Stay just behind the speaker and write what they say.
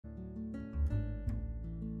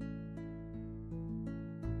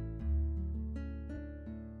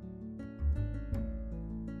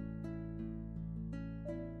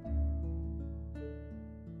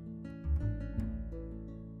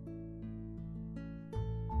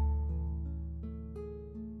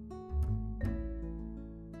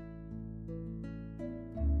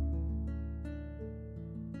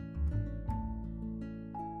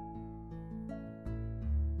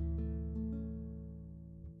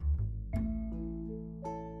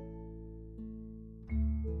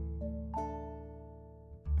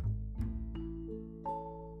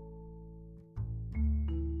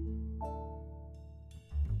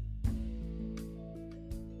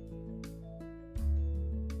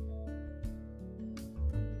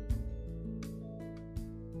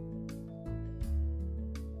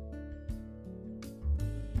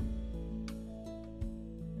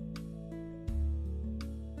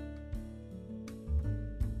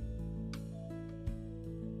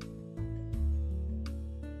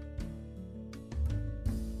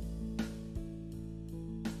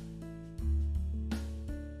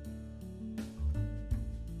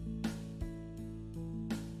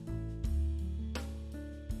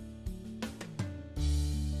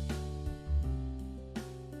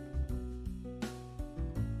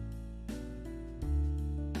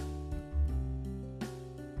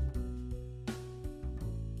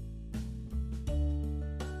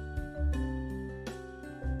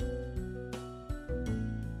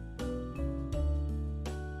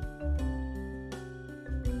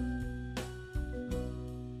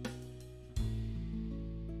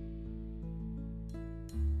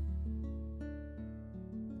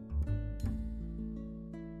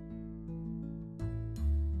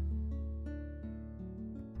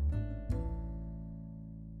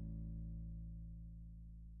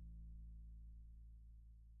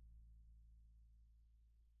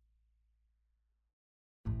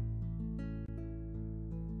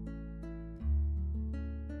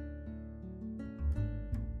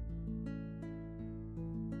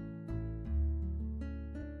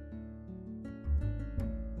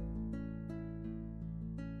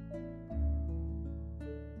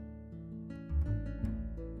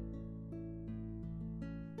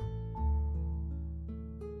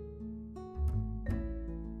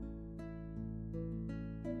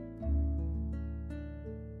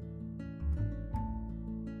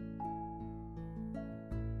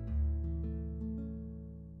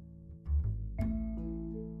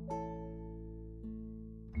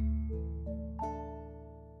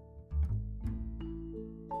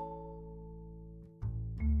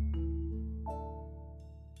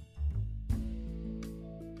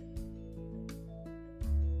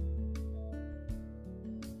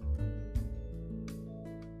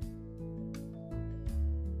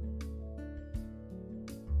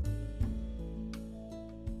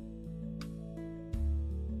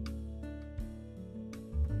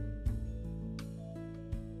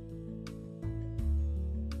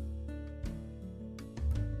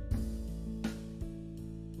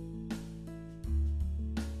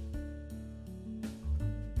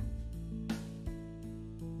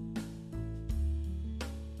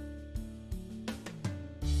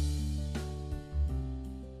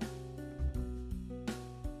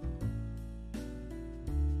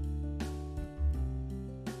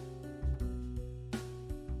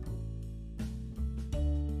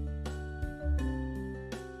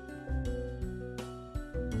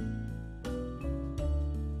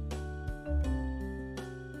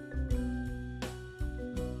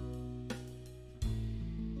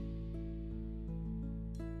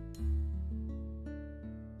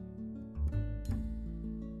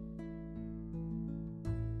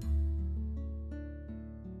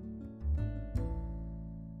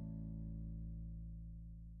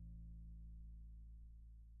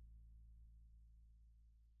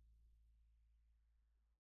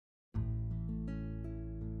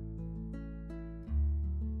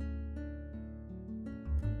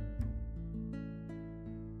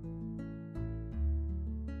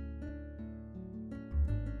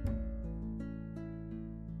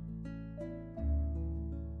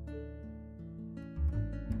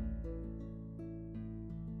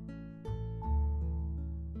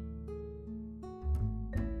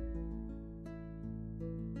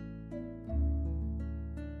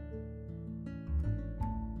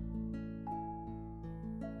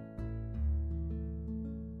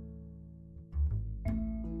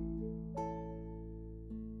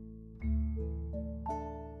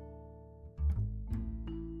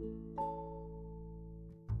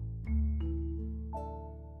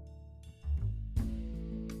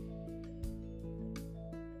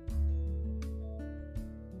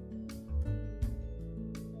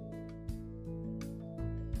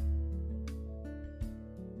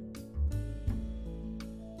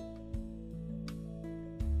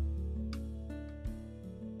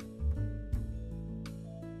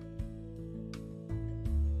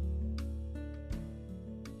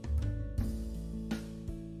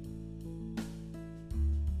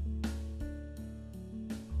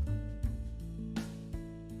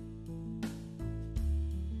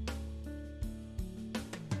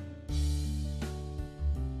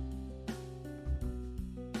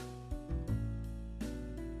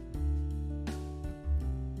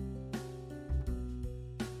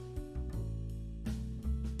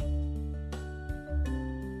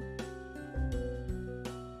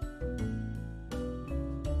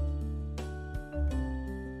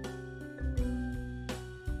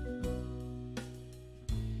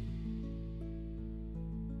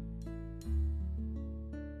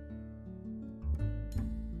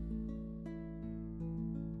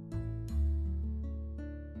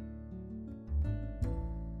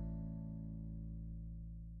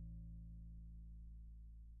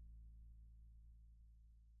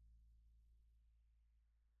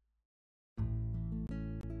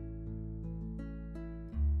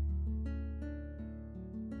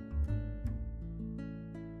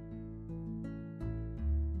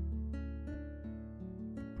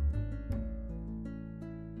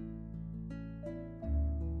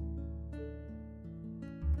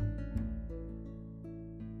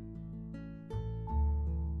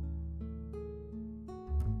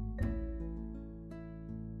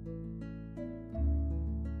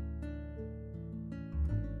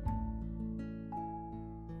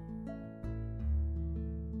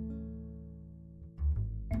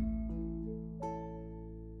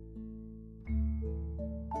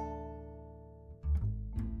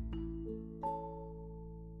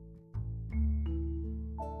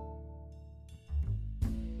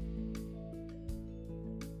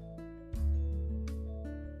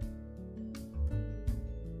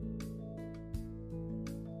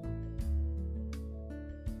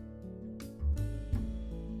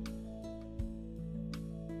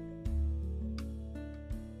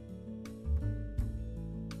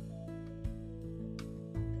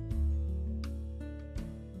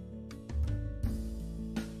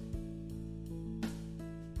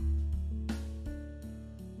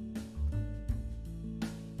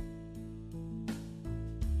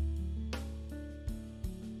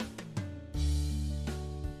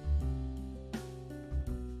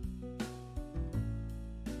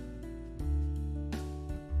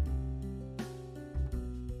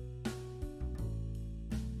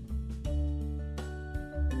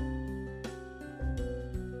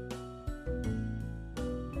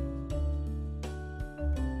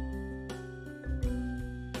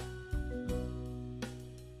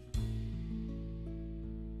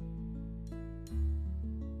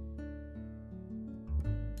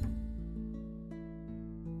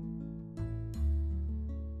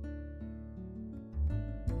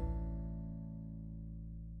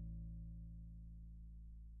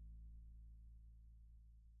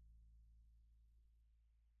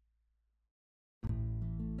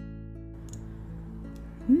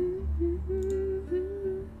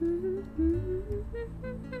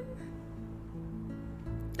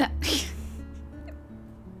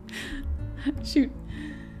Shoot.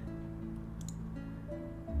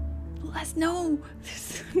 Let's know.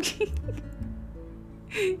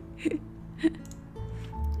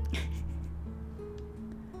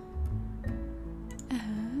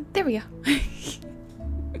 There we go.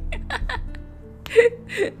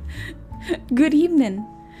 Good evening.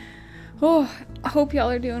 Oh, I hope y'all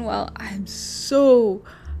are doing well. I'm so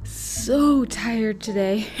tired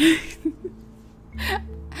today.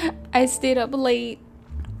 I stayed up late.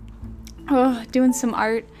 Oh, doing some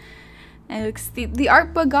art. And the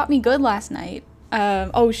art bug got me good last night.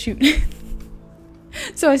 Oh shoot.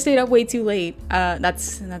 So I stayed up way too late.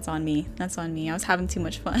 That's on me. That's on me. I was having too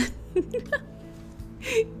much fun.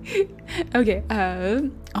 Okay,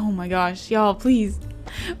 oh my gosh, y'all, please.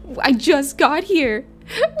 I just got here.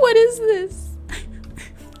 What is this?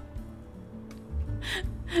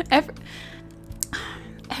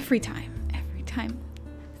 Every time.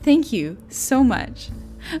 Thank you so much.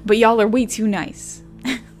 But y'all are way too nice.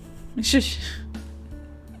 Shush.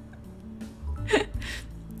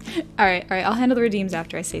 Alright, I'll handle the redeems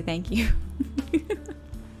after I say thank you.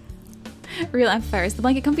 Real amplifier. Is the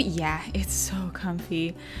blanket comfy? Yeah, it's so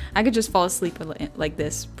comfy. I could just fall asleep like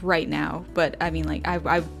this right now, but I mean, like,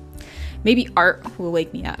 I maybe art will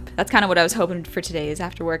wake me up. That's kind of what I was hoping for today, is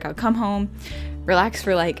after work I would come home, relax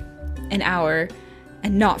for like an hour,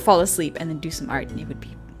 and not fall asleep, and then do some art, and it would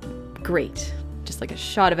be great. Just like a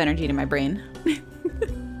shot of energy to my brain.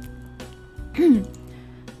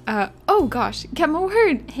 Oh gosh, kept my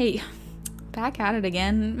word. Hey, back at it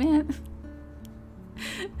again, man.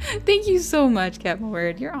 Thank you so much, kept my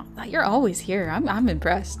word. You're always here. I'm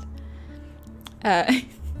impressed.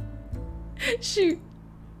 Shoot.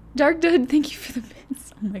 Dark Dud, thank you for the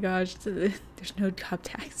bits. Oh my gosh, there's no gob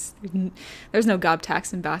tax. There's no gob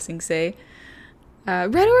tax in Basing Say.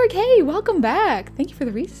 Red Orc, hey, welcome back. Thank you for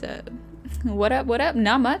the reset. What up?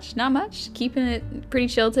 Not much. Keeping it pretty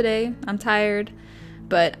chill today. I'm tired,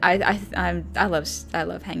 but I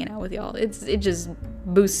love hanging out with y'all. It just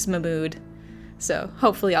boosts my mood. So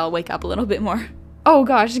hopefully I'll wake up a little bit more. Oh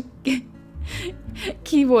gosh.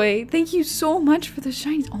 Keyboy, thank you so much for the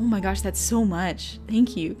shinies. Oh my gosh, that's so much.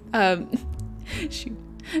 Thank you. Shoot.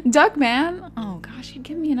 Duckman. Oh gosh, you'd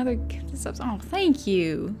give me another gift of subs. Oh, thank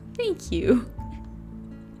you.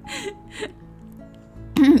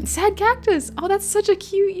 Sad Cactus. Oh, that's such a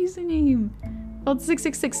cute username. Well,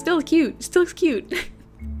 666, still cute.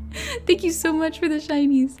 Thank you so much for the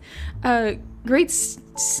shinies. Great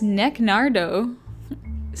Sneknardo.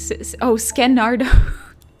 Oh, Skennardo.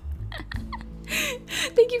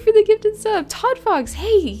 Thank you for the gifted sub. Todd Fox,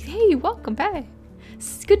 hey, welcome back.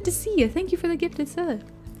 It's good to see you. Thank you for the gifted sub.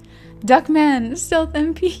 Duckman, Stealth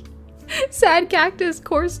MP. Sad Cactus,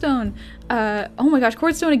 Corestone. Oh my gosh,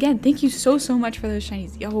 Corestone again. Thank you so much for those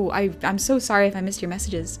shinies. Yo, I'm so sorry if I missed your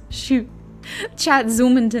messages. Shoot. Chat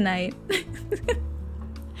zooming tonight.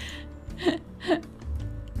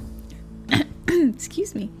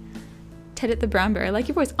 Excuse me. Ted at the Brown Bear, I like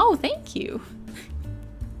your voice. Oh, thank you.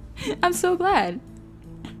 I'm so glad.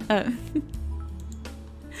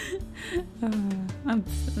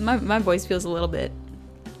 My voice feels a little bit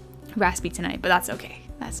raspy tonight, but that's okay.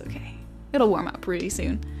 It'll warm up pretty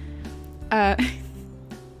soon.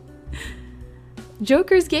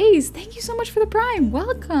 Joker's Gaze, thank you so much for the Prime.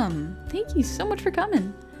 Welcome. Thank you so much for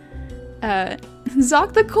coming.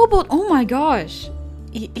 Zoc the Kobold, oh my gosh.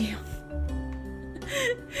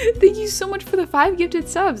 Thank you so much for the 5 gifted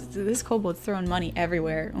subs. This kobold's throwing money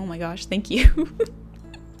everywhere. Oh my gosh, thank you.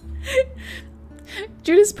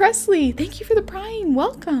 Judas Presley, thank you for the Prime.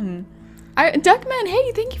 Welcome. Duckman,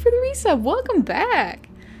 hey, thank you for the resub. Welcome back.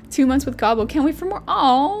 2 months with Gobbo. Can't wait for more.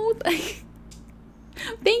 Oh,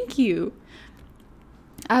 thank you.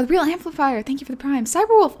 Real Amplifier, thank you for the Prime.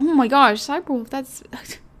 Cyberwolf, oh my gosh, Cyberwolf, that's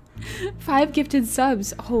 5 gifted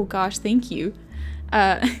subs. Oh gosh, thank you.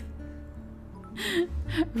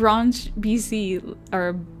 Ronch BC,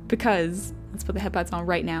 or because let's put the headphones on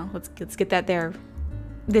right now. Let's get that there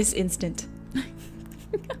this instant.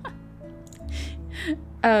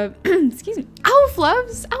 Excuse me.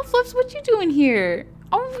 Alflubs, what you doing here?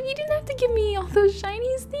 Oh, you didn't have to give me all those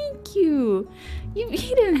shinies. Thank you. You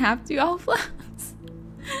didn't have to, Alflubs.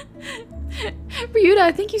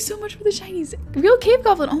 Ryuda, thank you so much for the shinies. Real Cave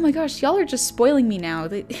Goblin, oh my gosh, y'all are just spoiling me now.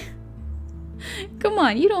 Come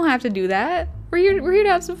on, you don't have to do that. We're here to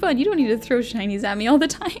have some fun. You don't need to throw shinies at me all the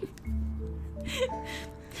time.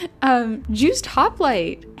 Juiced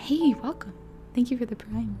Hoplite. Hey, welcome. Thank you for the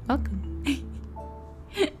Prime. Welcome.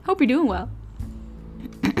 Hope you're doing well.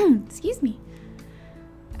 Excuse me.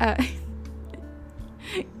 Okay.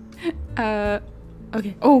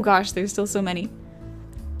 Oh gosh, there's still so many.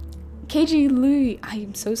 KG Louis.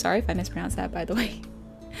 I'm so sorry if I mispronounced that, by the way.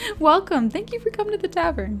 Welcome. Thank you for coming to the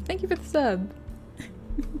tavern. Thank you for the sub.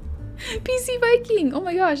 PC Viking. Oh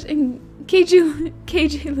my gosh. And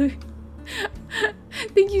KJ Louis.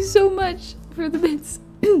 Thank you so much for the bits.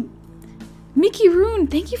 Mickey Rune.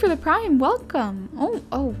 Thank you for the prime. Welcome.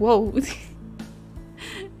 Oh, whoa.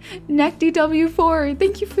 NeckDW4.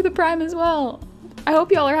 Thank you for the prime as well. I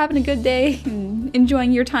hope y'all are having a good day and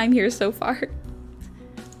enjoying your time here so far.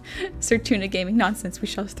 Sir Tuna Gaming nonsense. We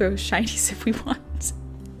shall throw shinies if we want.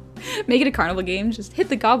 Make it a carnival game. Just hit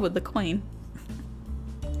the gob with the coin.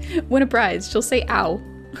 Win a prize. She'll say ow.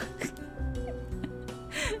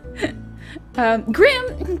 Grim,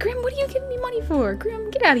 what are you giving me money for?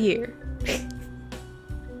 Grim, get out of here.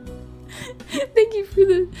 Thank you for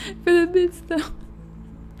the bits though.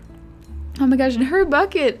 Oh my gosh, and her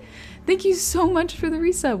bucket. Thank you so much for the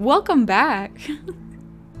resub. Welcome back.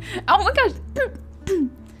 Oh my gosh.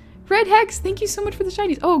 Red Hex, thank you so much for the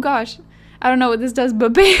shinies. Oh gosh. I don't know what this does,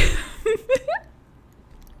 but bam.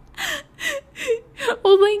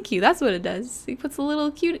 Oh, thank you. That's what it does. He puts a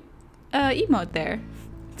little cute emote there.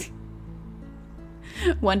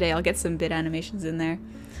 One day I'll get some bit animations in there.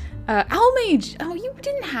 Owlmage! Oh, you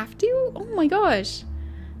didn't have to. Oh my gosh.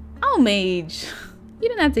 Owlmage. You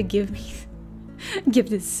didn't have to give me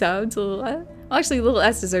gifted sub to well, actually, Little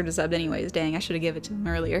S deserved a sub anyways. Dang, I should have given it to him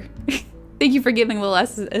earlier. Thank you for giving Little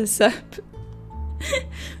S a sub.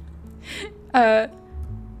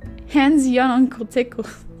 Hands Young Uncle Tickle.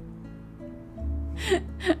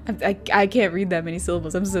 I can't read that many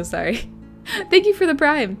syllables. I'm so sorry. Thank you for the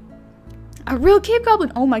prime. A real cave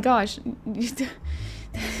goblin. Oh my gosh. That's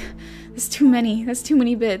too many. That's too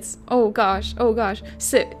many bits. Oh gosh. Oh gosh.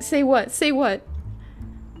 Say what? Say what?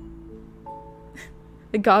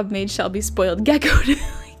 The gob maid shall be spoiled. Gecko.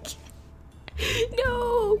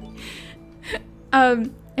 No.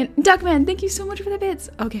 And Duckman, thank you so much for the bits.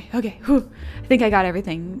 Okay. Whew. I think I got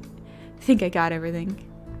everything.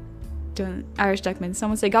 Don't Irish Duckman.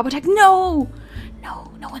 Someone say Goblin. No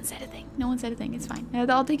one said a thing. No one said a thing. It's fine.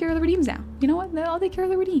 I'll take care of the redeems now. You know what? I'll take care of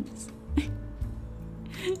the redeems.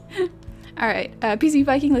 Alright, PC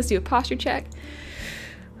Viking, let's do a posture check.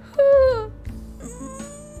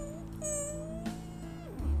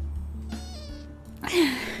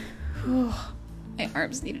 My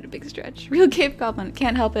arms needed a big stretch. Real cave goblin.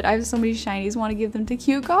 Can't help it. I have so many shinies. Want to give them to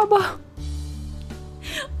cute Gobbo.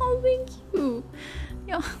 Oh, thank you.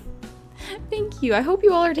 Yo, thank you. I hope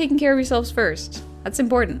you all are taking care of yourselves first. That's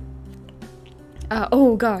important.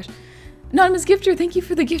 Oh gosh. Anonymous Gifter, thank you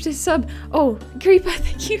for the gifted sub. Oh, Creepa,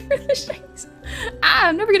 thank you for the shinies.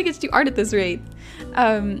 I'm never gonna get to do art at this rate.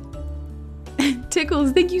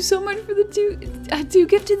 Tickles, thank you so much for the two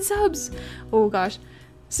gifted subs. Oh gosh.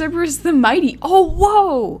 Cerberus the Mighty. Oh,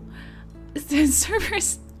 whoa.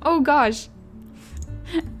 Cerberus. Oh gosh.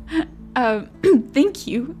 Thank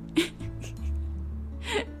you.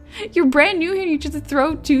 You're brand new here and you just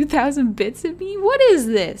throw 2,000 bits at me? What is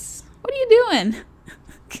this? What are you doing?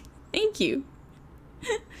 Thank you.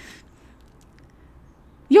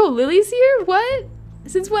 Yo, Lily's here? What?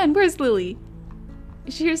 Since when? Where's Lily?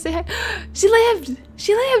 Is she here to say hi? She lived!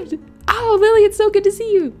 She lived! Oh, Lily, it's so good to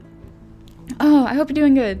see you. Oh, I hope you're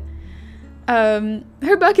doing good.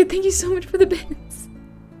 Her bucket, thank you so much for the bits.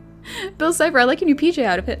 Bill Cypher, I like your new PJ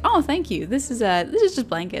outfit. Oh, thank you. This is just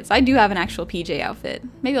blankets. I do have an actual PJ outfit.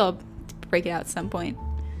 Maybe I'll break it out at some point.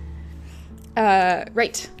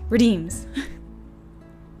 Right. Redeems.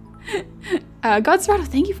 Godsparrow,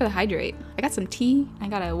 thank you for the hydrate. I got some tea. I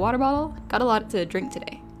got a water bottle. Got a lot to drink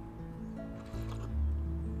today.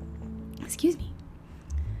 Excuse me.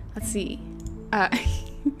 Let's see.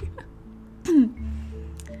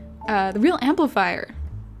 The real amplifier.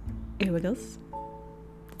 Earwiggles.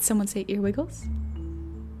 Did someone say earwiggles?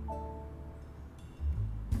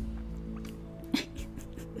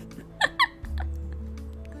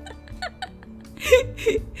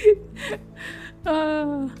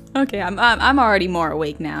 Okay, I'm already more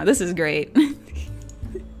awake now. This is great.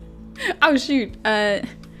 Oh shoot,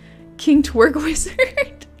 King Twerk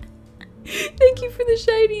Wizard. Thank you for the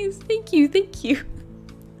shinies. Thank you.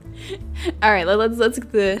 All right, let's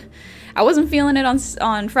get the. I wasn't feeling it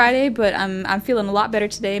on Friday, but I'm feeling a lot better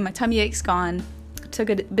today. My tummy ache's gone. Took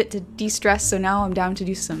a bit to de-stress, so now I'm down to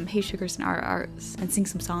do some Hey Sugars and RRs and sing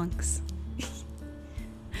some songs.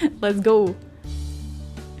 Let's go.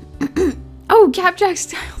 Oh, Capjack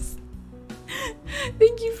Styles.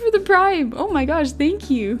 Thank you for the prime. Oh my gosh, thank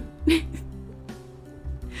you.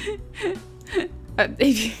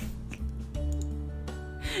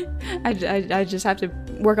 I just have to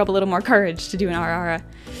work up a little more courage to do an RR.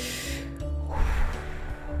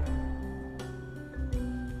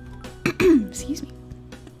 Excuse me.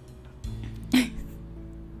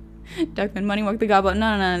 Duckman, money walk the goblin.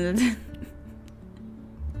 No.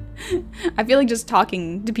 I feel like just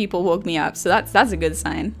talking to people woke me up, so that's a good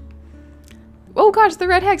sign. Oh gosh, the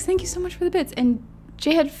Red Hex, thank you so much for the bits. And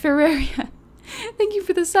Jayhead Ferreria, thank you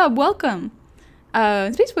for the sub, welcome.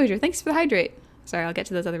 Space Voyager, thanks for the hydrate. Sorry, I'll get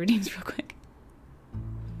to those other redeems real quick.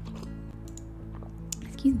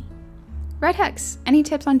 Excuse me. Red Hex, any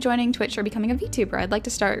tips on joining Twitch or becoming a VTuber? I'd like to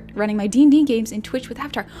start running my D&D games in Twitch with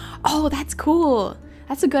Avatar. Oh, that's cool.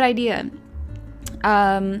 That's a good idea.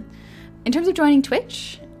 In terms of joining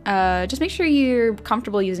Twitch, just make sure you're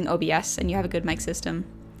comfortable using OBS and you have a good mic system.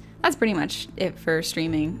 That's pretty much it for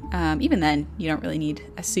streaming. Even then, you don't really need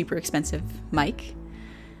a super expensive mic.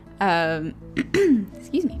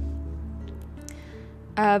 Excuse me.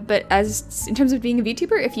 But in terms of being a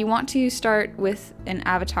VTuber, if you want to start with an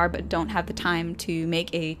avatar but don't have the time to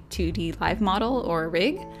make a 2D live model or a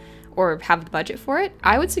rig, or have the budget for it,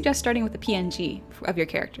 I would suggest starting with a PNG of your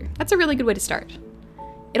character. That's a really good way to start.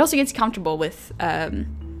 It also gets you comfortable with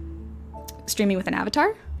streaming with an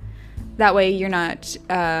avatar. That way you're not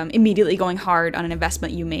immediately going hard on an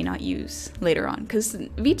investment you may not use later on. Because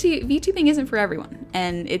VTubing isn't for everyone,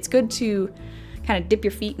 and it's good to kind of dip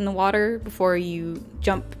your feet in the water before you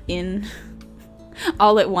jump in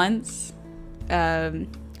all at once. I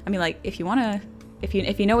mean, like, if you know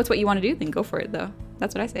it's what you want to do, then go for it, though.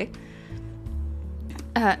 That's what I say.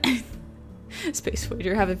 Space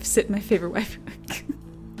Voyager, have a sip, my favorite wife.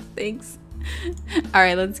 Thanks.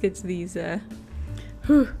 Alright, let's get to these,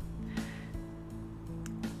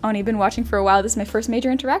 Oni, been watching for a while. This is my first major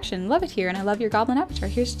interaction. Love it here, and I love your goblin avatar.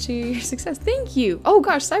 Here's to your success. Thank you. Oh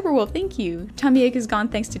gosh, Cyberwolf, thank you. Tummy ache is gone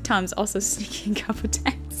thanks to Tums also sneaking couple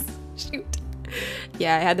attacks. Shoot.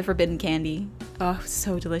 Yeah, I had the forbidden candy. Oh,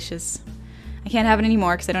 so delicious. I can't have it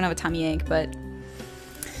anymore because I don't have a tummy ache, but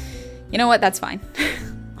you know what? That's fine.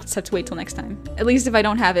 I'll just have to wait till next time. At least if I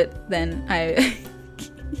don't have it, then I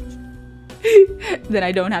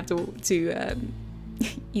don't have to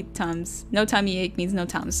eat Tums. No tummy ache means no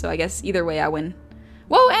Tums, so I guess either way I win.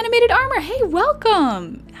 Whoa, animated armor! Hey,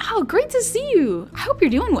 welcome! Oh, great to see you! I hope you're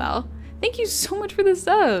doing well. Thank you so much for the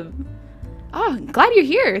sub. Oh, I'm glad you're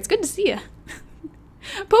here. It's good to see you.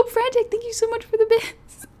 Pope Frantic, thank you so much for the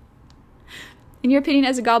bits. In your opinion,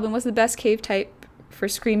 as a goblin, what's the best cave type for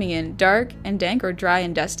screaming in? Dark and dank or dry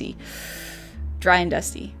and dusty? Dry and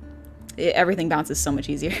dusty. Everything bounces so much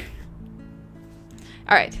easier.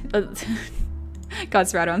 Alright. God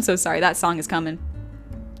Serrato, I'm so sorry. That song is coming.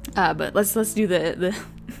 But let's do the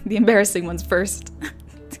embarrassing ones first.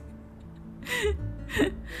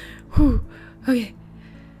 Whew. Okay.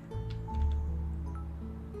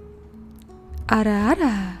 Ara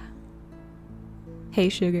ara. Hey,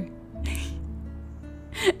 sugar.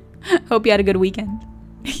 Hope you had a good weekend.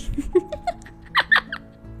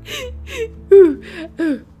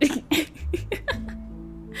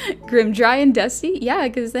 Grim, dry and dusty? Yeah,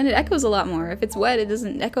 because then it echoes a lot more. If it's wet, it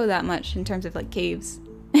doesn't echo that much in terms of like caves.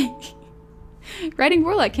 Riding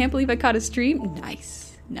Warlock, can't believe I caught a stream.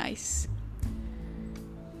 Nice, nice.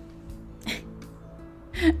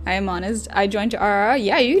 I am honest. I joined RRR.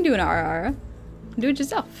 Yeah, you can do an RRR. Do it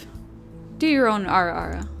yourself. Do your own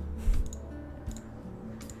RRR.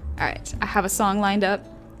 Alright, I have a song lined up.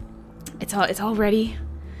 It's all ready.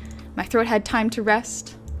 My throat had time to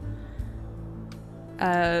rest.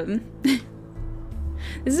 This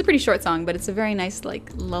is a pretty short song, but it's a very nice,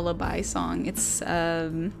 like, lullaby song. It's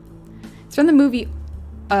from the movie,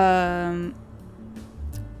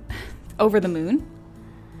 Over the Moon.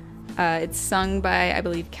 It's sung by, I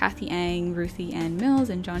believe, Kathy Ang, Ruthie Ann Mills,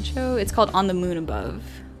 and John Cho. It's called On the Moon Above.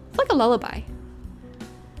 It's like a lullaby.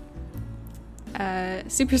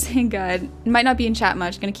 Super Saiyan God. Might not be in chat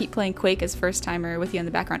much. Gonna keep playing Quake as first timer with you in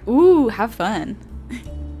the background. Ooh, have fun.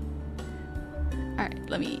 Alright,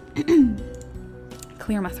 let me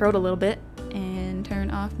clear my throat a little bit and turn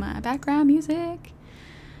off my background music.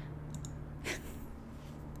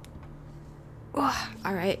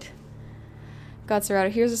 Alright. God Serrato,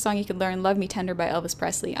 here's a song you could learn, Love Me Tender by Elvis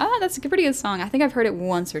Presley. Ah, that's a pretty good song. I think I've heard it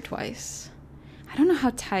once or twice. I don't know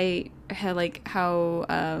how tight, how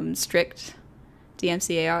strict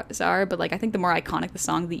DMCA's are, but like I think the more iconic the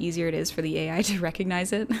song, the easier it is for the AI to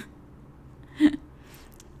recognize it. But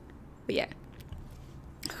yeah.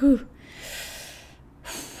 Whew.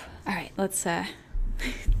 All right, let's let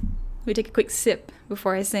me take a quick sip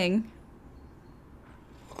before I sing.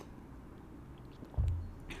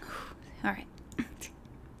 All right.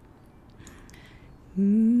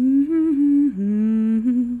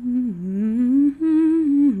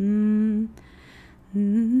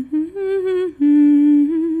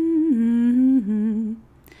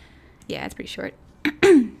 Yeah, it's pretty short.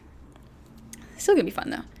 Still gonna be fun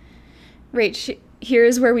though. Rach,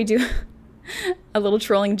 here's where we do a little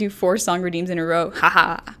trolling, do 4 song redeems in a row.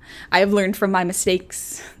 Haha. I have learned from my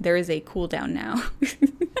mistakes. There is a cooldown now.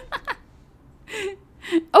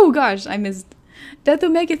 Oh gosh, I missed. Death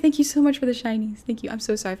Omega, thank you so much for the shinies. Thank you. I'm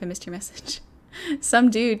so sorry if I missed your message. Some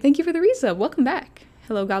dude, thank you for the resub. Welcome back.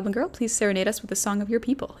 Hello, Goblin Girl. Please serenade us with a song of your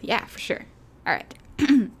people. Yeah, for sure. All right.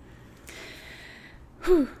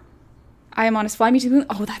 I am honest. Fly me to the moon.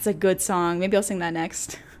 Oh, that's a good song. Maybe I'll sing that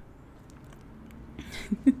next.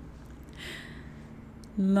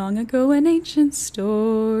 Long ago, an ancient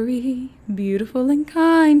story, beautiful and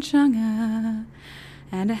kind Chang'e,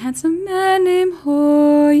 and a handsome man named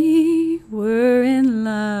Hoi were in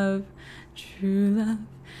love, true love.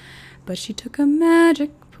 But she took a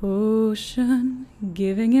magic potion,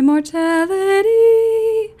 giving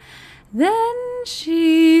immortality. Then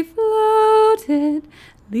she floated,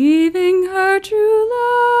 leaving her true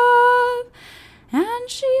love, and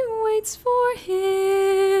she waits for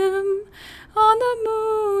him on the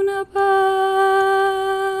moon above.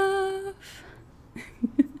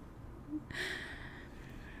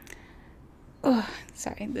 Oh,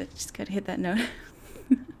 sorry, just gotta hit that note.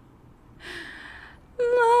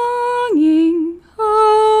 Longing,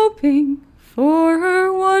 hoping for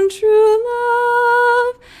her one true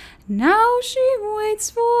love. Now she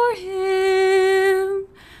waits for him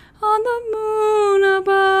on the moon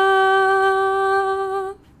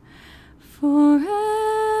above. Forever,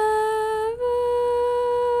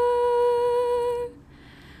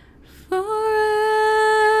 forever.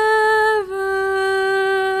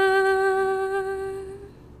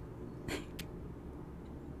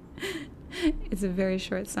 It's a very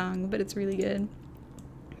short song, but it's really good.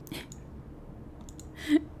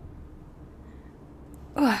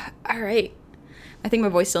 Oh, all right. I think my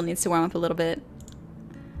voice still needs to warm up a little bit.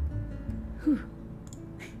 Whew.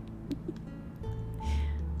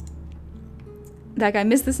 That guy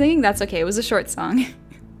missed the singing? That's okay. It was a short song.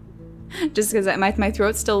 Just because my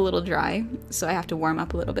throat's still a little dry, so I have to warm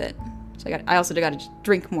up a little bit. So I also got to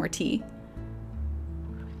drink more tea.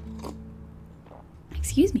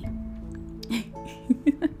 Excuse me.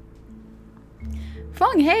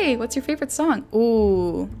 Fong, hey, what's your favorite song?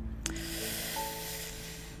 Ooh.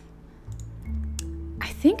 I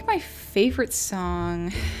think my favorite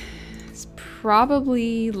song is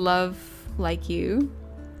probably Love Like You.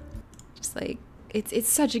 Just like, it's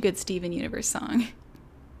such a good Steven Universe song.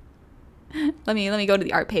 Let me go to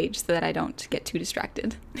the art page so that I don't get too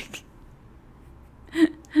distracted.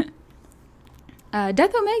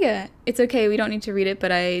 Death Omega. It's okay, we don't need to read it,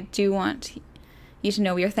 but I do want you to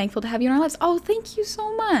know we are thankful to have you in our lives. Oh, thank you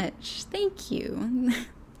so much. Thank you.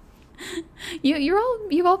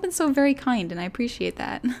 You've all been so very kind, and I appreciate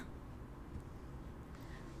that.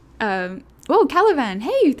 Whoa, Calivan.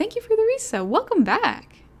 Hey, thank you for the resub. Welcome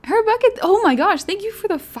back. Her bucket. Oh my gosh, thank you for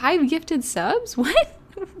the 5 gifted subs. What?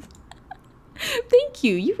 Thank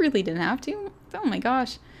you. You really didn't have to. Oh my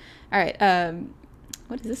gosh. All right.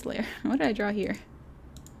 What is this layer? What did I draw here?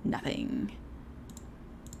 Nothing.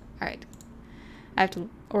 All right. I have to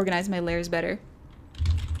organize my layers better.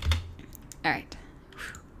 All right.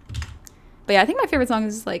 But yeah, I think my favorite song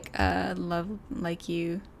is like Love Like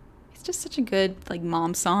You. It's just such a good like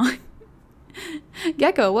mom song.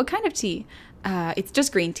 Gecko, what kind of tea? It's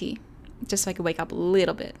just green tea. Just so I can wake up a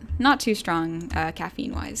little bit. Not too strong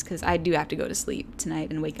caffeine wise, because I do have to go to sleep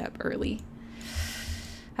tonight and wake up early.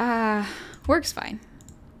 Works fine.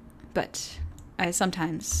 But I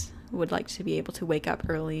sometimes would like to be able to wake up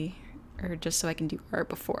early, or just so I can do art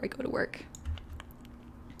before I go to work.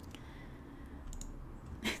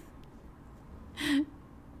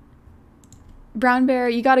 Brown Bear,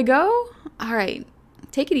 you gotta go? Alright.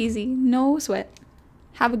 Take it easy. No sweat.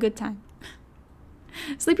 Have a good time.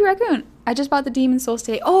 Sleepy Raccoon, I just bought the Demon Souls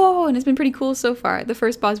today. Oh, and it's been pretty cool so far. The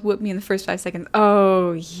first boss whooped me in the first 5 seconds.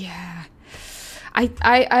 Oh, yeah. I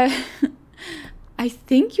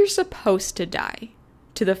think you're supposed to die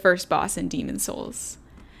to the first boss in Demon Souls.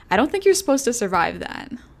 I don't think you're supposed to survive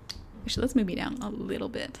that. Actually, let's move me down a little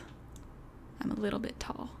bit. I'm a little bit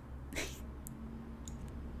tall.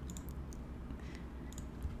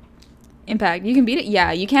 Impact, you can beat it?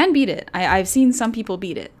 Yeah, you can beat it. I've seen some people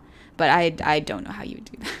beat it, but I don't know how you would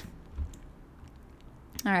do that.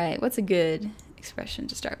 All right, what's a good expression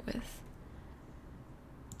to start with?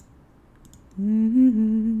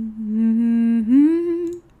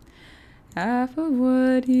 Half of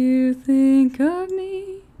what you think of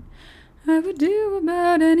me, I would do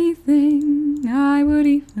about anything. I would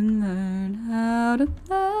even learn how to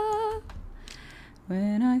love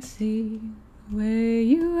when I see the way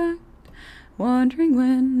you act. wondering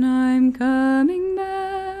when I'm coming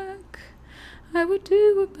back. I would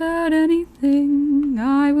do about anything.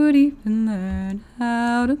 I would even learn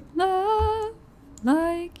how to love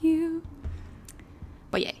like you.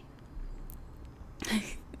 But yay.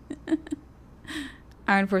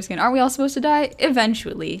 Iron foreskin. Aren't we all supposed to die?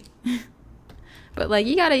 Eventually. But like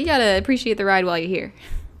you gotta appreciate the ride while you're here.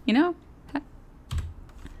 You know?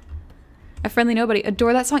 A Friendly Nobody.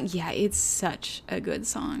 Adore that song? Yeah, it's such a good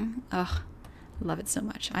song. Ugh. I love it so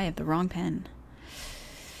much. I have the wrong pen.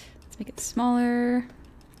 Let's make it smaller.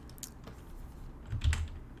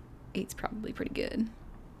 8's probably pretty good.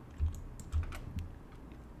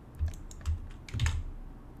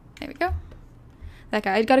 There we go. That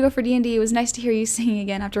guy, I'd gotta go for D&D. It was nice to hear you singing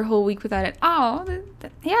again after a whole week without it. Oh,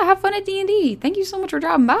 yeah, have fun at D&D. Thank you so much for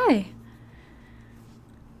dropping by.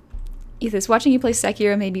 Ethos, watching you play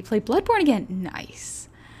Sekiro made me play Bloodborne again. Nice.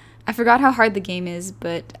 I forgot how hard the game is,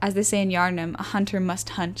 but as they say in Yarnum, a hunter must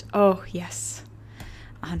hunt. Oh, yes.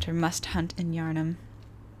 A hunter must hunt in Yarnum.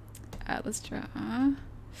 Let's draw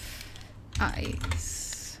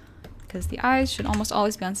eyes. Because the eyes should almost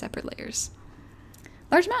always be on separate layers.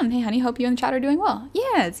 Large Mountain, hey honey, hope you and the chat are doing well.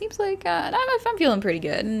 Yeah, it seems like I'm feeling pretty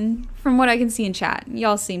good. And from what I can see in chat,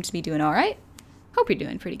 y'all seem to be doing alright. Hope you're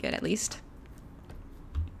doing pretty good, at least.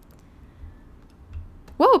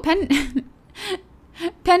 Whoa, Pen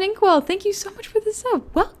Inkwell, thank you so much for the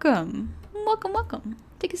sub. Welcome. Welcome, welcome.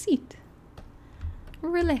 Take a seat.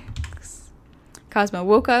 Relax. Cosmo,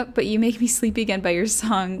 woke up, but you make me sleepy again by your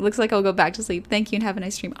song. Looks like I'll go back to sleep. Thank you and have a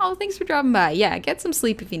nice stream. Oh, thanks for dropping by. Yeah, get some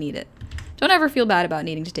sleep if you need it. Don't ever feel bad about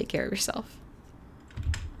needing to take care of yourself.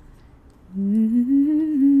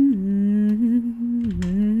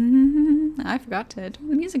 I forgot to turn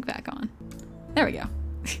the music back on. There we go.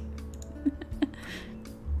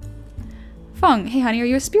 Fong, hey honey, are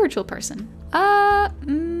you a spiritual person?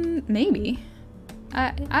 Maybe.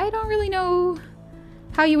 I don't really know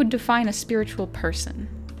how you would define a spiritual person.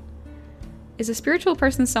 Is a spiritual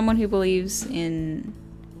person someone who believes in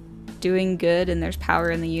doing good and there's power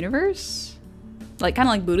in the universe? Like, kind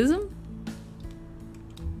of like Buddhism?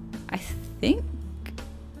 I think.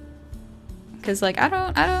 Because, like,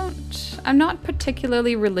 I'm not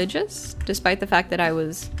particularly religious, despite the fact that I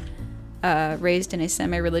was raised in a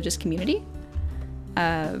semi-religious community.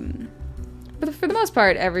 But for the most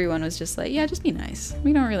part, everyone was just like, yeah, just be nice.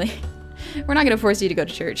 We're not gonna force you to go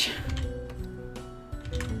to church.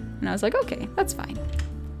 And I was like, okay, that's fine.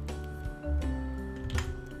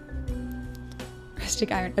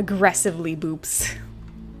 Rustic iron aggressively boops.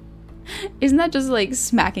 Isn't that just like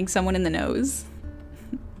smacking someone in the nose?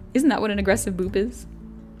 Isn't that what an aggressive boop is?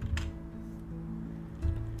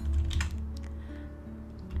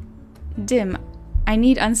 Dim, I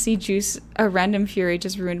need unsea juice. A random fury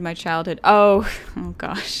just ruined my childhood. Oh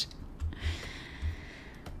gosh.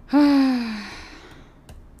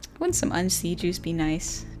 Wouldn't some unsea juice be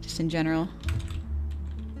nice, just in general?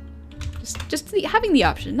 Just having the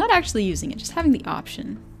option, not actually using it, just having the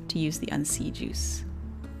option to use the unsea juice.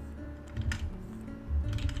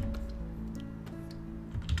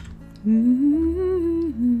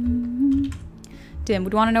 Dim,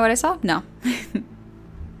 would want to know what I saw? No.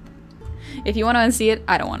 If you want to unsee it,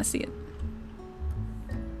 I don't want to see it.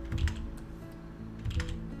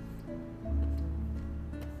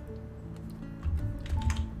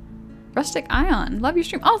 Rustic Ion, love your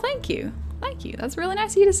stream. Oh, thank you. Thank you. That's really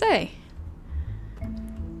nice of you to say.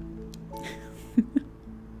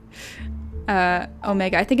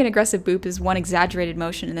 Omega, I think an aggressive boop is one exaggerated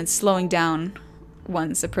motion and then slowing down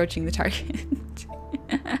once approaching the target.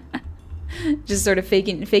 Just sort of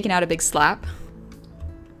faking out a big slap.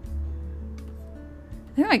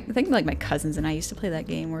 I think like my cousins and I used to play that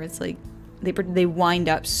game where it's like they wind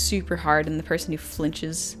up super hard and the person who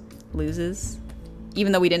flinches loses.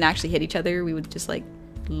 Even though we didn't actually hit each other, we would just like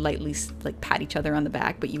lightly like pat each other on the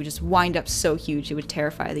back, but you would just wind up so huge it would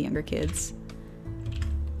terrify the younger kids.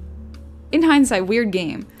 In hindsight, weird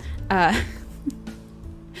game. Fun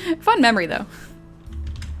memory though.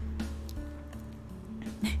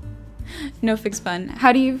 No fix fun.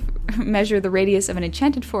 How do you measure the radius of an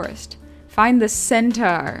enchanted forest? Find the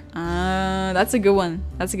centaur. That's a good one.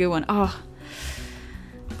 That's a good one. Oh.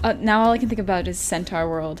 Now all I can think about is Centaur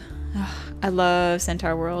World. Oh, I love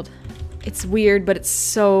Centaur World. It's weird, but it's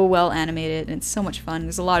so well animated and it's so much fun.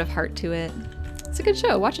 There's a lot of heart to it. It's a good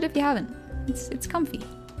show. Watch it if you haven't. It's comfy.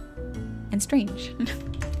 And strange.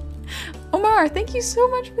 Omar, thank you so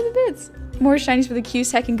much for the bits. More shinies for the Q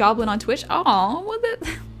second goblin on Twitch. Aw, what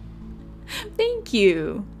the... Thank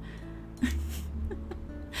you.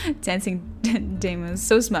 Dancing demos.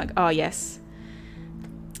 So smug. Oh, yes.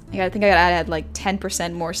 I think I gotta add like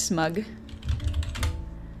 10% more smug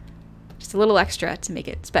Just a little extra to make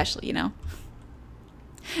it special, you know?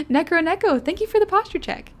 Neko, thank you for the posture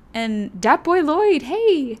check. And Dat Boy Lloyd,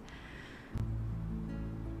 hey!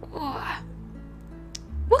 Oh.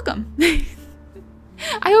 Welcome!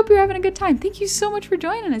 I hope you're having a good time. Thank you so much for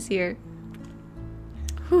joining us here.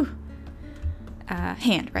 Whew.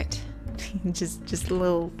 Hand, right. just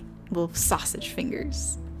little sausage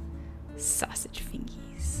fingers. Sausage fingies.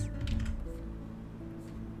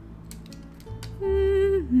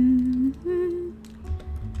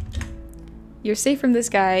 You're safe from this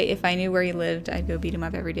guy. If I knew where he lived, I'd go beat him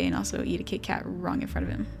up every day and also eat a Kit Kat wrong in front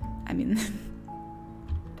of him. I mean,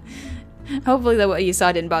 hopefully that what you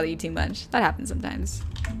saw didn't bother you too much. That happens sometimes.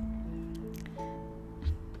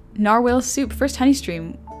 Narwhal soup, first honey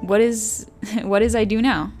stream. What is I do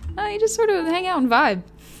now? You just sort of hang out and vibe.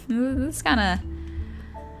 This kind of,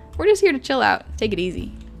 we're just here to chill out. Take it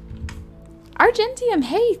easy. Argentium,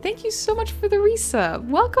 hey, thank you so much for the resub.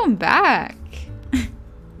 Welcome back.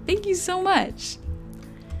 Thank you so much.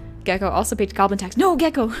 Gecko also paid Goblin tax. No,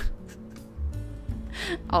 Gecko!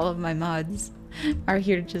 All of my mods are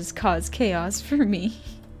here to just cause chaos for me.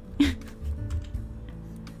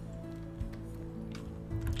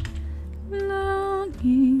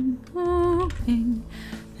 Longing, hoping,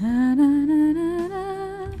 na na na na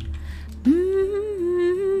na.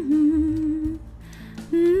 Mm-hmm.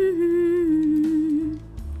 Mm-hmm.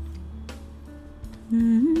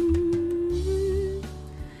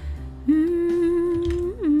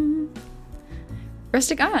 Mm-hmm.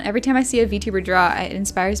 Rustic Aunt. Every time I see a VTuber draw, it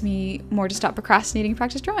inspires me more to stop procrastinating and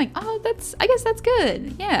practice drawing. Oh, I guess that's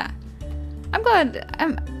good. Yeah. I'm glad.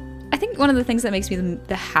 I think one of the things that makes me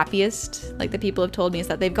the happiest, like that people have told me, is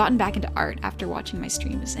that they've gotten back into art after watching my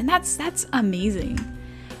streams. And that's amazing.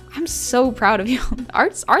 I'm so proud of you.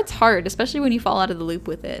 Art's hard, especially when you fall out of the loop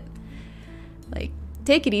with it. Like,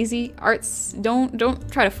 take it easy. Art's, don't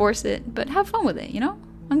try to force it, but have fun with it, you know?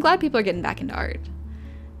 I'm glad people are getting back into art.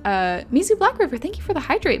 Mizu Black River, thank you for the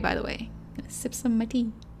hydrate, by the way. I'm gonna sip some of my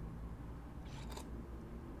tea.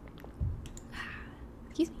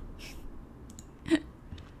 Excuse me.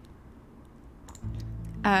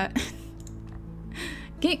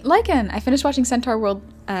 Lycan, I finished watching Centaur World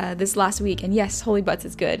this last week, and yes, holy butts,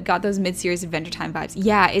 it's good. Got those mid-series Adventure Time vibes.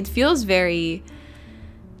 Yeah, it feels very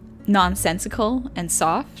nonsensical and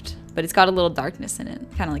soft, but it's got a little darkness in it,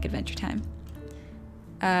 kind of like Adventure Time.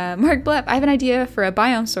 Mark Blepp, I have an idea for a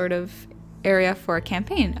biome sort of area for a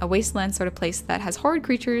campaign, a wasteland sort of place that has horrid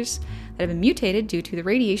creatures that have been mutated due to the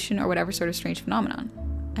radiation or whatever sort of strange phenomenon.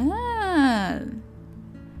 Ah,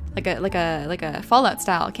 like a Fallout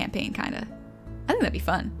style campaign, kind of. I think that'd be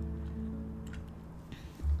fun.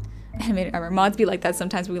 Animated armor. Mods be like that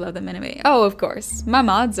sometimes, but we love them anyway. Oh, of course. My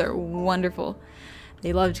mods are wonderful.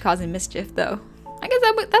 They love causing mischief, though. I guess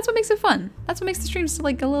that's what makes it fun. That's what makes the streams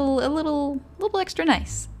like a little extra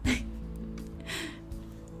nice.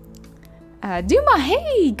 Duma,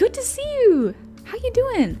 hey, good to see you. How you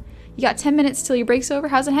doing? You got 10 minutes till your break's over.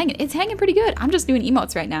 How's it hanging? It's hanging pretty good. I'm just doing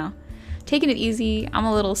emotes right now. Taking it easy. I'm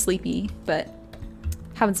a little sleepy, but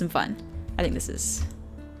having some fun. I think this is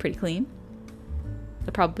pretty clean.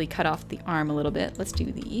 I'll probably cut off the arm a little bit. Let's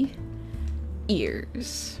do the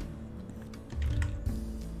ears.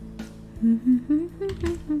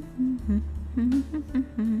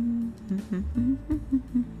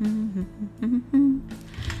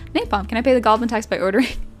 Napalm, can I pay the goblin tax by ordering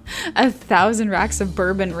 1,000 racks of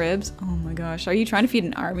bourbon ribs? Oh my gosh, are you trying to feed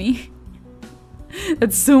an army?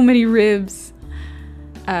 That's so many ribs.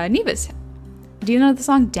 Nevis, do you know the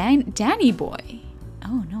song Danny Boy?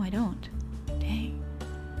 Oh no, I don't. Dang.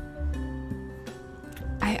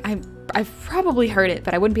 I've probably heard it,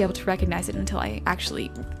 but I wouldn't be able to recognize it until I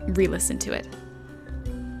actually re-listen to it.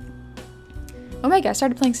 Omega, I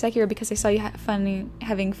started playing Sekiro because I saw you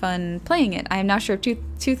having fun playing it. I am now sure of two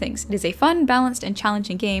things. It is a fun, balanced, and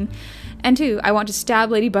challenging game. And two, I want to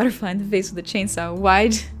stab Lady Butterfly in the face with a chainsaw. Why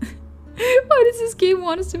does this game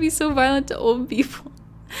want us to be so violent to old people?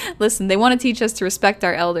 Listen, they want to teach us to respect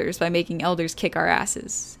our elders by making elders kick our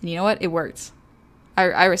asses. And you know what? It works.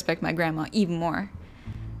 I respect my grandma even more.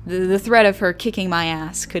 The threat of her kicking my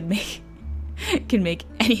ass could make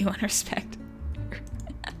anyone respect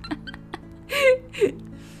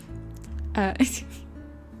her.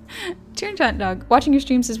 Turn Chat Dog. Watching your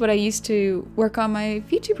streams is what I used to work on my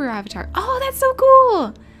VTuber avatar. Oh, that's so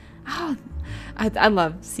cool! Oh, I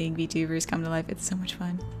love seeing VTubers come to life. It's so much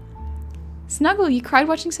fun. Snuggle, you cried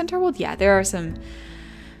watching Centaur World? Yeah, there are some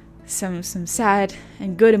sad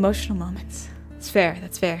and good emotional moments. It's fair.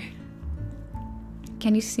 That's fair.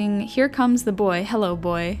 Can you sing Here Comes the Boy, Hello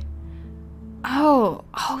Boy? Oh,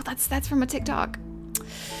 that's from a TikTok.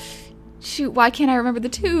 Shoot, why can't I remember the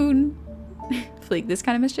tune? Fleek, this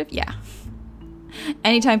kind of mischief? Yeah.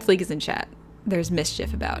 Anytime Fleek is in chat, there's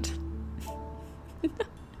mischief about.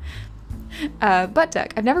 Butt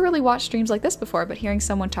Duck. I've never really watched streams like this before, but hearing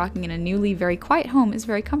someone talking in a newly very quiet home is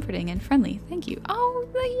very comforting and friendly. Thank you. Oh,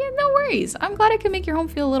 yeah, no worries. I'm glad I could make your home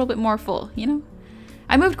feel a little bit more full, you know?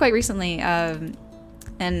 I moved quite recently, and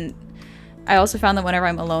I also found that whenever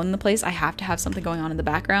I'm alone in the place, I have to have something going on in the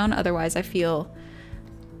background. Otherwise, I feel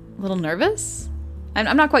a little nervous.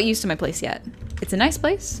 I'm not quite used to my place yet. It's a nice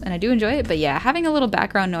place, and I do enjoy it, but yeah, having a little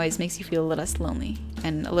background noise makes you feel a little less lonely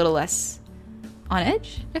and a little less on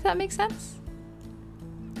edge, if that makes sense.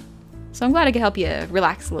 So I'm glad I could help you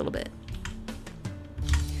relax a little bit.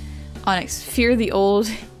 Onyx, fear the old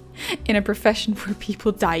in a profession where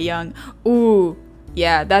people die young. Ooh,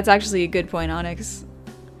 yeah, that's actually a good point, Onyx.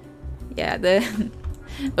 Yeah,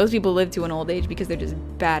 those people live to an old age because they're just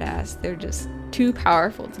badass. They're just too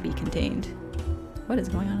powerful to be contained. What is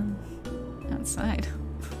going on outside?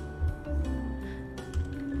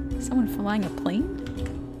 Is someone flying a plane?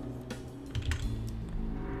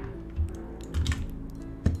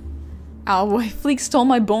 Oh boy, Fleek stole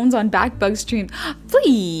my bones on Backbug stream.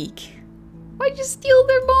 Fleek! Why'd you steal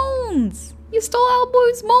their bones? You stole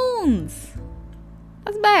Owlboy's bones.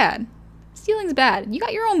 That's bad. Stealing's bad. You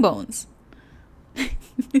got your own bones.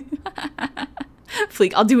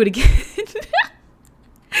 Fleek, I'll do it again.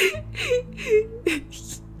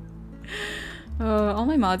 All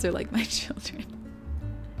my mods are like my children.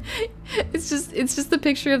 It's just the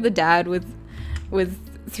picture of the dad with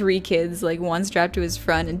 3 kids, like 1 strapped to his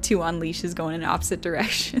front and 2 on leashes going in opposite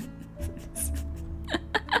directions.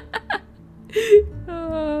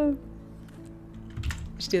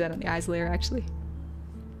 Should do that on the eyes layer, actually.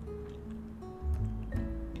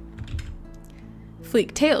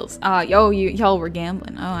 Fleek, tails. Yo, y'all were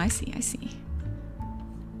gambling. Oh, I see, I see.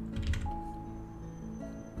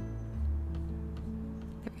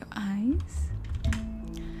 There we go, eyes.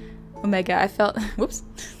 Omega, I felt, whoops.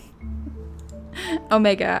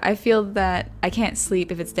 Omega, I feel that I can't sleep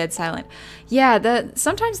if it's dead silent. Yeah,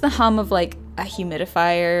 sometimes the hum of like a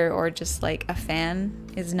humidifier or just like a fan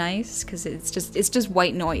is nice because it's just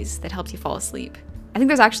white noise that helps you fall asleep. I think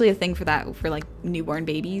there's actually a thing for that for like newborn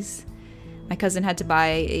babies. My cousin had to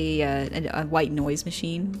buy a white noise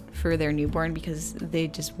machine for their newborn because they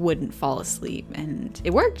just wouldn't fall asleep, and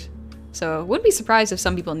it worked. So wouldn't be surprised if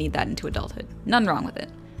some people need that into adulthood. Nothing wrong with it.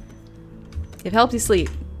 If it helps you sleep,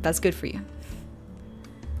 that's good for you.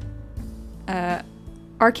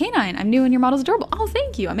 Arcanine, I'm new and your model's adorable. Oh,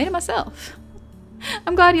 thank you. I made it myself.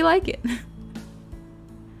 I'm glad you like it.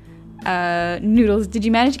 Noodles, did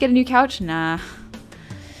you manage to get a new couch? Nah.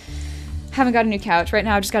 Haven't got a new couch. Right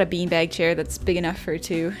now I've just got a beanbag chair that's big enough for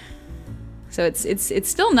 2. So it's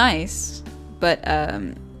still nice, but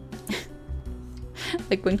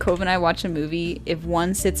like when Cove and I watch a movie, if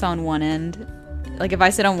one sits on one end, like if I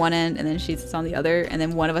sit on one end and then she sits on the other, and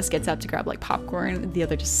then one of us gets up to grab like popcorn, the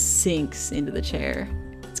other just sinks into the chair.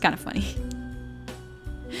 It's kind of funny.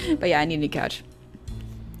 But yeah, I need a new couch.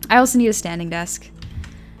 I also need a standing desk.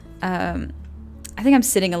 I think I'm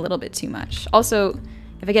sitting a little bit too much. Also,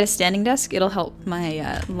 if I get a standing desk, it'll help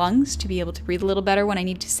my lungs to be able to breathe a little better when I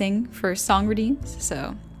need to sing for song redeems.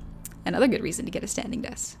 So another good reason to get a standing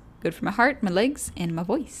desk. Good for my heart, my legs, and my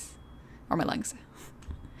voice. Or my lungs.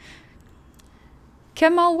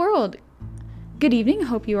 Kemal World. Good evening.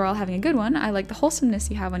 Hope you are all having a good one. I like the wholesomeness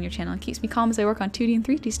you have on your channel. It keeps me calm as I work on 2D and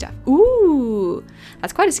 3D stuff. Ooh,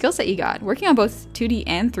 that's quite a skill set you got. Working on both 2D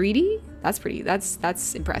and 3D?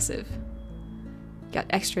 That's impressive. Got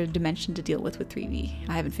extra dimension to deal with 3D.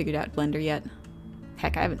 I haven't figured out Blender yet.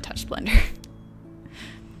 Heck, I haven't touched Blender.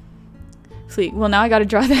 Fleet. Well, now I gotta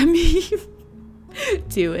draw that meme.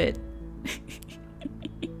 Do it.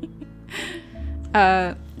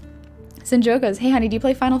 Sinjoka's, hey honey, do you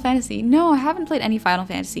play Final Fantasy? No, I haven't played any Final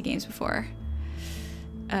Fantasy games before.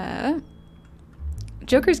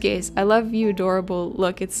 Joker's Gaze, I love you, adorable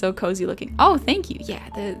look. It's so cozy looking. Oh, thank you.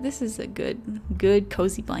 Yeah, this is a good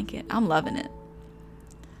cozy blanket. I'm loving it.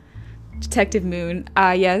 Detective Moon.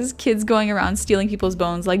 Yes, kids going around stealing people's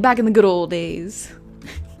bones like back in the good old days.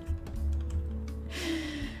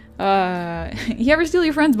 You ever steal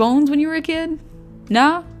your friend's bones when you were a kid?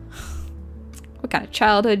 No? What kind of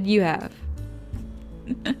childhood do you have?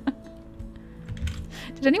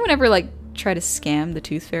 Did anyone ever like try to scam the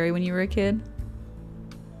Tooth Fairy when you were a kid?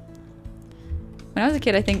 When I was a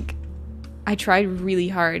kid, I think I tried really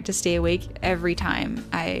hard to stay awake every time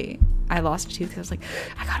I lost a tooth. I was like,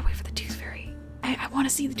 I gotta wait for the Tooth Fairy. I want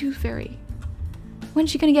to see the Tooth Fairy.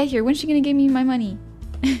 When's she gonna get here? When's she gonna give me my money?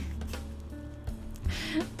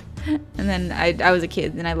 And And then I was a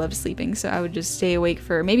kid and I loved sleeping, so I would just stay awake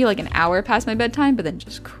for maybe like an hour past my bedtime, but then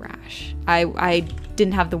just crash. I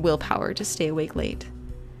didn't have the willpower to stay awake late.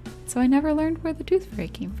 So I never learned where the tooth fairy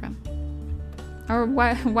came from. Or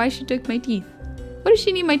why she took my teeth. What does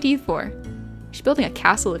she need my teeth for? She's building a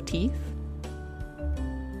castle of teeth?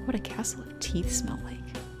 What would a castle of teeth smell like?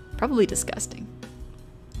 Probably disgusting.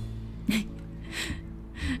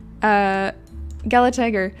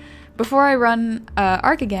 Galatiger. Before I run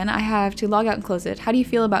Arc again, I have to log out and close it. How do you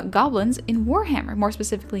feel about goblins in Warhammer? More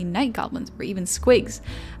specifically, night goblins, or even squigs.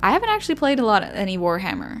 I haven't actually played a lot of any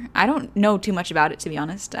Warhammer. I don't know too much about it, to be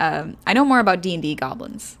honest. I know more about D&D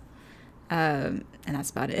goblins. And that's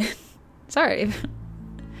about it. Sorry.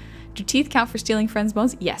 Do teeth count for stealing friends'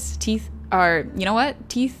 bones? Yes, teeth are... You know what?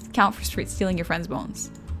 Teeth count for stealing your friend's bones.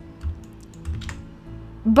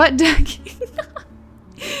 Butt ducking.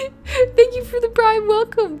 Thank you for the prime.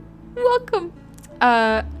 Welcome. Welcome.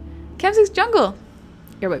 Cam6 Jungle.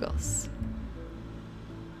 Ear wiggles.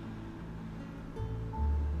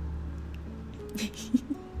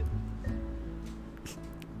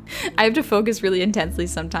 I have to focus really intensely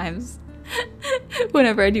sometimes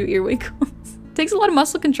whenever I do ear wiggles. Takes a lot of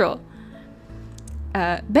muscle control.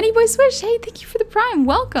 Benny Boy Swish, hey, thank you for the prime.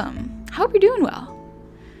 Welcome. I hope you're doing well.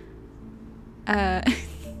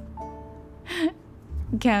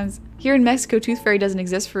 Cams, here in Mexico, Tooth Fairy doesn't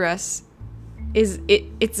exist for us.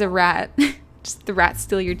 It's a rat. Just the rats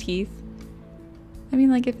steal your teeth. I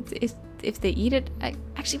mean, like, if they eat it...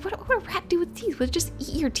 actually, what would a rat do with teeth? Would it just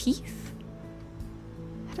eat your teeth?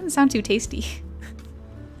 That doesn't sound too tasty.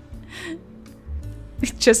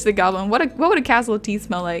 Just the goblin. What would a castle of teeth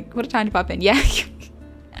smell like? What a time to pop in. Yeah.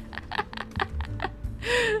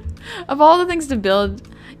 Of all the things to build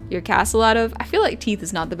your castle out of, I feel like teeth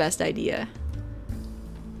is not the best idea.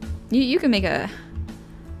 You can make a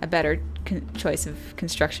better choice of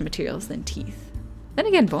construction materials than teeth. Then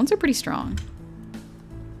again, bones are pretty strong.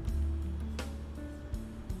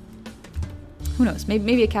 Who knows?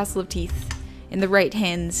 Maybe a castle of teeth in the right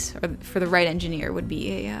hands or for the right engineer would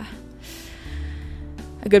be a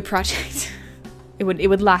good project. It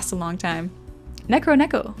would last a long time.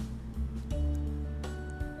 Neko.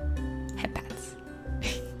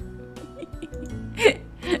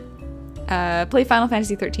 Play Final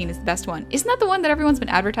Fantasy 13 is the best one. Isn't that the one that everyone's been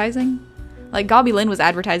advertising? Like, Goblin was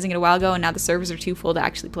advertising it a while ago, and now the servers are too full to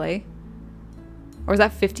actually play. Or is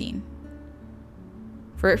that 15?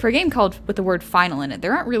 For a game called with the word final in it,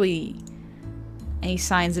 there aren't really any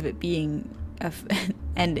signs of it being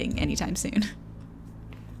ending anytime soon.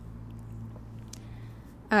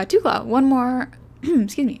 Tukla, one more,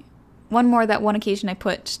 excuse me. One more, that one occasion I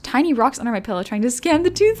put tiny rocks under my pillow trying to scam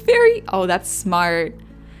the Tooth Fairy. Oh, that's smart.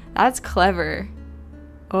 That's clever.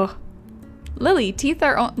 Oh. Lily, teeth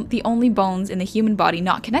are the only bones in the human body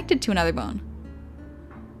not connected to another bone.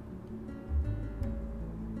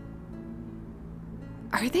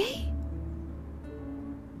 Are they?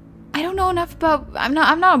 I don't know enough about... I'm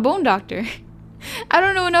not a bone doctor. I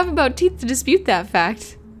don't know enough about teeth to dispute that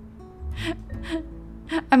fact.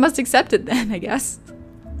 I must accept it then, I guess.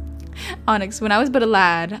 Onyx, when I was but a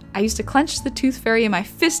lad, I used to clench the Tooth Fairy in my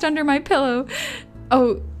fist under my pillow.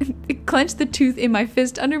 Oh, clench the tooth in my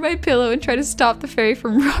fist under my pillow and try to stop the fairy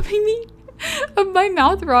from robbing me of my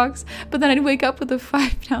mouth rocks. But then I'd wake up with a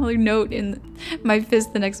 $5 note in my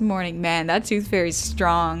fist the next morning. Man, that Tooth Fairy's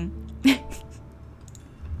strong.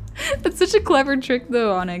 That's such a clever trick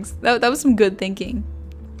though, Onyx. That was some good thinking.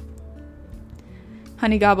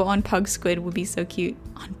 Honey Gobble on Pug Squid would be so cute.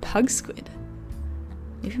 On Pug Squid?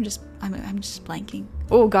 Maybe I'm just blanking.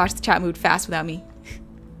 Oh gosh, the chat moved fast without me.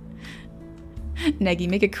 Neggy,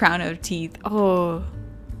 make a crown out of teeth. Oh.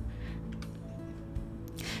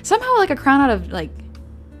 Somehow like a crown out of like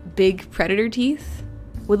big predator teeth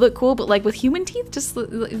would look cool, but like with human teeth just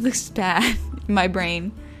it looks bad in my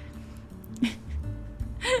brain.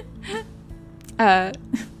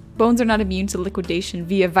 Bones are not immune to liquidation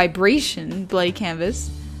via vibration, Bloody Canvas.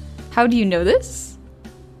 How do you know this?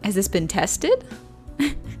 Has this been tested?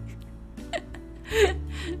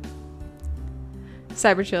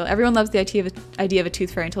 Cyberchill. Everyone loves the idea of a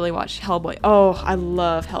Tooth Fairy until they watch Hellboy. Oh, I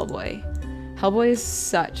love Hellboy. Hellboy is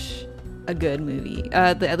such a good movie.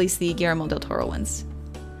 At least the Guillermo del Toro ones.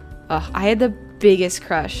 I had the biggest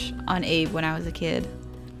crush on Abe when I was a kid.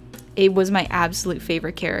 Abe was my absolute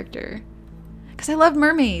favorite character. Because I loved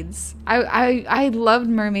mermaids. I loved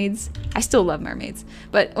mermaids. I still love mermaids.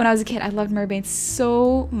 But when I was a kid, I loved mermaids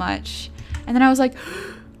so much. And then I was like,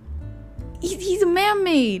 he's a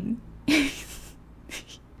man-maid.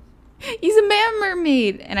 He's a man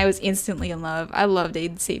mermaid, and I was instantly in love. I loved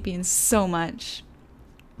Abe Sapien so much.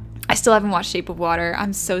 I still haven't watched Shape of Water.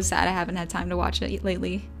 I'm so sad I haven't had time to watch it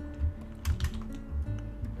lately.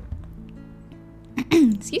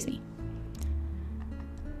 Excuse me.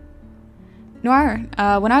 Noir,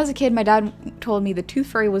 when I was a kid, my dad told me the tooth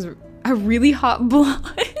fairy was a really hot blonde.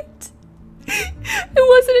 It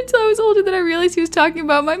wasn't until I was older that I realized he was talking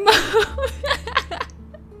about my mom.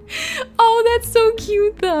 Oh, that's so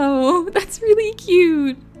cute though. That's really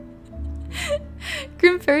cute.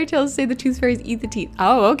 Grim fairy tales say the tooth fairies eat the teeth.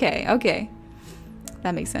 Oh, okay, okay.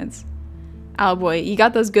 That makes sense. Oh boy, you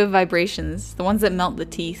got those good vibrations. The ones that melt the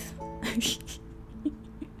teeth.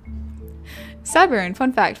 Cyburn,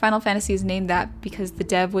 fun fact, Final Fantasy is named that because the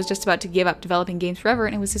dev was just about to give up developing games forever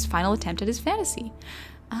and it was his final attempt at his fantasy.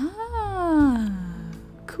 Ah,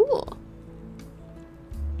 cool.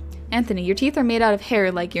 Anthony, your teeth are made out of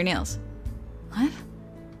hair like your nails. What?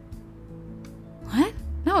 What?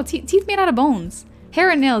 No, teeth made out of bones.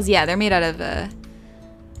 Hair and nails, yeah, they're made out of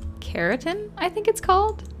keratin, I think it's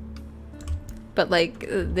called. But like,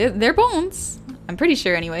 they're bones. I'm pretty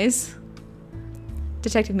sure anyways.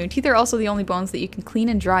 Detective Moon, teeth are also the only bones that you can clean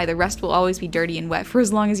and dry. The rest will always be dirty and wet for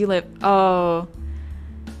as long as you live. Oh.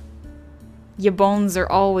 Your bones are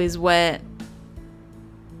always wet.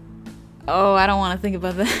 Oh, I don't want to think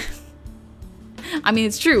about that. I mean,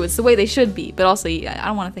 it's true. It's the way they should be, but also I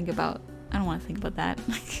don't want to think about that.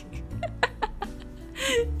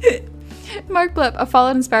 Mark Blep, a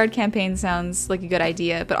Fallout-inspired campaign sounds like a good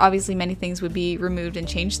idea, but obviously many things would be removed and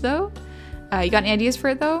changed though. You got any ideas for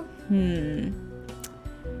it though?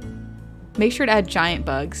 Make sure to add giant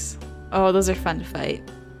bugs. Oh, those are fun to fight.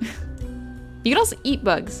 You can also eat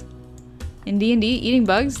bugs. In D&D, eating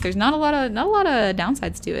bugs, there's not a lot of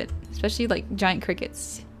downsides to it, especially like giant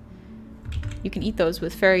crickets. You can eat those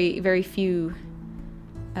with very, very few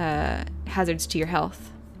hazards to your health.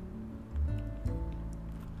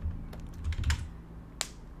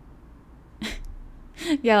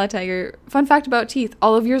 Gala Tiger, fun fact about teeth,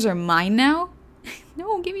 all of yours are mine now?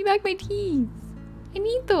 No, give me back my teeth. I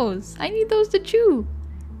need those. I need those to chew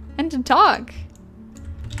and to talk.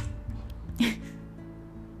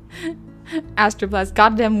 Astroblast,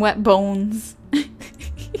 goddamn wet bones.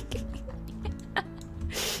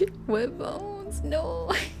 Wet bones,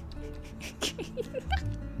 no.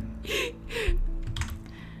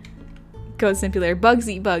 Ghost Simulator, bugs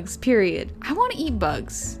eat bugs, period. I want to eat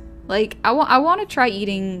bugs. Like, I want to try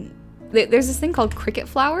eating, there's this thing called cricket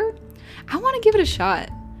flour. I want to give it a shot.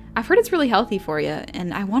 I've heard it's really healthy for you,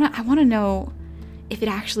 and I want to know if it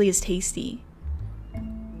actually is tasty.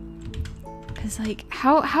 Cause like,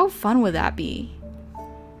 how fun would that be?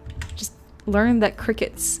 Just learn that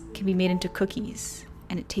crickets can be made into cookies,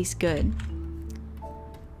 and it tastes good.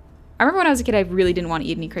 I remember when I was a kid, I really didn't want to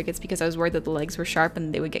eat any crickets because I was worried that the legs were sharp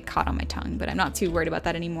and they would get caught on my tongue. But I'm not too worried about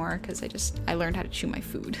that anymore because I learned how to chew my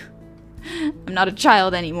food. I'm not a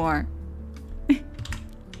child anymore.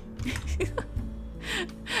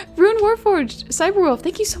 Rune Warforged, Cyberwolf,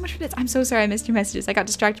 thank you so much for this. I'm so sorry I missed your messages. I got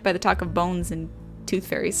distracted by the talk of bones and tooth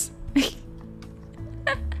fairies.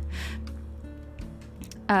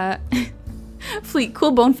 Fleet,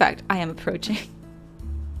 cool bone fact. I am approaching.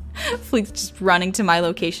 Fleet's just running to my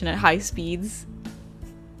location at high speeds.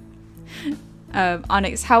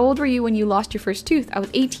 Onyx, how old were you when you lost your first tooth? I was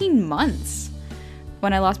 18 months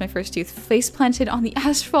when I lost my first tooth. Face planted on the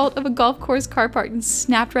asphalt of a golf course car park and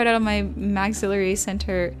snapped right out of my maxillary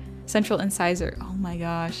central incisor. Oh my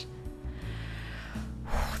gosh.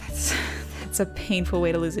 That's a painful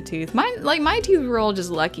way to lose a tooth. My teeth were all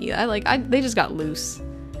just lucky. They just got loose.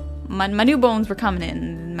 My new bones were coming in,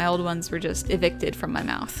 and my old ones were just evicted from my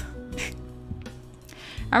mouth.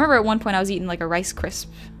 I remember at one point I was eating like a Rice Crisp,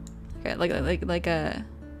 like a,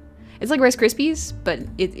 it's like Rice Krispies, but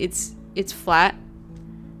it's flat,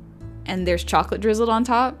 and there's chocolate drizzled on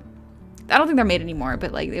top. I don't think they're made anymore,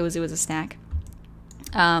 but like it was a snack.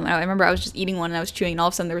 I remember I was just eating one and I was chewing, and all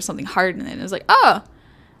of a sudden there was something hard in it, and I was like, oh.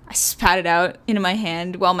 I spat it out into my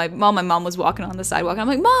hand while my mom was walking on the sidewalk. I'm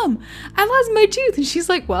like, Mom, I lost my tooth. And she's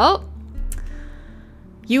like, well,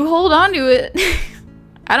 you hold on to it.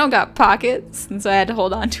 I don't got pockets. And so I had to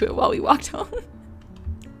hold on to it while we walked home.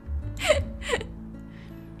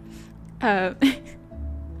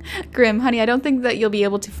 Grim, honey, I don't think that you'll be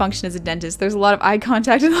able to function as a dentist. There's a lot of eye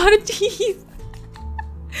contact and a lot of teeth.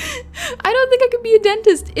 I don't think I could be a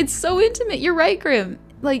dentist. It's so intimate. You're right, Grim.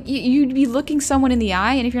 Like, you'd be looking someone in the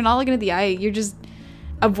eye, and if you're not looking at the eye, you're just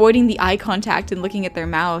avoiding the eye contact and looking at their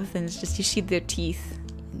mouth, and it's just, you see their teeth.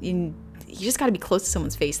 You just gotta be close to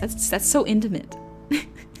someone's face. That's so intimate.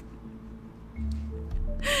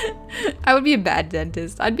 I would be a bad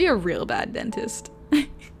dentist. I'd be a real bad dentist.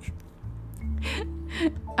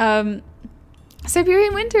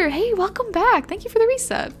 Siberian Winter, hey, welcome back. Thank you for the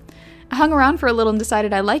resub. I hung around for a little and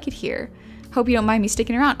decided I like it here. Hope you don't mind me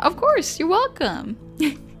sticking around. Of course, you're welcome.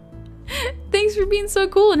 Thanks for being so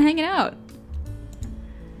cool and hanging out.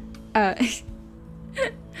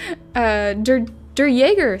 Der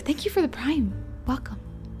Jaeger, thank you for the prime. Welcome.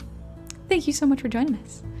 Thank you so much for joining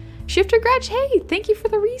us. Shifter Gretch, hey, thank you for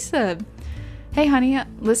the resub. Hey honey,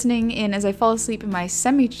 listening in as I fall asleep in my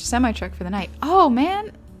semi truck for the night. Oh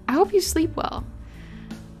man, I hope you sleep well.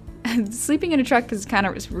 Sleeping in a truck is kind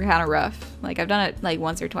of rough. Like I've done it like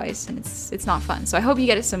once or twice and it's not fun. So I hope you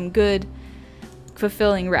get some good,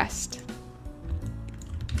 fulfilling rest.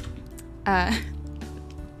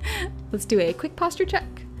 Let's do a quick posture check.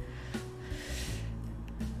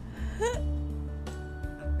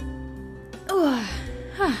 Oh,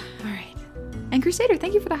 all right. And Crusader,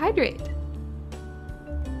 thank you for the hydrate.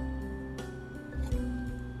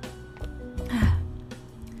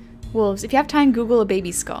 Wolves, if you have time, Google a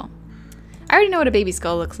baby skull. I already know what a baby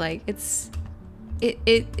skull looks like.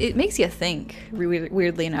 It makes you think,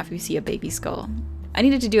 weirdly enough, if you see a baby skull. I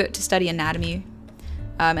needed to do it to study anatomy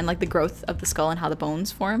and like the growth of the skull and how the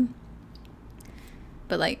bones form.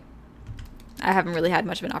 But like, I haven't really had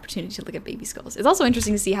much of an opportunity to look at baby skulls. It's also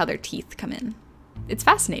interesting to see how their teeth come in. It's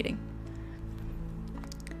fascinating.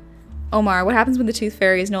 Omar, what happens when the tooth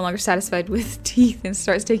fairy is no longer satisfied with teeth and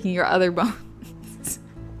starts taking your other bones?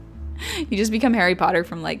 You just become Harry Potter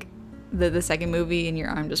from like the second movie and your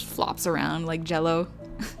arm just flops around like jello.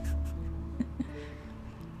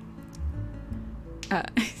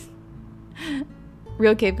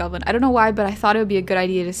 Real Cave Goblin. I don't know why, but I thought it would be a good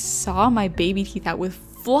idea to saw my baby teeth out with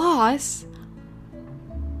floss.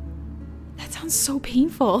 That sounds so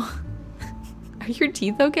painful. Are your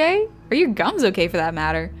teeth okay? Are your gums okay for that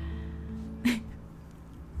matter?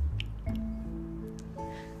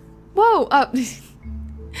 Whoa,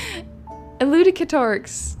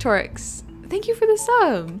 Eludicatorix, thank you for the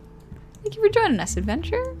sub. Thank you for joining us,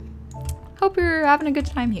 Adventure. Hope you're having a good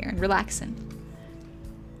time here and relaxing.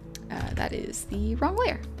 That is the wrong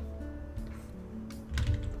layer.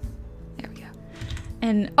 There we go.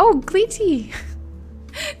 And, oh, Gleety.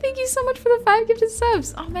 Thank you so much for the 5 gifted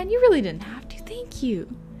subs. Oh man, you really didn't have to. Thank you.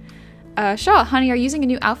 Shaw, honey, are you using a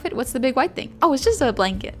new outfit? What's the big white thing? Oh, it's just a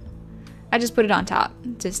blanket. I just put it on top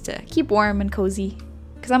just to keep warm and cozy.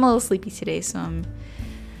 Because I'm a little sleepy today, so I'm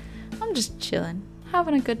just chilling,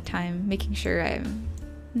 having a good time, making sure I'm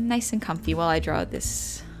nice and comfy while I draw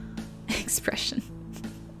this expression.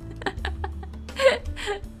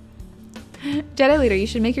 Jedi Leader, you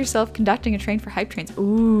should make yourself conducting a train for hype trains.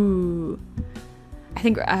 Ooh. I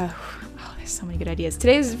think, oh, there's so many good ideas.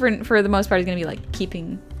 Today's, for the most part, is going to be like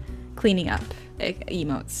cleaning up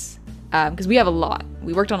emotes. Because we have a lot.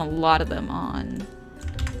 We worked on a lot of them on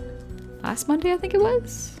last Monday, I think it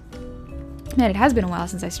was. Man, it has been a while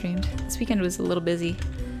since I streamed. This weekend was a little busy.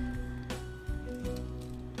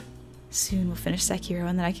 Soon we'll finish Sekiro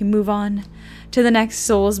and then I can move on to the next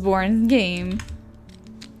Soulsborne game.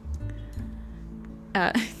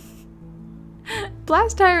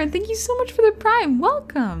 Blast Tyrant, thank you so much for the prime.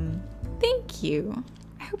 Welcome. Thank you.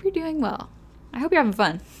 I hope you're doing well. I hope you're having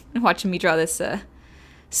fun watching me draw this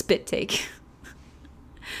spit take.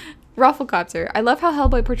 Rafflecopter, I love how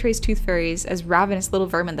Hellboy portrays tooth fairies as ravenous little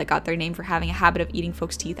vermin that got their name for having a habit of eating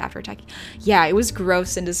folks' teeth after attacking. Yeah, it was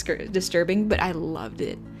gross and disturbing, but I loved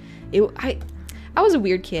it. I was a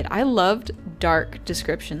weird kid. I loved dark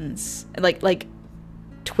descriptions, like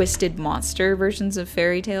twisted monster versions of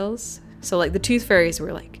fairy tales. So like the tooth fairies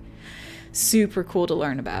were like super cool to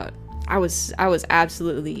learn about. I was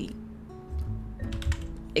absolutely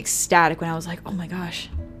ecstatic when I was like, oh my gosh,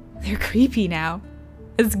 they're creepy now.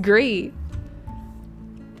 It's great.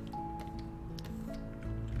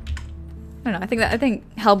 I don't know. I think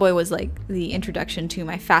Hellboy was like the introduction to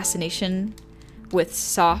my fascination with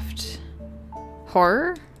soft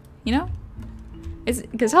horror. You know, it's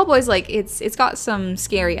because Hellboy's like it's got some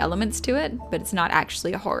scary elements to it, but it's not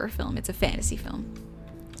actually a horror film. It's a fantasy film.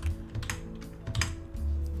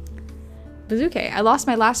 Bazooka. I lost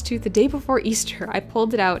my last tooth the day before Easter. I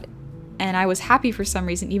pulled it out, and I was happy for some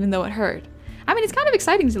reason, even though it hurt. I mean, it's kind of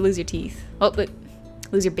exciting to lose your teeth. Well, but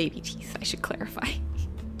lose your baby teeth, I should clarify.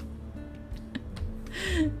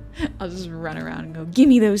 I'll just run around and go, give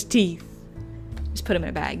me those teeth. Just put them in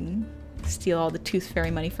a bag and steal all the tooth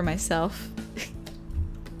fairy money for myself.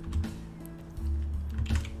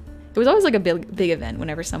 It was always like a big event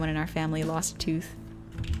whenever someone in our family lost a tooth.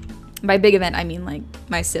 By big event, I mean like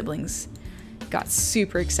my siblings got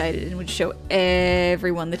super excited and would show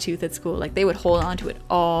everyone the tooth at school. Like they would hold on to it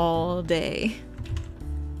all day.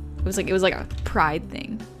 It was like a pride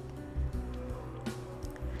thing.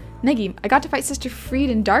 Negi, I got to fight Sister Fried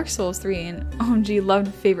in Dark Souls 3 and OMG,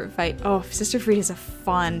 loved favorite fight. Oh, Sister Fried is a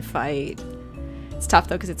fun fight. It's tough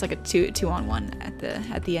though because it's like a two-on-one at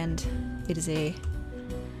the end. It's a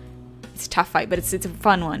tough fight, but it's a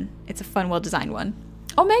fun one. It's a fun, well-designed one.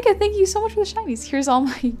 Omega, thank you so much for the shinies. Here's all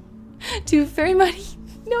my tooth fairy money.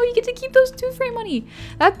 No, you get to keep those tooth fairy money.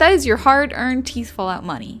 That is your hard-earned teeth fallout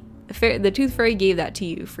money. The tooth fairy gave that to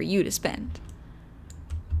you for you to spend.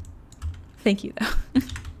 Thank you though.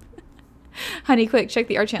 Honey, quick, check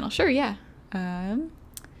the art channel. Sure, yeah.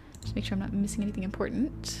 Just make sure I'm not missing anything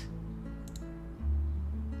important.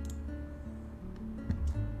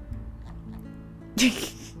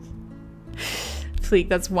 Fleek,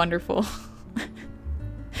 that's wonderful.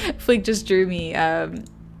 Fleek just drew me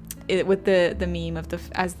with the meme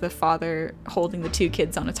of as the father holding the two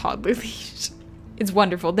kids on a toddler leash. It's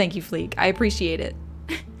wonderful. Thank you, Fleek. I appreciate it.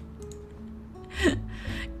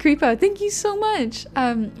 Creepo, thank you so much.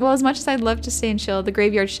 Well, as much as I'd love to stay and chill, the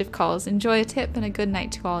graveyard shift calls. Enjoy a tip and a good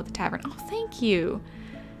night to all at the tavern. Oh, thank you.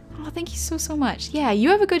 Oh, thank you so much. Yeah, you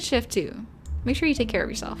have a good shift too. Make sure you take care of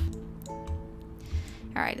yourself.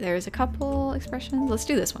 All right, there's a couple expressions. Let's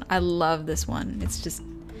do this one. I love this one. It's just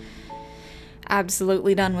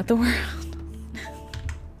absolutely done with the world.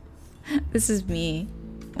 This is me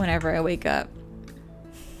whenever I wake up.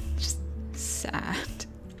 Just sad.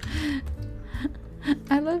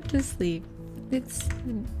 I love to sleep.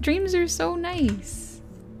 Dreams are so nice.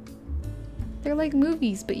 They're like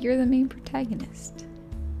movies, but you're the main protagonist.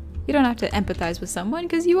 You don't have to empathize with someone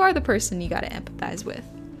because you are the person you gotta empathize with.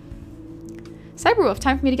 Cyberwolf,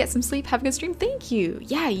 time for me to get some sleep. Have a good stream. Thank you.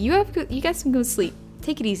 Yeah, you get some good sleep.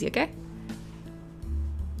 Take it easy, okay?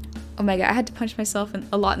 Oh my god, I had to punch myself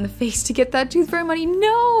a lot in the face to get that tooth fairy money.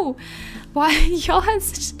 No! Why? Y'all had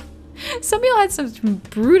such... Some of y'all had some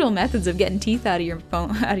brutal methods of getting teeth out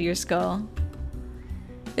of your skull.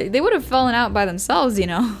 They would have fallen out by themselves, you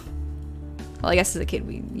know. Well, I guess as a kid,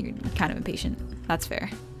 you're kind of impatient. That's fair.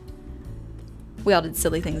 We all did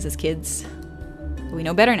silly things as kids. But we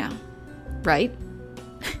know better now. Right?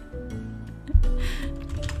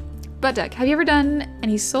 Butt Duck, have you ever done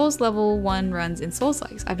any Souls level 1 runs in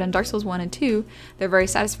Souls-likes? I've done Dark Souls 1 and 2. They're very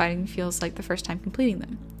satisfying and feels like the first time completing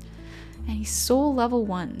them. Any Soul level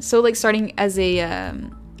 1. So like starting as a,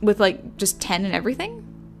 with like just 10 and everything?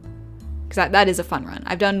 Because that is a fun run.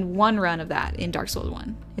 I've done one run of that in Dark Souls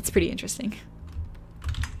 1. It's pretty interesting.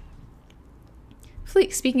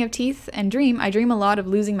 Fleek, speaking of teeth and dream, I dream a lot of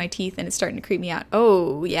losing my teeth and it's starting to creep me out.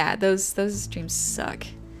 Oh yeah, those dreams suck.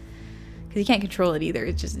 Because you can't control it either.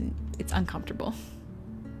 It's uncomfortable.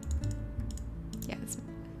 Yeah, that's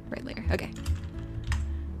right layer. Okay.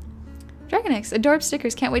 Dragon X, adorable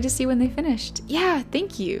stickers. Can't wait to see when they finished. Yeah,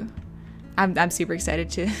 thank you. I'm super excited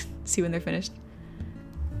to see when they're finished.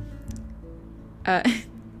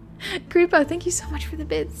 Creepo, thank you so much for the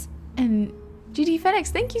bits. And GD Fenix,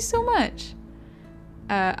 thank you so much.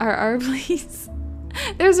 RR, please.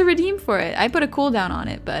 There's a redeem for it. I put a cooldown on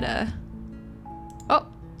it, but oh.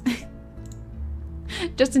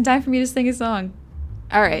 Just in time for me to sing a song.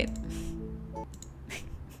 All right.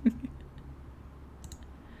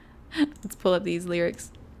 Let's pull up these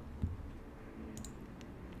lyrics.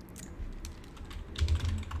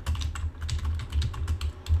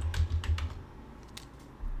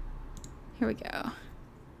 Here we go.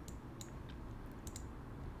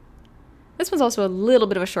 This one's also a little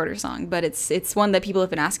bit of a shorter song, but it's one that people have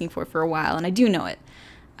been asking for a while, and I do know it.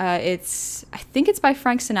 I think it's by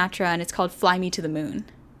Frank Sinatra, and it's called Fly Me to the Moon.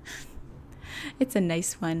 It's a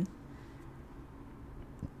nice one.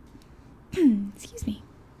 Excuse me.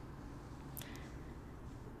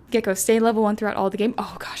 Gecko, stay level 1 throughout all the game.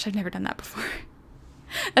 Oh gosh, I've never done that before.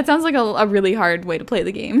 That sounds like a really hard way to play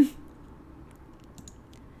the game.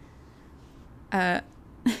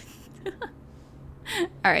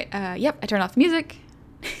 Alright, yep, I turned off the music.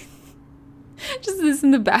 Just this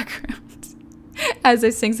in the background as I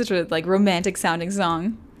sing such a like romantic sounding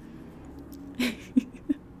song.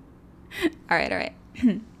 Alright.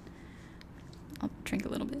 I'll drink a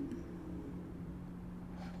little bit.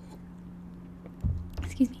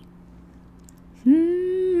 Excuse me.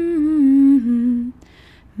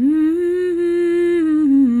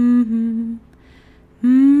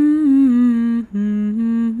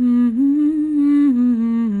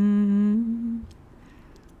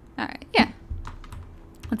 Alright, yeah.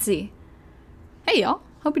 Let's see. Hey y'all,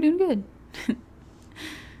 hope you're doing good.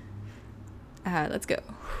 Let's go.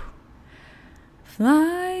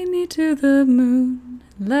 Fly me to the moon,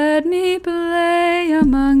 let me play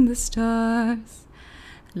among the stars.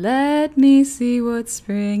 Let me see what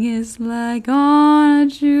spring is like on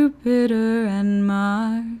Jupiter and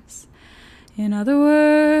Mars. In other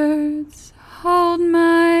words, hold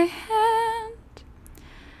my hand.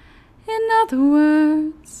 In other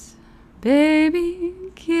words, baby,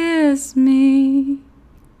 kiss me.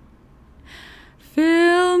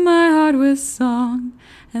 Fill my heart with song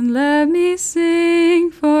and let me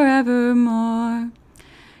sing forevermore.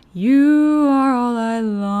 You are all I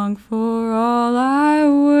long for, all I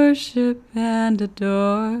worship and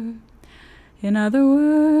adore. In other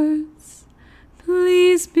words,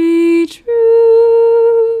 please be true.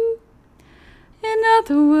 In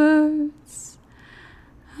other words,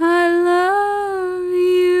 I love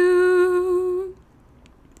you.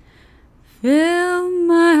 Fill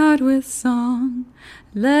my heart with song,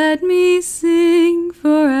 let me sing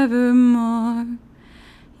forevermore.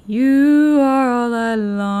 You are all I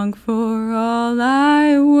long for, all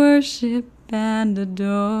I worship and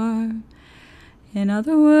adore. In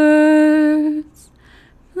other words,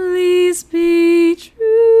 please be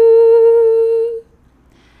true.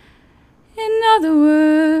 In other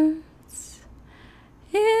words,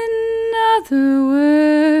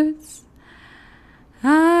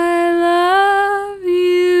 I love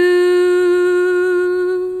you.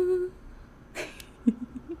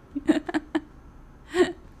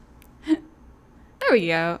 There we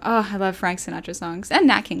go. Oh, I love Frank Sinatra songs. And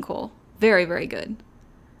Nat King Cole. Very, very good.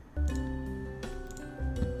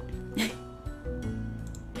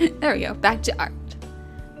 There we go. Back to art.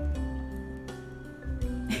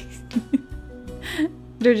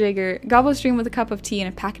 Dirjigger, gobble stream with a cup of tea and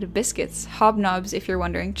a packet of biscuits. Hobnobs, if you're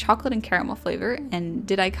wondering, chocolate and caramel flavor. And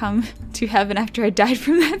did I come to heaven after I died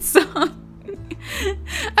from that song?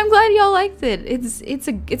 I'm glad y'all liked it.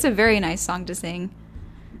 It's a very nice song to sing.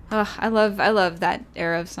 Ugh, I love that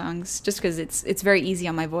era of songs just because it's very easy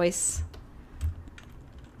on my voice.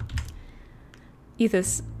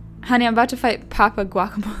 Ethos, honey, I'm about to fight Papa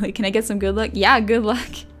Guacamole. Can I get some good luck? Yeah, good luck.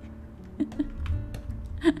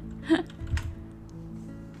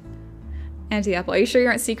 Auntie Apple, are you sure you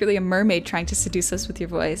aren't secretly a mermaid trying to seduce us with your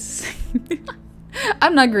voice?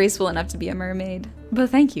 I'm not graceful enough to be a mermaid, but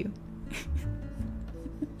thank you.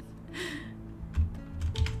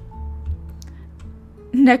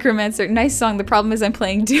 Necromancer, nice song. The problem is I'm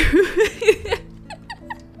playing Doom.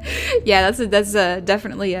 Yeah, that's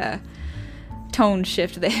definitely a tone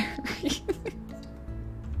shift there.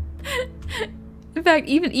 In fact,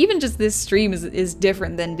 even just this stream is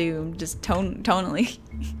different than Doom, just tonally.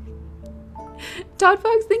 Todd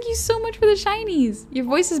Fox, thank you so much for the shinies. Your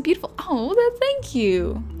voice is beautiful. Oh, thank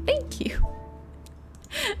you. Thank you.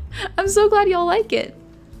 I'm so glad y'all like it.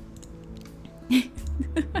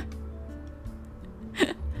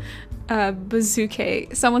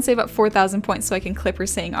 Bazooka. Someone say about 4,000 points so I can clip her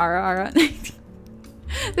saying ara ara.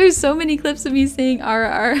 There's so many clips of me saying ara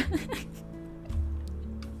ara.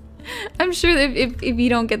 I'm sure that if you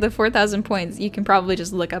don't get the 4,000 points, you can probably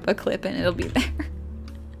just look up a clip and it'll be there.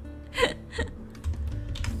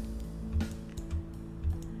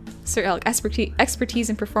 Sir Elk, expertise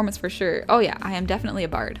and performance for sure. Oh yeah, I am definitely a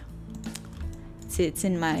bard. It's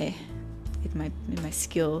in my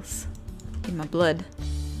skills, in my blood.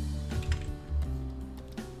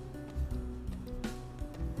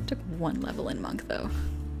 Took 1 level in monk though,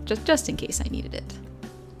 just in case I needed it.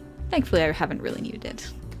 Thankfully, I haven't really needed it.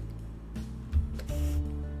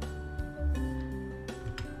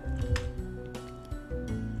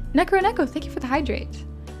 Necro, thank you for the hydrate.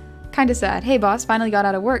 Kinda sad. Hey boss, finally got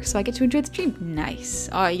out of work, so I get to enjoy the stream. Nice.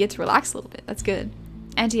 Oh, you get to relax a little bit. That's good.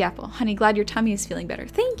 Auntie Apple, honey, glad your tummy is feeling better.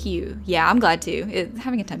 Thank you. Yeah, I'm glad too.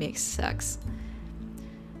 Having a tummy ache sucks.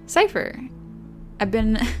 Cypher, I've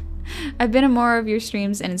been in more of your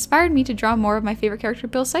streams and inspired me to draw more of my favorite character,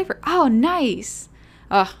 Bill Cypher. Oh, nice.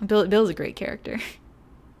 Oh, Bill's a great character.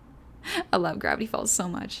 I love Gravity Falls so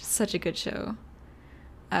much. It's such a good show.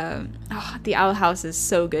 The Owl House is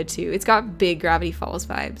so good too. It's got big Gravity Falls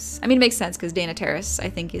vibes. I mean, it makes sense because Dana Terrace, I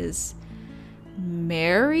think, is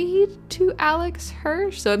married to Alex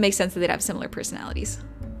Hirsch, so it makes sense that they'd have similar personalities.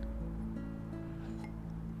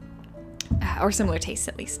 Or similar tastes,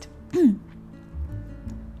 at least.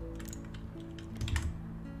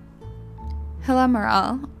 Hello,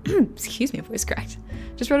 Morale. Excuse me, voice cracked.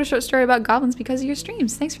 Just wrote a short story about goblins because of your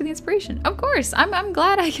streams. Thanks for the inspiration. Of course, I'm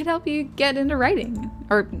glad I could help you get into writing.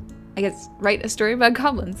 Or, I guess, write a story about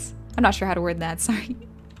goblins. I'm not sure how to word that, sorry.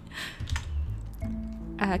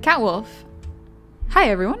 Catwolf. Hi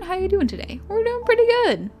everyone, how you doing today? We're doing pretty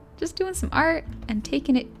good. Just doing some art and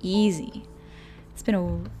taking it easy. It's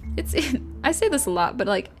been I say this a lot, but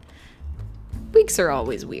like, weeks are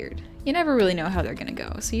always weird. You never really know how they're gonna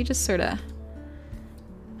go, so you just sorta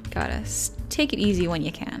gotta take it easy when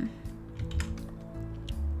you can.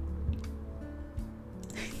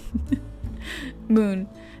 Moon,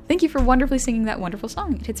 thank you for wonderfully singing that wonderful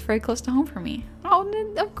song. It hits very close to home for me. Oh,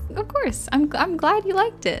 of course. I'm glad you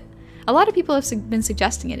liked it. A lot of people have been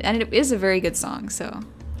suggesting it, and it is a very good song, so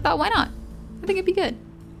I thought, why not? I think it'd be good.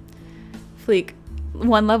 Fleek,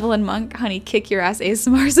 1 level in Monk, honey, kick your ass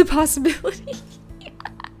ASMR is a possibility.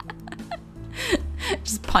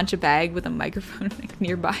 Just punch a bag with a microphone like,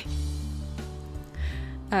 nearby.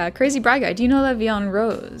 Crazy Bride Guy, do you know La Vie en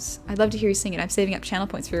Rose? I'd love to hear you sing it. I'm saving up channel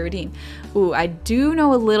points for your redeem. Ooh, I do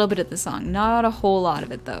know a little bit of the song. Not a whole lot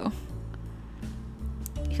of it, though.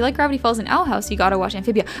 If you like Gravity Falls and Owl House, you gotta watch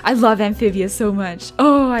Amphibia. I love Amphibia so much.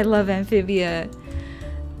 Oh, I love Amphibia.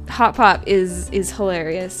 Hot Pop is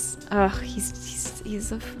hilarious. Ugh,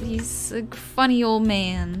 he's a funny old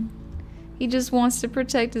man. He just wants to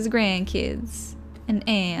protect his grandkids. And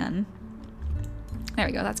Anne. There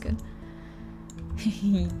we go, that's good.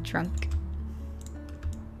 Drunk.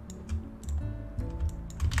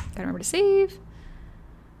 Gotta remember to save.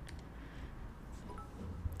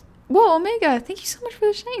 Whoa, Omega, thank you so much for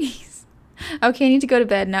the shinies. Okay, I need to go to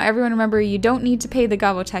bed. Now everyone remember, you don't need to pay the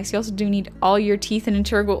gobble tax. You also do need all your teeth and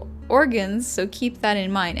integral organs, so keep that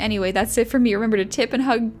in mind. Anyway, that's it for me. Remember to tip and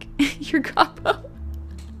hug your gobbo.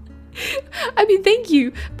 I mean, thank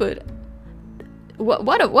you, but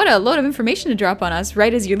what a load of information to drop on us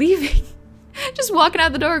right as you're leaving. Just walking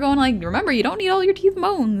out the door going like, remember, you don't need all your teeth and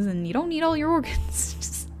bones, and you don't need all your organs.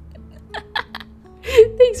 Just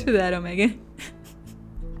thanks for that, Omega.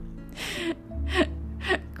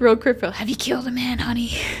 Girl Crypto, have you killed a man,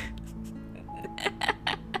 honey?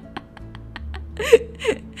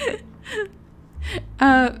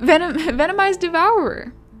 Venomized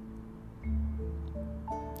Devourer.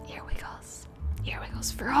 Ear wiggles. Ear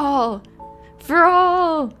wiggles for all. For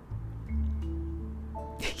all.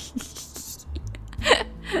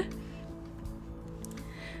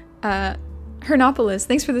 Hernopolis,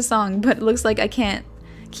 thanks for the song, but it looks like I can't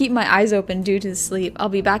keep my eyes open due to the sleep. I'll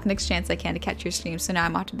be back next chance I can to catch your stream, so now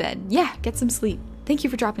I'm off to bed. Yeah, get some sleep. Thank you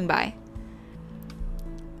for dropping by.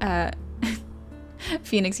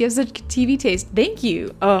 Phoenix, you have such TV taste. Thank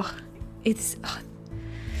you. Oh, it's... Oh.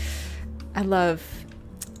 I love...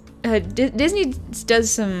 Disney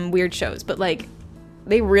does some weird shows, but like,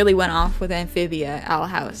 they really went off with Amphibia, Owl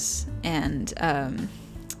House, and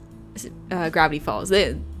Gravity Falls.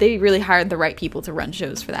 They really hired the right people to run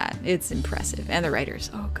shows for that. It's impressive. And the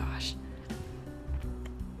writers. Oh gosh.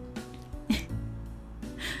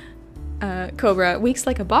 Cobra, weeks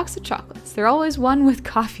like a box of chocolates. They're always one with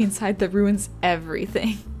coffee inside that ruins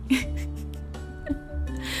everything.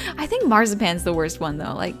 I think marzipan's the worst one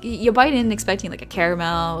though. Like, you bite in expecting like a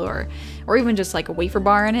caramel or even just like a wafer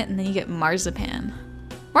bar in it, and then you get marzipan.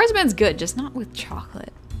 Marzipan's good, just not with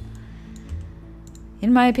chocolate.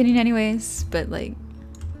 In my opinion anyways, but like,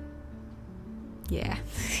 yeah.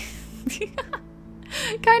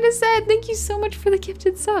 Kinda sad. Thank you so much for the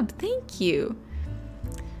gifted sub. Thank you.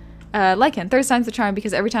 Lycan, third time's the charm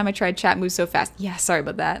because every time I tried chat moves so fast. Yeah, sorry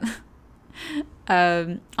about that.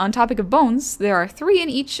 On topic of bones, there are 3 in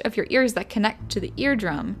each of your ears that connect to the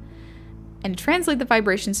eardrum and translate the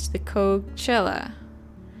vibrations to the cochlear.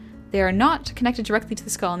 They are not connected directly to the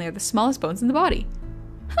skull, and they are the smallest bones in the body.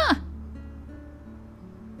 Huh.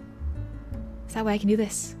 Is that why I can do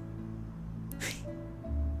this?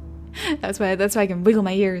 That's why I can wiggle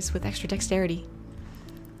my ears with extra dexterity.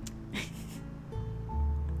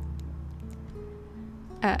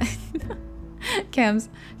 Cams,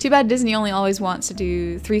 too bad Disney only wants to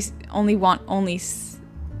do 3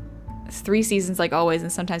 seasons like always,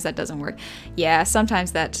 and sometimes that doesn't work. Yeah,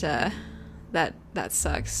 sometimes that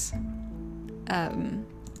sucks. I mean,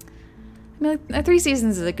 like, 3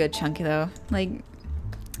 seasons is a good chunk though. Like,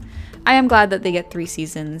 I am glad that they get 3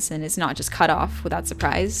 seasons and it's not just cut off without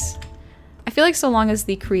surprise. I feel like so long as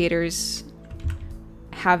the creators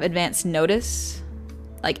have advance notice,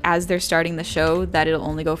 like as they're starting the show, that it'll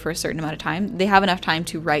only go for a certain amount of time, they have enough time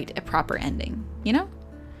to write a proper ending, you know?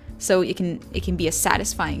 So it can be a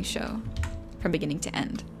satisfying show from beginning to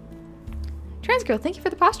end. Transgirl, thank you for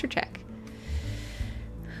the posture check.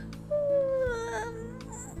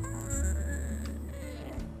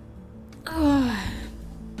 Oh,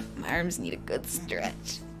 my arms need a good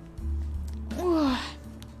stretch. Oh.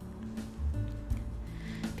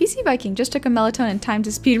 PC Viking just took a melatonin, time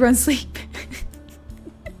to speedrun sleep.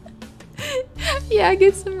 Yeah,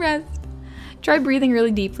 get some rest. Try breathing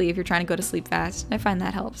really deeply if you're trying to go to sleep fast. I find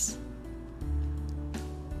that helps.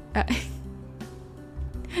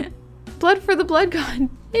 Blood for the Blood God.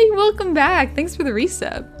 Hey, welcome back. Thanks for the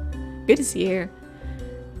resub. Good to see you here.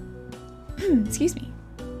 Excuse me.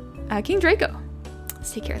 King Draco.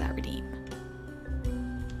 Let's take care of that redeem.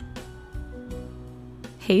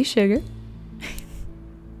 Hey, sugar.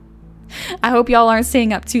 I hope y'all aren't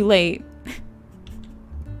staying up too late.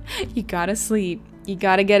 You gotta sleep. You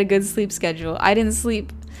gotta get a good sleep schedule. I didn't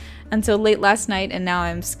sleep until late last night, and now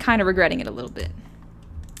I'm kind of regretting it a little bit.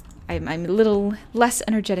 I'm a little less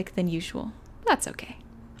energetic than usual. That's okay.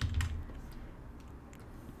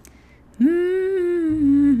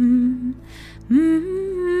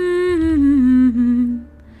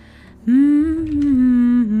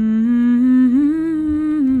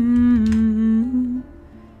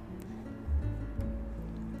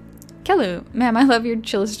 Kelu, ma'am, I love your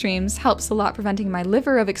chill streams. Helps a lot preventing my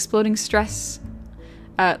liver of exploding of stress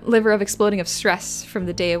from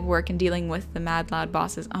the day of work and dealing with the mad loud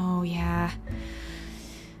bosses. Oh yeah.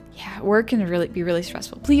 Yeah, work can be really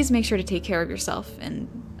stressful. Please make sure to take care of yourself, and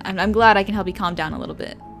I'm glad I can help you calm down a little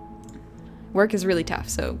bit. Work is really tough,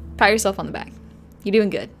 so pat yourself on the back. You're doing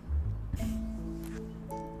good.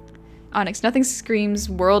 Onyx, nothing screams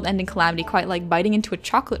world-ending calamity quite like biting into a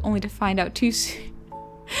chocolate only to find out too soon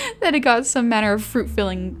that it got some manner of fruit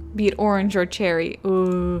filling, be it orange or cherry.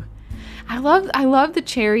 Ooh. I love the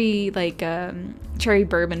cherry, like cherry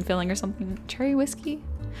bourbon filling or something. Cherry whiskey?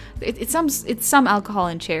 It's some alcohol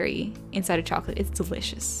and cherry inside of chocolate. It's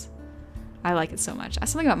delicious. I like it so much.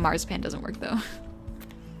 Something about marzipan doesn't work though.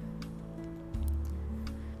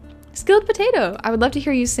 Skilled Potato. I would love to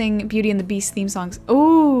hear you sing Beauty and the Beast theme songs.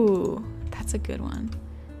 Oh, that's a good one.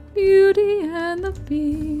 Beauty and the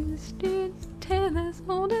Beast, tale as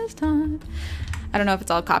old as time. I don't know if it's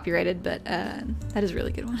all copyrighted, but that is a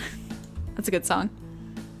really good one. That's a good song.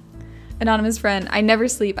 Anonymous friend, I never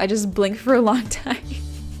sleep. I just blink for a long time.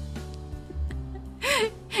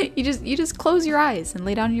 You just close your eyes and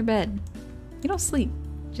lay down in your bed. You don't sleep.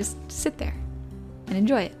 Just sit there and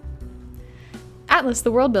enjoy it. Atlas,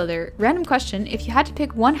 the world builder. Random question. If you had to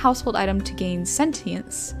pick one household item to gain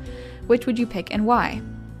sentience, which would you pick and why?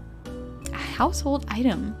 A household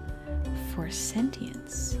item for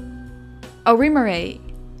sentience. Oh, remarry.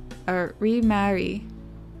 Or remarry.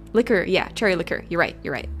 Liquor. Yeah, cherry liquor. You're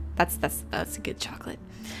right. That's a good chocolate.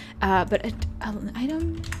 But an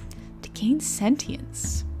item to gain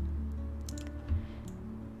sentience.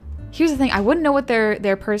 Here's the thing. I wouldn't know what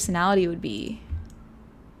their personality would be.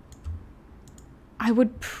 I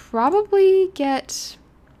would probably get...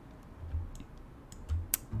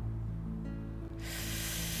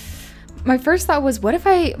 My first thought was, what if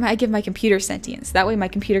I give my computer sentience? That way my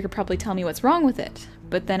computer could probably tell me what's wrong with it.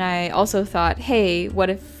 But then I also thought, hey,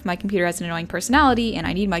 what if my computer has an annoying personality and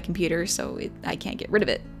I need my computer so I can't get rid of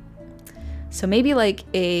it? So maybe like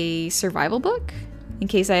a survival book? In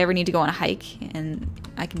case I ever need to go on a hike and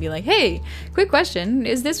I can be like, hey, quick question,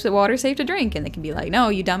 is this water safe to drink? And they can be like, no,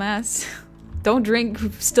 you dumbass. Don't drink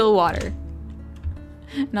still water.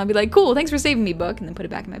 And I'll be like, cool, thanks for saving me, book, and then put it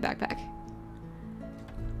back in my backpack.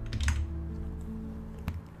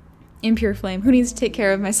 Impure flame. Who needs to take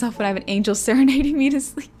care of myself when I have an angel serenading me to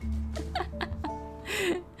sleep?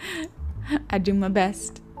 I do my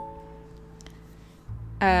best.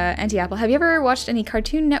 Anti-Apple. Have you ever watched any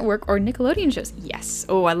Cartoon Network or Nickelodeon shows? Yes.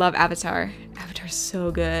 Oh, I love Avatar. Avatar's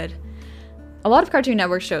so good. A lot of Cartoon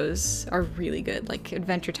Network shows are really good, like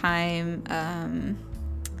Adventure Time,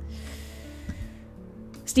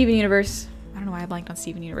 Steven Universe. I don't know why I blanked on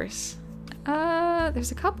Steven Universe.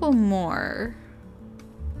 There's a couple more.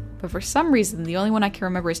 But for some reason, the only one I can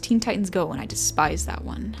remember is Teen Titans Go, and I despise that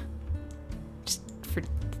one. Just for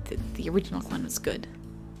the original one was good.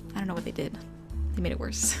 I don't know what they did. They made it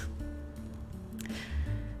worse.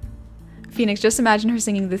 Phoenix, just imagine her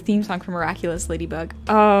singing the theme song for Miraculous Ladybug.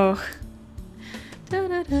 Oh.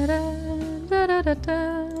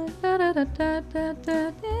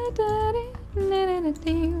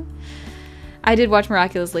 I did watch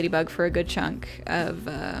Miraculous Ladybug for a good chunk of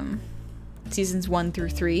seasons 1 through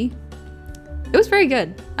 3. It was very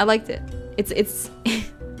good. I liked it. It's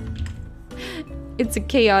it's a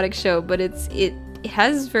chaotic show, but it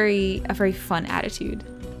has a very fun attitude,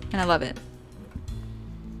 and I love it.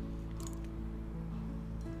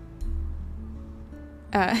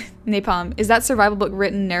 Napalm, is that survival book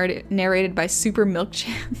written narrated by Super Milk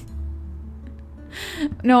Chan?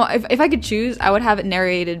 No, if I could choose, I would have it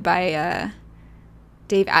narrated by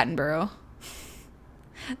Dave Attenborough,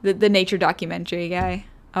 the nature documentary guy.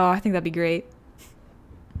 Oh, I think that'd be great.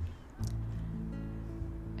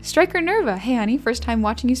 Striker Nerva, hey honey, first time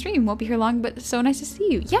watching you stream. Won't be here long, but so nice to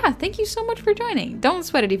see you. Yeah, thank you so much for joining. Don't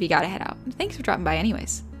sweat it if you gotta head out. Thanks for dropping by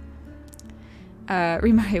anyways.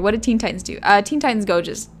 What did Teen Titans do? Teen Titans Go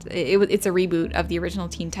it's a reboot of the original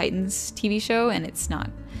Teen Titans TV show, and it's not...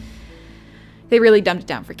 They really dumbed it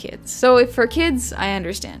down for kids. So if for kids, I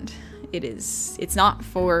understand. It's not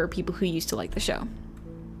for people who used to like the show.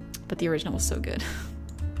 But the original was so good.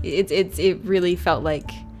 It really felt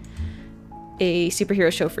like a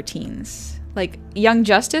superhero show for teens. Like Young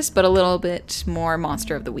Justice, but a little bit more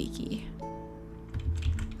Monster of the Weeky.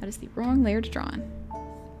 That is the wrong layer to draw on.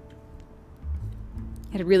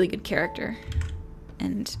 It had a really good character,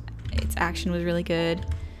 and its action was really good.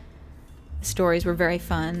 The stories were very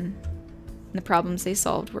fun, and the problems they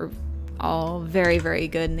solved were all very, very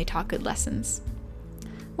good, and they taught good lessons.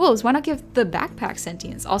 Wolves, why not give the backpack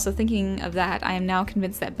sentience? Also thinking of that, I am now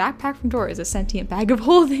convinced that Backpack from Dora is a sentient bag of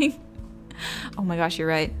holding. Oh my gosh, you're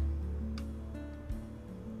right.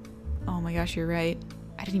 Oh my gosh, you're right.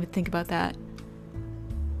 I didn't even think about that.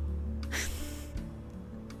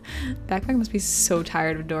 Backpack must be so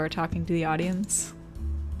tired of Dora talking to the audience.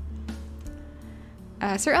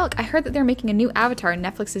 Sir Elk, I heard that they're making a new Avatar and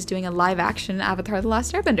Netflix is doing a live-action Avatar The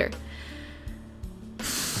Last Airbender.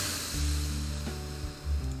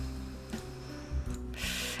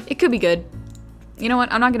 It could be good. You know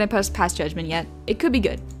what? I'm not going to pass judgment yet. It could be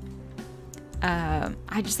good.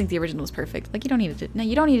 I just think the original was perfect. Like, you don't need to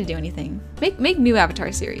do anything. Make new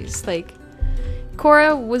Avatar series. Like,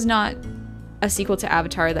 Korra was not a sequel to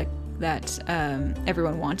Avatar that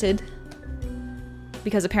everyone wanted,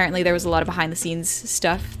 because apparently there was a lot of behind the scenes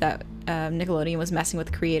stuff that Nickelodeon was messing with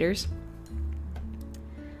the creators.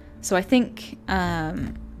 So I think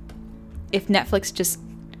if Netflix just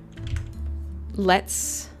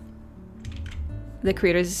lets the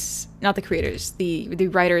creators, not the creators, the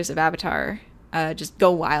writers of Avatar just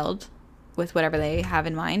go wild with whatever they have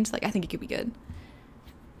in mind, like, I think it could be good.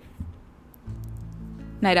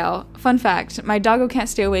 Night Owl. Fun fact, my doggo can't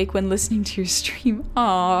stay awake when listening to your stream.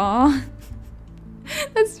 Aww.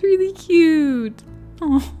 That's really cute.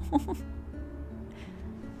 Aww.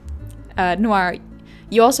 Noir,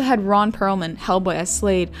 you also had Ron Perlman, Hellboy as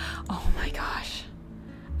Slade. Oh my gosh.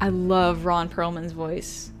 I love Ron Perlman's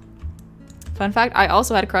voice. Fun fact, I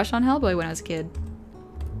also had a crush on Hellboy when I was a kid.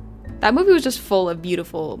 That movie was just full of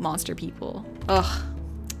beautiful monster people. Ugh.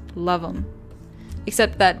 Love them.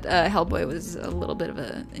 Except that Hellboy was a little bit of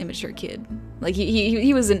an immature kid. Like,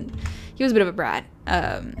 he was a bit of a brat.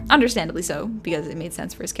 Understandably so, because it made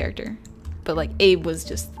sense for his character. But, like, Abe was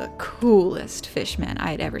just the coolest fish man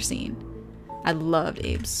I had ever seen. I loved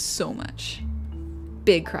Abe so much.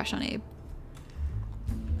 Big crush on Abe.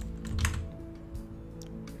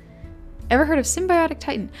 Ever heard of Symbiotic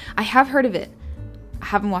Titan? I have heard of it. I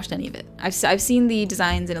haven't watched any of it. I've seen the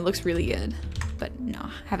designs and it looks really good. But no,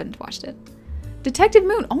 haven't watched it. Detective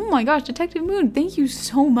Moon. Oh my gosh, Detective Moon. Thank you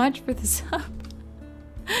so much for the sub.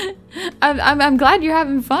 I'm glad you're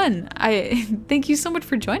having fun. Thank you so much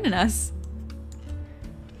for joining us.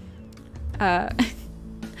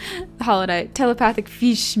 Holiday. Telepathic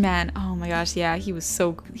Fish Man. Oh my gosh, yeah, he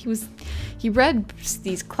read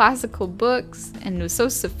these classical books and was so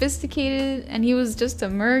sophisticated, and he was just a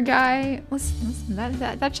mer guy. Listen,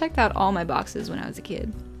 that checked out all my boxes when I was a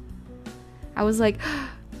kid. I was like,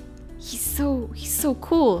 he's so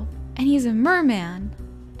cool, and he's a merman,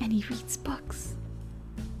 and he reads books.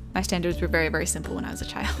 My standards were very, very simple when I was a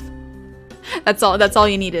child. That's all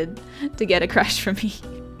you needed to get a crush from me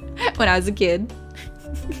when I was a kid.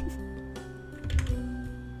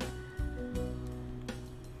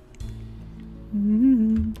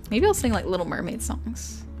 Maybe I'll sing like Little Mermaid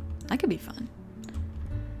songs. That could be fun.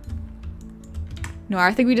 No,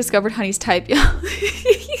 I think we discovered Honey's type.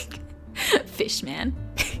 Fish man.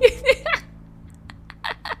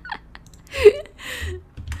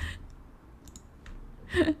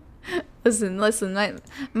 Listen,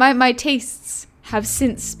 my tastes have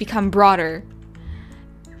since become broader.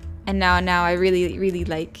 And now I really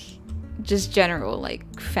like just general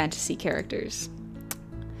like fantasy characters.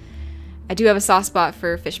 I do have a soft spot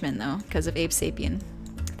for Fishman though, because of Abe Sapien.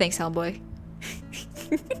 Thanks, Hellboy.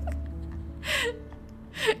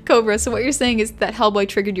 Cobra, so what you're saying is that Hellboy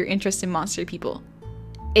triggered your interest in monster people.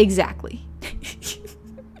 Exactly.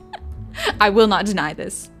 I will not deny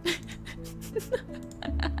this.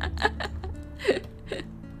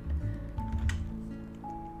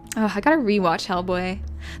 Oh, I gotta rewatch Hellboy.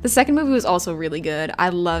 The second movie was also really good. I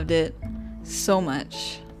loved it so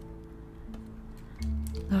much.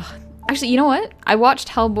 Ugh. Actually, you know what? I watched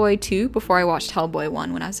Hellboy 2 before I watched Hellboy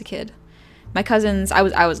 1 when I was a kid. My cousins, I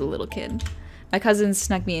was a little kid. My cousins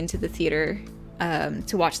snuck me into the theater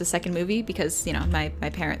to watch the second movie because, you know, my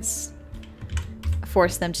parents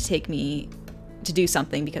forced them to take me to do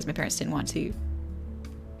something because my parents didn't want to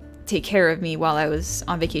take care of me while I was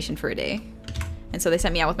on vacation for a day. And so they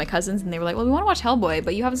sent me out with my cousins and they were like, well, we want to watch Hellboy,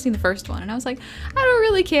 but you haven't seen the first one. And I was like, I don't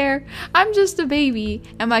really care. I'm just a baby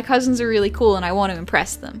and my cousins are really cool and I want to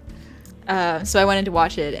impress them. So I went in to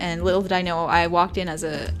watch it, and little did I know, I walked in as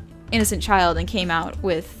a innocent child and came out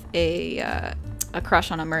with a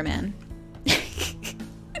crush on a merman.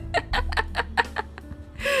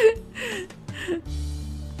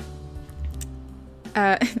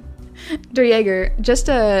 Derjager, just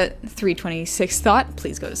a 326 thought.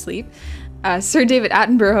 Please go to sleep. Sir David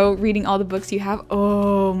Attenborough, reading all the books you have.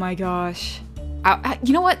 Oh my gosh.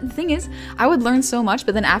 You know what? The thing is, I would learn so much,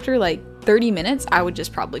 but then after like 30 minutes, I would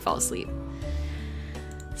just probably fall asleep.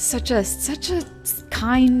 Such a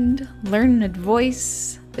kind, learned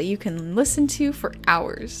voice that you can listen to for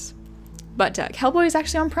hours. But Hellboy is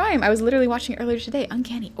actually on Prime. I was literally watching it earlier today.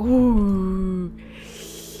 Uncanny. Oh.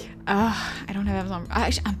 I don't have Amazon.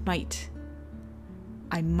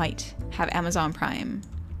 I might have Amazon Prime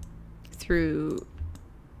through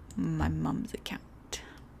my mom's account.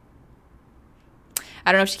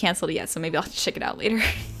 I don't know if she canceled it yet, so maybe I'll check it out later.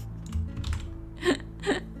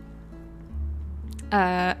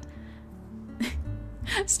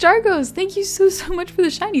 Stargoes, thank you so much for the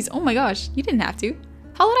shinies. Oh my gosh, you didn't have to.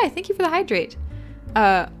 Holiday, thank you for the hydrate.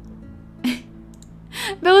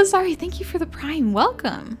 Belisari, thank you for the Prime.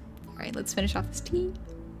 Welcome. Alright, let's finish off this tea.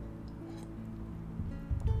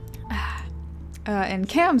 And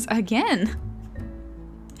Cams again.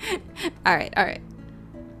 Alright, alright.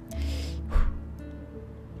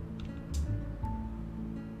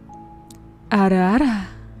 Ara ara.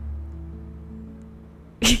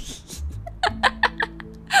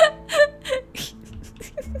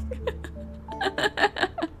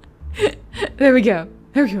 There we go.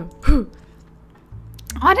 There we go. Whew.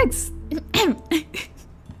 Onyx. Thank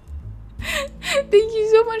you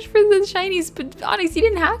so much for the shinies, but Onyx, you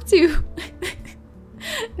didn't have to.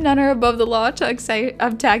 None are above the law of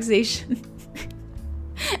taxation.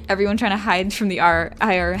 Everyone trying to hide from the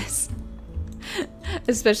IRS.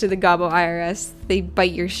 Especially the Gobbo IRS. They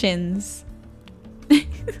bite your shins.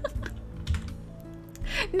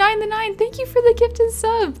 9the9, thank you for the gifted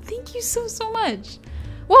sub. Thank you so much.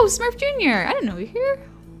 Whoa, Smurf Jr. I didn't know you were here.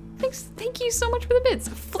 Thank you so much for the bits.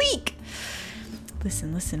 Fleek.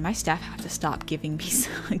 Listen, my staff have to stop giving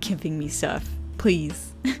me stuff.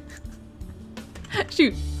 Please.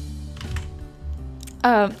 Shoot.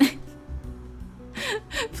 Fleek,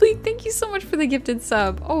 thank you so much for the gifted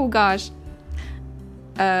sub. Oh gosh.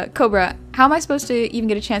 Cobra, how am I supposed to even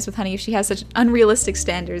get a chance with Honey if she has such unrealistic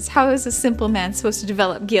standards? How is a simple man supposed to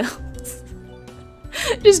develop gills?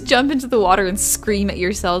 Just jump into the water and scream at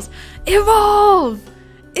your cells. Evolve!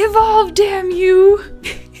 Evolve, damn you!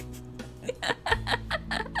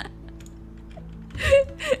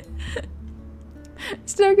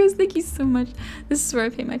 Stargoes, thank you so much. This is where I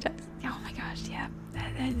pay my tax. Oh my gosh, yeah.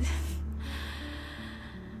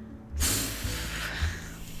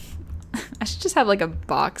 I should just have like a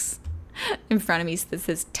box in front of me that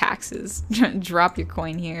says taxes. Drop your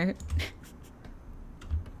coin here.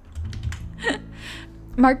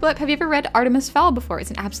 Mark Blep, have you ever read Artemis Fowl before?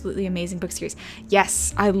 It's an absolutely amazing book series.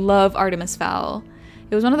 Yes, I love Artemis Fowl.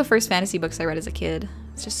 It was one of the first fantasy books I read as a kid.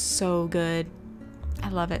 It's just so good. I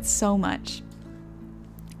love it so much.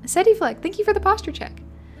 Seti Fleck, thank you for the posture check.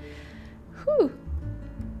 Whew.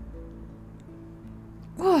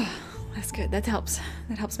 Whoa, that's good. That helps.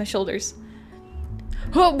 That helps my shoulders.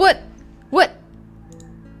 Oh, what? What?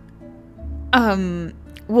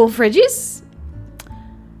 Wolfridges?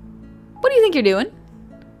 What do you think you're doing?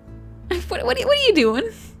 What are you doing?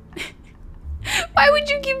 Why would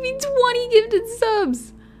you give me 20 gifted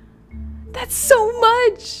subs? That's so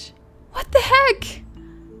much. What the heck?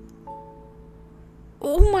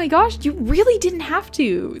 Oh my gosh, you really didn't have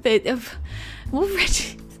to.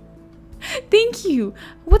 Wolfridges. Thank you.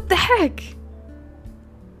 What the heck?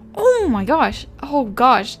 Oh my gosh. Oh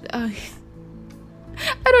gosh. I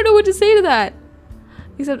don't know what to say to that.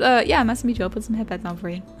 Except, yeah, nice to meet you. I'll put some headpads on for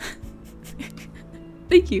you.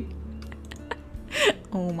 Thank you.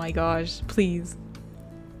 Oh my gosh, please.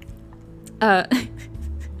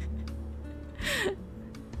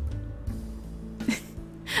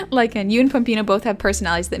 Lycan, you and Pumpino both have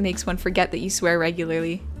personalities that makes one forget that you swear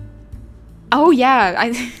regularly. Oh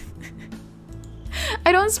yeah,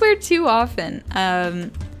 I don't swear too often.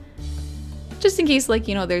 Just in case, like,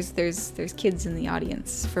 you know, there's kids in the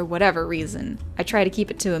audience for whatever reason. I try to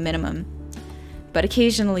keep it to a minimum. But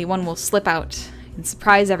occasionally one will slip out and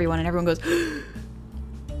surprise everyone, and everyone goes,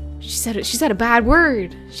 she said a bad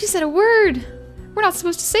word. She said a word. We're not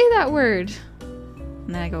supposed to say that word.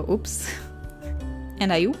 And then I go, oops.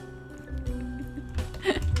 And I oop.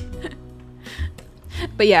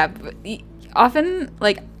 But yeah, often,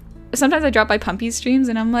 like, sometimes I drop by Pumpy's streams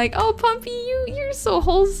and I'm like, oh, Pumpy, you're so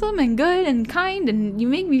wholesome and good and kind, and you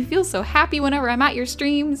make me feel so happy whenever I'm at your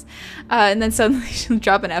streams. And then suddenly she'll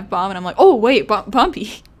drop an F-bomb and I'm like, oh, wait,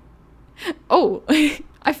 Pumpy. Oh,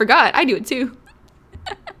 I forgot. I do it too.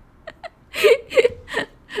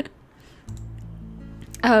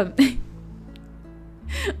 Oh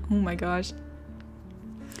my gosh.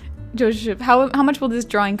 Joseph, how much will this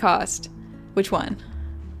drawing cost? Which one?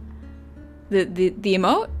 The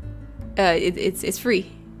emote? It's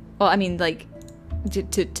free. Well, I mean, like,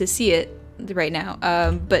 to see it right now.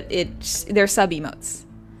 But they're sub emotes,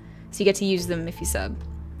 so you get to use them if you sub.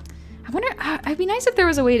 I wonder. It'd be nice if there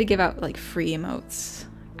was a way to give out like free emotes.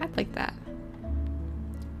 I'd like that.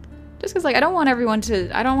 Just because, like, I don't want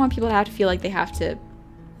people to have to feel like they have to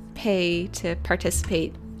pay to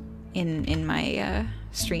participate in my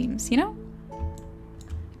streams, you know?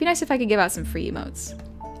 It'd be nice if I could give out some free emotes.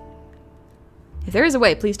 If there is a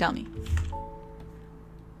way, please tell me.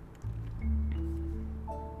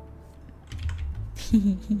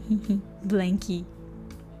 Blanky.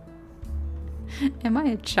 Am I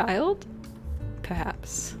a child?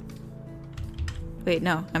 Perhaps. Wait,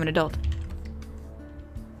 no, I'm an adult.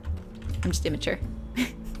 I'm just immature.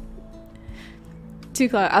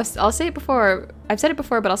 I'll say it before. I've said it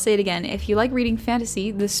before, but I'll say it again. If you like reading fantasy,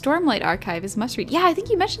 the Stormlight Archive is must read. Yeah, I think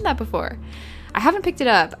you mentioned that before. I haven't picked it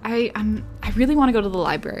up. I really want to go to the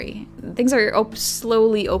library. Things are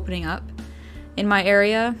slowly opening up in my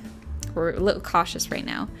area. We're a little cautious right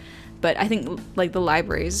now, but I think like the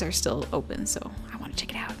libraries are still open, so I want to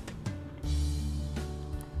check it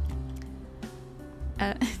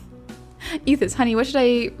out. Ethos, honey, what should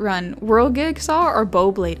I run? Whirligig Saw or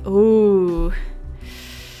Bowblade? Ooh,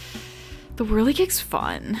 the Whirligig's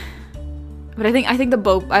fun, but I think the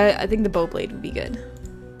Bowblade would be good.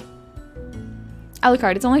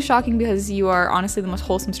 Alucard, it's only shocking because you are honestly the most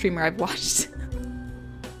wholesome streamer I've watched.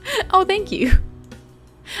 Oh, thank you.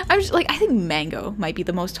 I'm just like, I think Mango might be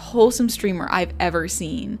the most wholesome streamer I've ever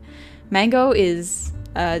seen. Mango is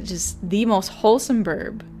just the most wholesome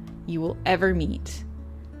burb you will ever meet.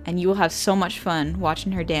 And you will have so much fun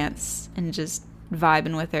watching her dance and just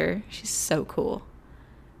vibing with her. She's so cool.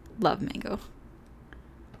 Love Mango.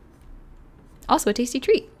 Also a tasty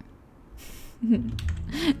treat.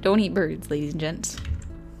 Don't eat birds, ladies and gents.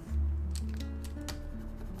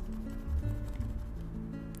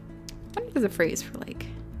 I wonder if there's a phrase for like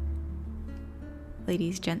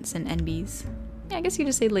ladies, gents, and NBs. Yeah, I guess you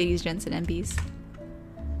just say ladies, gents, and NBs.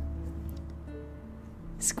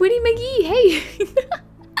 Squiddy McGee, hey!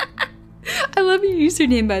 I love your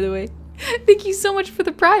username, by the way. Thank you so much for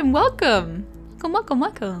the Prime. Welcome.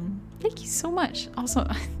 Welcome. Thank you so much. Also,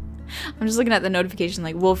 I'm just looking at the notification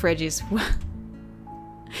like Wolf Reggie's.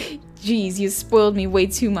 Jeez, you spoiled me way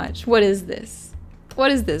too much. What is this?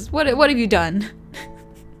 What is this? What have you done?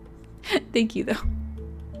 Thank you, though.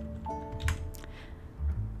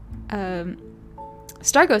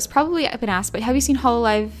 Starghost, probably I've been asked, but have you seen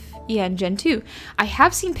Hololive EN Gen 2? I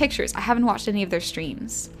have seen pictures. I haven't watched any of their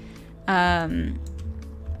streams. They're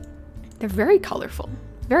very colorful.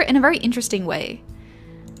 In a very interesting way.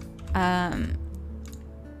 I'm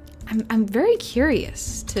very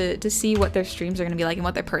curious to see what their streams are going to be like and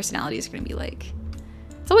what their personalities are going to be like.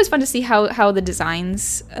 It's always fun to see how the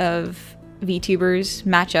designs of VTubers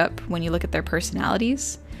match up when you look at their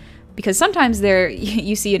personalities. Because sometimes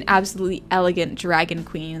you see an absolutely elegant dragon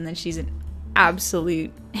queen and then she's an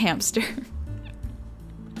absolute hamster.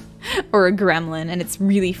 Or a gremlin, and it's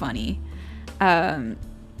really funny.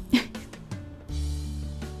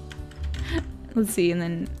 Let's see, and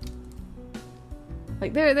then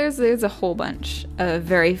like there's a whole bunch of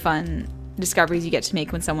very fun discoveries you get to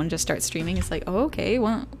make when someone just starts streaming. It's like, oh, okay,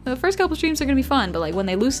 well, the first couple streams are gonna be fun, but like when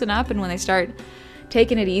they loosen up and when they start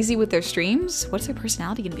taking it easy with their streams, what's their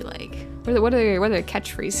personality gonna be like? What are their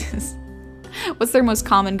catchphrases? What's their most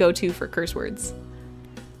common go-to for curse words?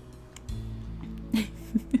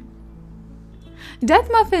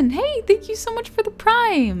 Death Muffin, hey, thank you so much for the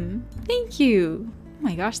Prime. Thank you. Oh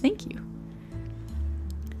my gosh, thank you.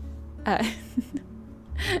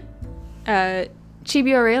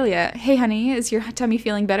 Chibi Aurelia, hey honey, is your tummy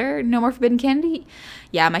feeling better? No more forbidden candy?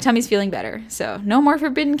 Yeah, my tummy's feeling better, so no more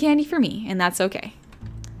forbidden candy for me, and that's okay.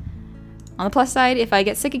 On the plus side, if I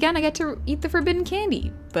get sick again, I get to eat the forbidden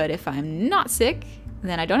candy. But if I'm not sick,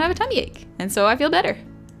 then I don't have a tummy ache, and so I feel better.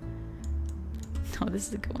 Oh, this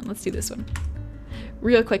is a good one. Let's do this one.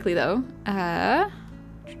 Real quickly, though. I'm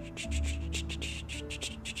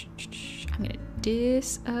gonna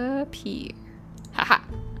disappear. Haha.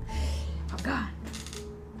 Oh, God.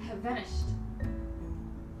 I have vanished.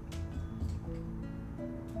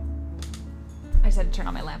 I just had to turn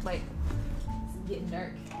on my lamp light. It's getting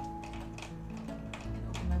dark.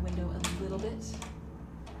 Open my window a little bit.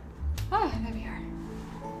 Ah, there we are.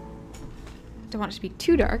 Don't want it to be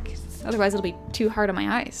too dark, otherwise it'll be too hard on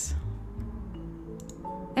my eyes.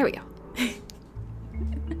 There we go.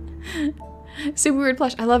 Super weird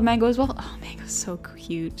plush. I love Mango as well. Oh, Mango's so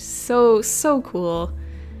cute. So cool.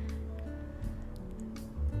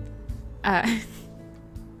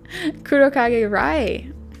 Kurokage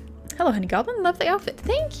Rai. Hello, Honey Goblin. Lovely outfit.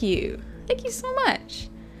 Thank you. Thank you so much.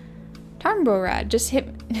 Tarnbo Rad. Just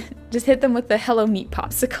hit them with the Hello Meat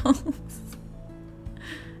popsicles.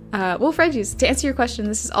 Wolf Reggies, to answer your question,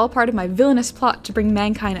 this is all part of my villainous plot to bring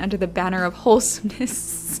mankind under the banner of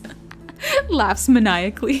wholesomeness. Laughs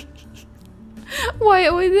maniacally. Why?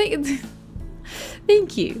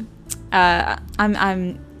 Thank you.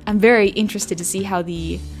 I'm very interested to see how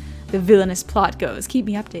the villainous plot goes. Keep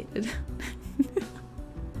me updated.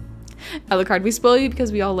 Alucard, we spoil you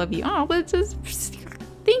because we all love you. Oh, but just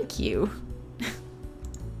thank you.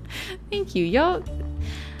 Thank you, y'all.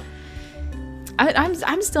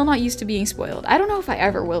 I'm still not used to being spoiled. I don't know if I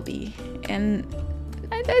ever will be. And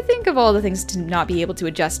I think of all the things to not be able to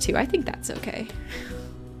adjust to, I think that's okay.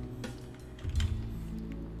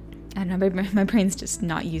 I don't know, my brain's just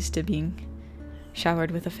not used to being showered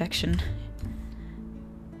with affection.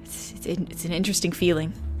 It's an interesting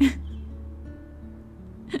feeling.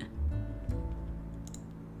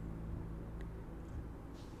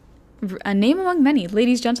 A name among many.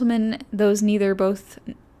 Ladies, gentlemen, those neither, both,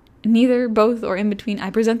 or in between, I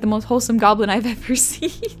present the most wholesome goblin I've ever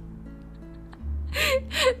seen.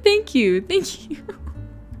 Thank you.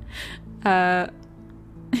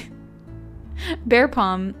 Bear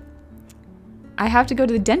Palm. I have to go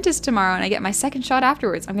to the dentist tomorrow and I get my second shot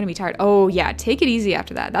afterwards. I'm gonna be tired. Oh yeah, take it easy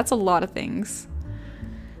after that. That's a lot of things.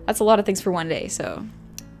 That's a lot of things for one day, so.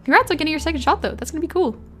 Congrats on getting your second shot though. That's gonna be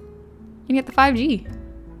cool. You can get the 5G.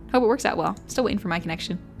 Hope it works out well. Still waiting for my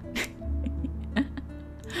connection.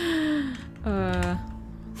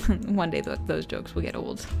 One day those jokes will get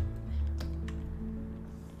old.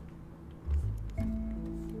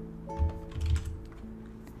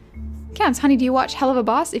 Cams, honey, do you watch Hell of a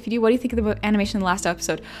Boss? If you do, what do you think of the animation in the last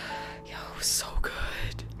episode? Yo, it was so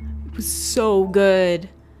good. It was so good.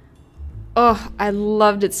 Oh, I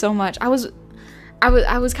loved it so much. I was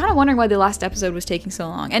kind of wondering why the last episode was taking so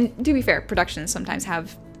long. And to be fair, productions sometimes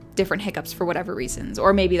have different hiccups for whatever reasons,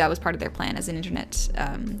 or maybe that was part of their plan as an internet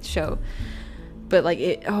show. But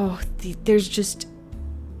like there's just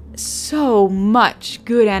so much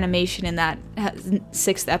good animation in that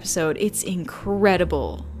 6th episode. It's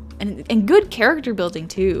incredible. And good character building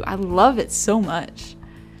too. I love it so much.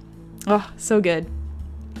 Oh, so good.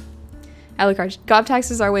 Alucard,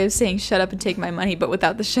 Gobtax is our way of saying shut up and take my money, but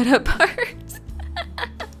without the shut up part.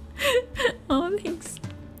 Oh, thanks.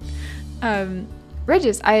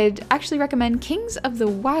 Regis, I'd actually recommend Kings of the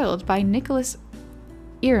Wild by Nicholas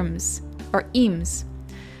Eames.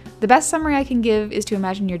 The best summary I can give is to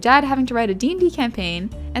imagine your dad having to write a D&D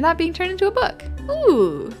campaign and that being turned into a book.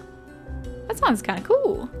 Ooh, that sounds kind of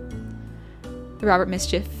cool. The Robert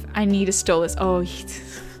Mischief. I need a Stolas. Oh,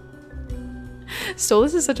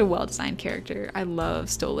 Stolas is such a well-designed character. I love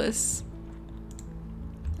Stolas.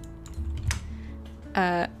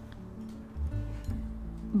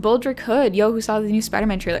 Buldrick Hood. Yo, who saw the new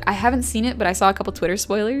Spider-Man trailer? I haven't seen it, but I saw a couple Twitter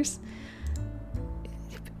spoilers.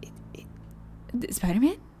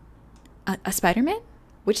 Spider-Man? A Spider-Man?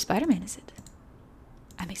 Which Spider-Man is it?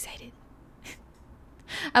 I'm excited.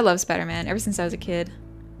 I love Spider-Man ever since I was a kid.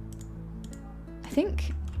 I'm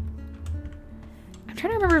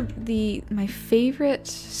trying to remember my favorite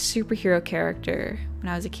superhero character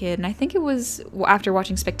when I was a kid, and I think it was after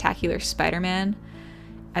watching Spectacular Spider-Man.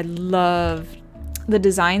 I love the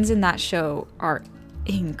designs in that show are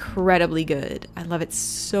incredibly good. I love it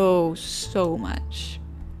so much.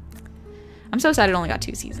 I'm so sad it only got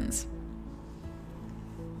 2 seasons.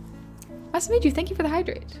 Nice to meet you. Thank you for the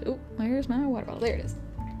hydrate. Oh, where's my water bottle? There it is.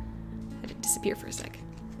 I did disappear for a sec.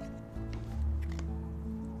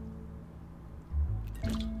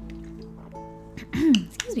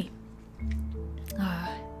 Excuse me.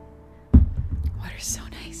 Water's so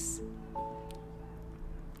nice.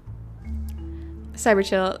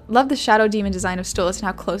 Cyberchill. Love the shadow demon design of Stolas and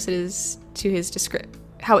how close it is to his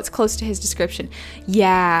close to his description.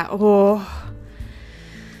 Yeah. Oh.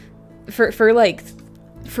 For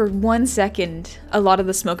 1 second, a lot of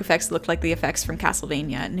the smoke effects looked like the effects from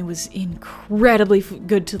Castlevania, and it was incredibly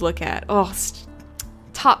good to look at. Oh,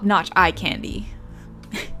 top-notch eye candy.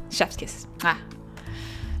 Chef's kiss. Ah.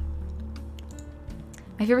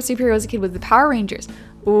 My favorite superhero as a kid was the Power Rangers.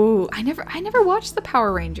 Ooh, I never watched the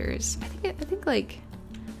Power Rangers. I think like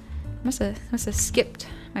must have skipped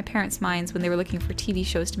my parents' minds when they were looking for TV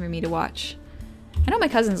shows for me to watch. I know my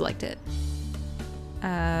cousins liked it.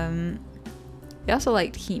 They also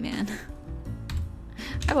liked He-Man.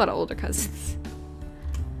 I have a lot of older cousins.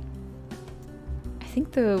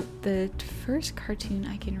 think the first cartoon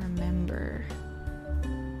I can remember.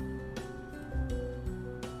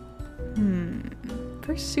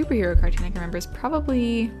 First superhero cartoon I can remember is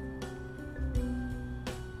probably.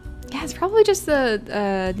 Yeah, it's probably just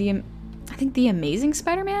I think the Amazing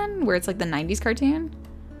Spider-Man, where it's like the 90s cartoon.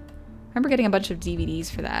 I remember getting a bunch of DVDs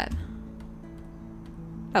for that.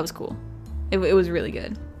 That was cool. It was really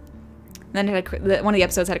good. And then it had, one of the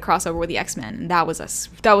episodes had a crossover with the X-Men, and that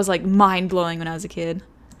was like mind-blowing when I was a kid.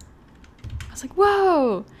 I was like,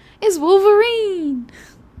 whoa, it's Wolverine!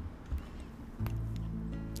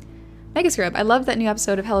 Mega Scrub, I love that new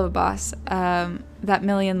episode of Hell of a Boss. That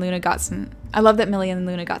Millie and Luna got some... I love that Millie and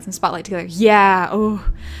Luna got some spotlight together. Yeah, oh.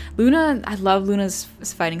 Luna, I love Luna's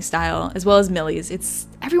fighting style, as well as Millie's.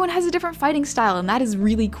 Everyone has a different fighting style, and that is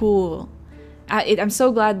really cool. I'm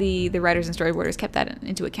so glad the writers and storyboarders kept that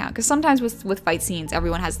into account, because sometimes with fight scenes,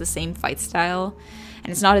 everyone has the same fight style,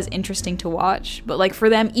 and it's not as interesting to watch, but like for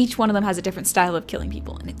them, each one of them has a different style of killing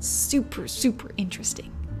people, and it's super, super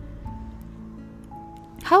interesting.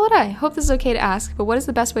 How would I? Hope this is okay to ask, but what is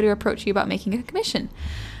the best way to approach you about making a commission?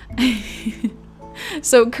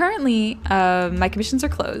 So currently, my commissions are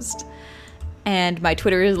closed, and my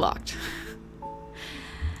Twitter is locked.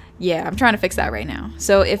 Yeah, I'm trying to fix that right now.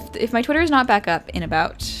 So if my Twitter is not back up in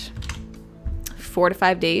about 4 to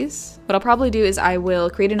 5 days, what I'll probably do is I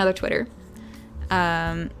will create another Twitter.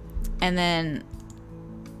 And then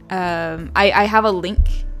I have a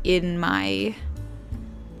link in my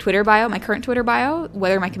Twitter bio, my current Twitter bio,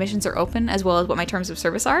 whether my commissions are open, as well as what my terms of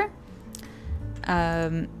service are.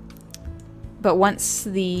 But once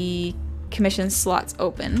the commission slots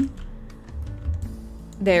open,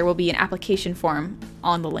 there will be an application form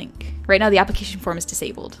on the link. Right now the application form is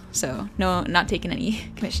disabled, so no, not taking any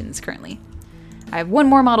commissions currently. I have one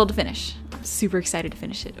more model to finish. I'm super excited to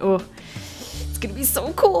finish it. Oh, it's gonna be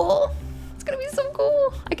so cool. It's gonna be so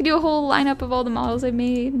cool. I could do a whole lineup of all the models I've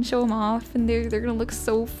made and show them off, and they're gonna look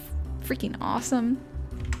so freaking awesome.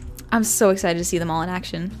 I'm so excited to see them all in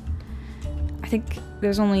action. I think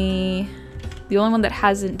there's the only one that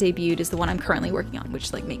hasn't debuted is the one I'm currently working on,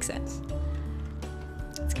 which like makes sense.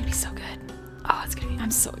 It's gonna be so good. Oh, I'm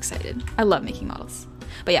so excited. I love making models.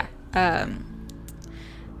 But yeah,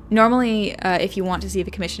 normally if you want to see if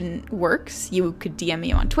a commission works, you could DM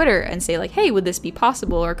me on Twitter and say like, hey, would this be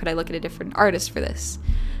possible, or could I look at a different artist for this?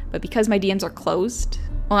 But because my DMs are closed,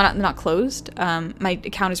 well, not closed, my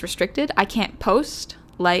account is restricted, I can't post,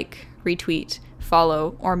 like, retweet,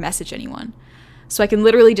 follow, or message anyone. So I can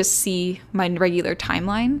literally just see my regular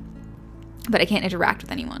timeline, but I can't interact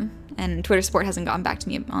with anyone. And Twitter support hasn't gotten back to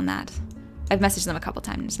me on that. I've messaged them a couple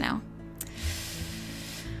times now.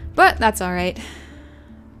 But that's alright.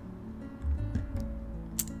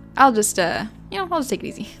 I'll just, I'll just take it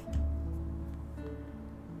easy.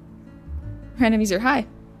 Random user, hi.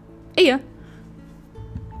 Hey ya.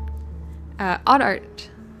 Odd Art.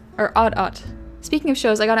 Or Odd Art. Speaking of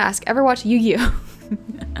shows, I gotta ask, ever watch Yu-Gi-Oh?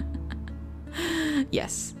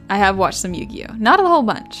 Yes, I have watched some Yu-Gi-Oh. Not a whole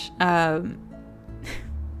bunch.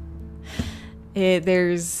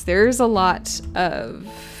 There's a lot of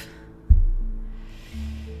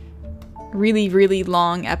really, really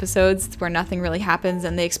long episodes where nothing really happens,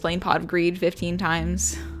 and they explain Pot of Greed 15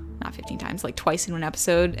 times. Not 15 times, like twice in one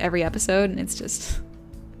episode, every episode, and it's just...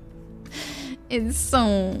 It's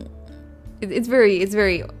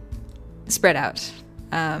very spread out.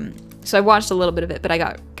 So I watched a little bit of it, but I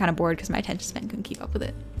got kind of bored because my attention span couldn't keep up with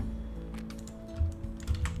it.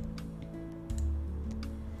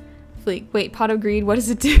 Like, wait, Pot of Greed, what does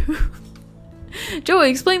it do? Joey,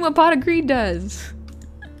 explain what Pot of Greed does.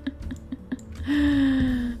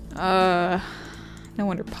 No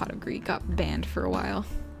wonder Pot of Greed got banned for a while.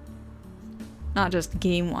 Not just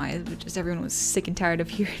game-wise, but just everyone was sick and tired of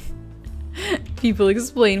hearing people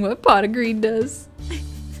explain what Pot of Greed does.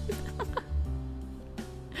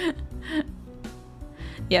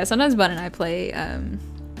 Yeah, sometimes Bun and I play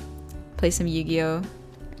some Yu-Gi-Oh!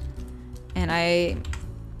 And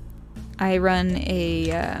I run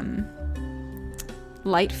a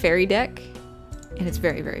light fairy deck, and it's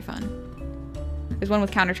very, very fun. There's one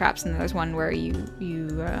with counter traps, and there's one where you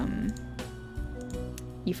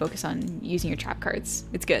focus on using your trap cards.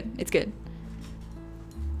 It's good. It's good.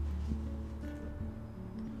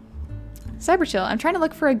 Cyberchill, I'm trying to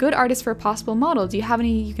look for a good artist for a possible model. Do you have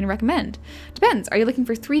any you can recommend? Depends. Are you looking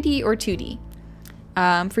for 3D or 2D?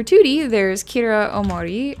 For 2D, there's Kira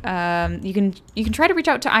Omori. You can try to reach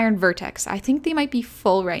out to Iron Vertex. I think they might be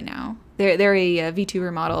full right now. They're a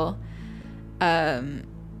VTuber model.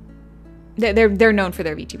 They're known for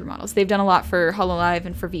their VTuber models. They've done a lot for Hololive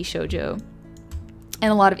and for VShojo,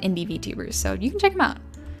 and a lot of indie VTubers. So you can check them out.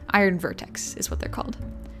 Iron Vertex is what they're called.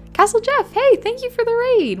 Castle Jeff, hey, thank you for the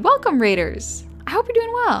raid. Welcome, raiders. I hope you're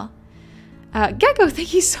doing well. Gecko,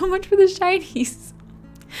 thank you so much for the shinies.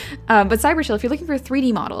 But Cyberchill, if you're looking for a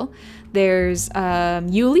 3D model, there's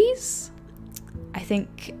Yuli's. I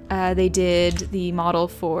think they did the model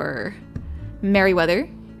for Merryweather,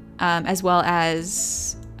 as well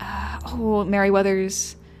as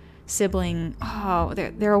Merryweather's sibling. Oh,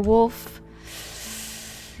 they're a wolf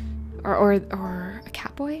or a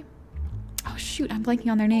catboy. Oh shoot, I'm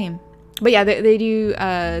blanking on their name. But yeah, they do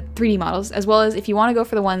 3D models, as well as if you want to go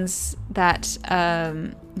for the ones that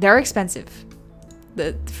they're expensive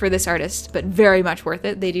for this artist, but very much worth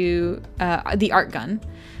it. They do the Art Gun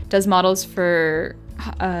does models for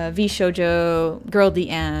V Shoujo, Girl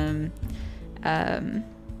DM.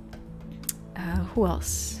 Who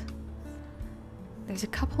else? There's a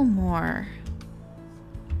couple more.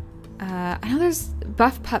 I know there's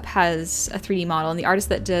Buff Pup has a 3D model, and the artist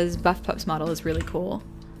that does Buff Pup's model is really cool.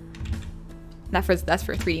 That's for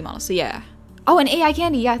a 3D model. So yeah. Oh, and AI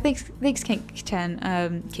Candy. Yeah, thanks, Cake Chan.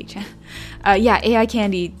 Yeah, AI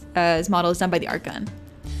Candy's model is done by the Art Gun.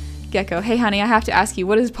 Gecko, hey honey, I have to ask you,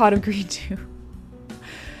 what does Pot of Greed do?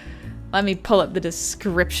 Let me pull up the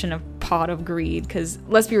description of Pot of Greed, because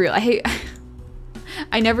let's be real,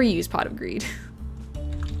 I never use Pot of Greed.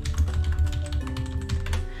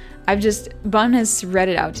 Bun has read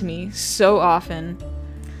it out to me so often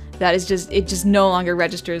that it just no longer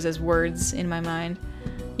registers as words in my mind.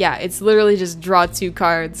 Yeah, it's literally just draw 2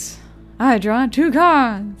 cards. I draw 2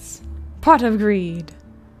 cards. Pot of Greed.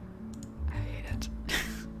 I hate it.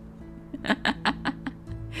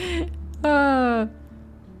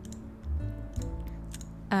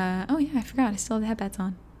 Oh yeah, I forgot. I still have the headbats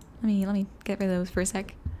on. Let me get rid of those for a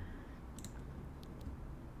sec.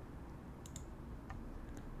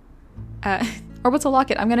 Orbital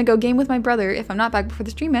Locket, I'm gonna go game with my brother if I'm not back before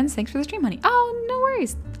the stream ends. Thanks for the stream, honey. Oh, no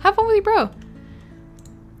worries. Have fun with your bro.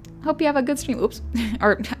 Hope you have a good stream. Oops.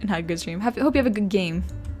 Or, not a good stream. Hope you have a good game.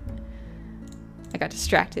 I got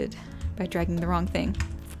distracted by dragging the wrong thing.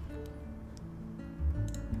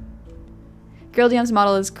 Girl DM's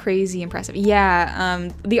model is crazy impressive. Yeah,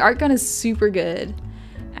 the Art Gun is super good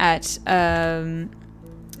at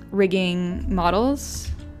rigging models,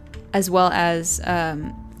 as well as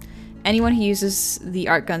anyone who uses the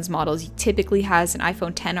Art Gun's models typically has an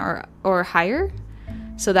iPhone 10 or higher,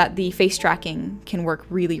 so that the face tracking can work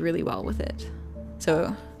really, really well with it.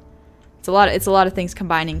 So it's a lot of things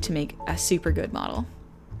combining to make a super good model.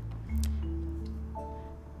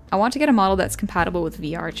 I want to get a model that's compatible with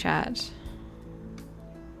VR chat.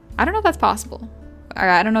 I don't know if that's possible. Or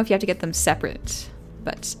I don't know if you have to get them separate,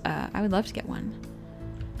 but I would love to get one.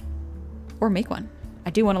 Or make one.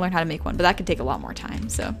 I do want to learn how to make one, but that could take a lot more time,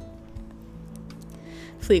 so.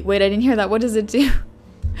 Fleet, wait, I didn't hear that. What does it do?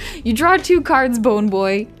 You draw 2 cards, Bone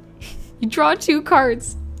Boy. You draw 2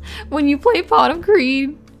 cards when you play Pot of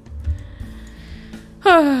Greed.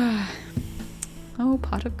 Oh,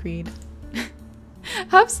 Pot of Greed.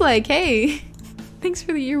 Hub's like, hey, thanks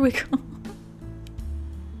for the ear wiggle.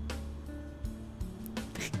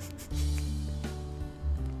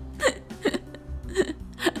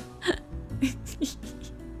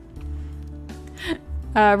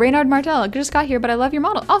 Reynard Martel, just got here, but I love your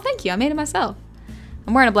model. Oh, thank you. I made it myself.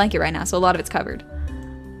 I'm wearing a blanket right now, so a lot of it's covered.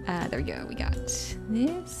 There we go. We got this.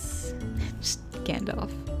 Just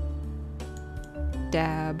Gandalf.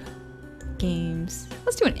 Dab. Games.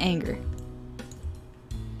 Let's do an anger.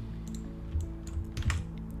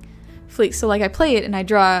 Fleek, so like I play it and I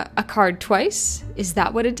draw a card twice? Is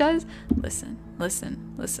that what it does? Listen,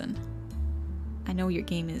 listen, listen. I know your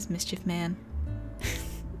game is Mischief Man.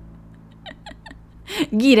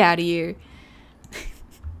 Get out of here.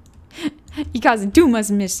 You causing too much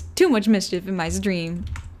mischief in my stream.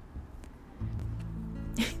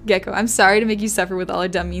 Gecko, I'm sorry to make you suffer with all our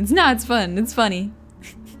dumb means. Nah, it's fun. It's funny.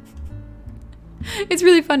 It's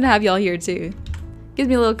really fun to have y'all here too. Gives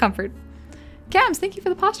me a little comfort. Cams, thank you for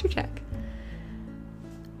the posture check.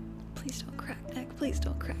 Please don't crack neck. Please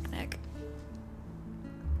don't crack neck.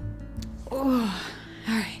 Oh,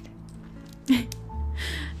 alright.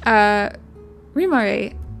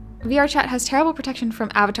 Rimare, VR chat has terrible protection from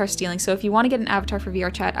avatar stealing, so if you want to get an avatar for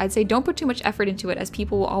VR chat, I'd say don't put too much effort into it, as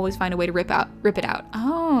people will always find a way to rip it out.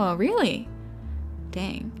 Oh, really?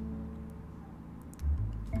 Dang.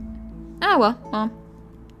 Oh, well.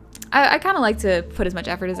 I kind of like to put as much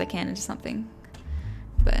effort as I can into something.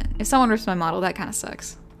 But if someone rips my model, that kind of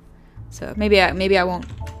sucks. So maybe I won't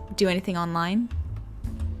do anything online.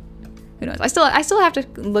 Who knows? I still have to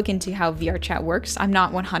look into how VR chat works. I'm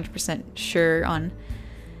not 100% sure on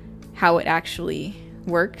how it actually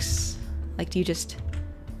works. Like, do you just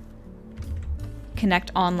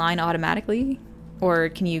connect online automatically, or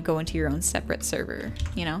can you go into your own separate server,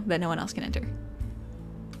 you know, that no one else can enter?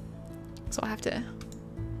 So I'll have to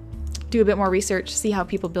do a bit more research, see how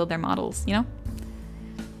people build their models, you know?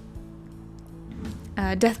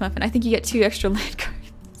 Death Muffin, I think you get 2 extra land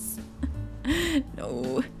cards.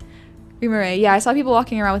 No. Rimare, yeah, I saw people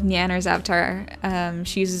walking around with Nyanner's avatar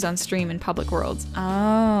she uses on stream in public worlds.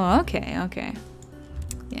 Oh, okay, okay.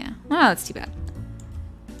 Yeah, oh, that's too bad.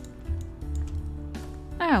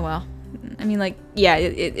 Oh, well. I mean, like, yeah,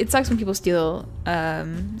 it sucks when people steals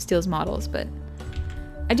models, but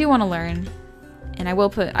I do want to learn, and I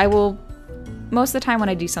will, most of the time when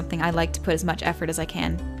I do something, I like to put as much effort as I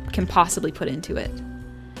can possibly put into it.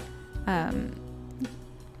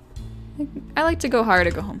 I like to go hard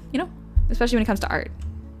or go home, you know? Especially when it comes to art.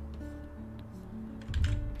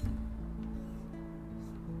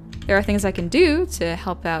 There are things I can do to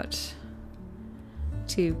help out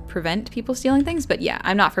to prevent people stealing things, but yeah,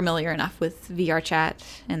 I'm not familiar enough with VR chat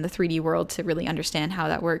and the 3D world to really understand how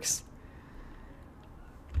that works.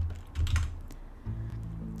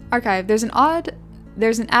 Archive, there's an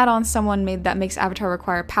add-on someone made that makes Avatar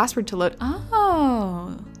require password to load.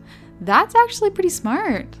 Oh, that's actually pretty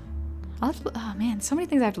smart. Oh man, so many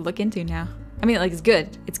things I have to look into now. I mean, like, it's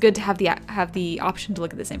good. It's good to have the option to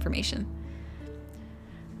look at this information.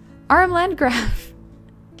 RM Landgraf,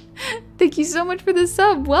 thank you so much for the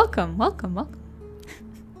sub. Welcome, welcome, welcome.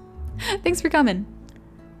 Thanks for coming.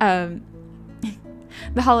 The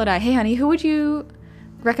Holiday. Hey honey, who would you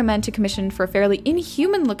recommend to commission for a fairly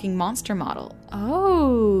inhuman-looking monster model?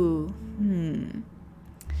 Oh,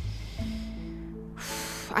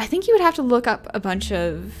 I think you would have to look up a bunch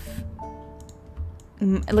of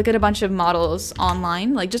models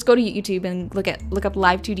online. Like, just go to YouTube and look up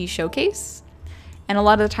Live 2D Showcase, and a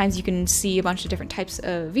lot of the times you can see a bunch of different types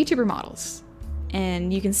of VTuber models,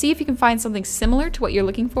 and you can see if you can find something similar to what you're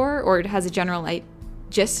looking for, or it has a general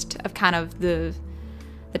gist of kind of the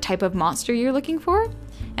type of monster you're looking for,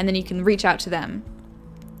 and then you can reach out to them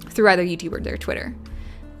through either YouTube or their Twitter.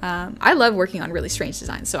 I love working on really strange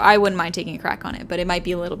designs, so I wouldn't mind taking a crack on it, but it might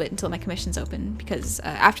be a little bit until my commission's open, because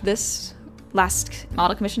after this last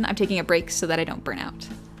model commission, I'm taking a break so that I don't burn out.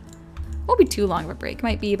 Won't be too long of a break. It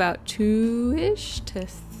might be about 2-ish to,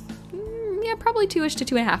 yeah, probably 2-ish to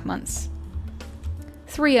 2.5 months.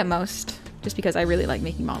 3 at most, just because I really like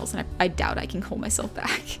making models, and I doubt I can hold myself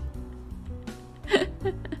back.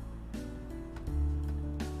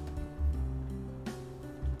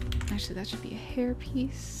 Actually, that should be a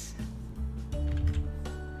hairpiece.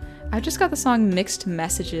 I just got the song Mixed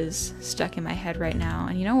Messages stuck in my head right now,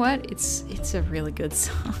 and you know what? It's a really good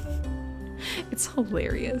song. It's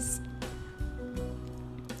hilarious.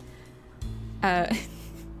 Gala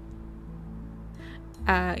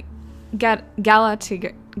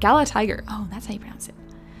Tiger. Oh, that's how you pronounce it.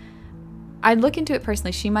 I'd look into it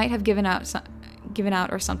personally. She might have given out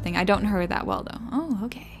or something. I don't know her that well though. Oh,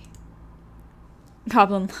 okay.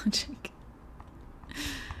 Goblin Logic.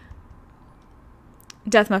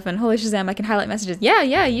 Death Muffin. Holy Shazam, I can highlight messages.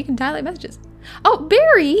 Yeah, you can highlight messages. Oh,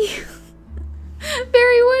 Barry!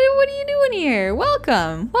 Barry, what are you doing here?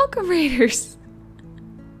 Welcome. Welcome, Raiders.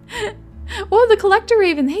 Whoa, the Collector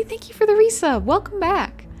Raven. Hey, thank you for the resub. Welcome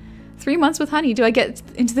back. 3 months with honey. Do I get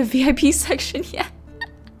into the VIP section yet?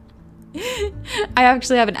 I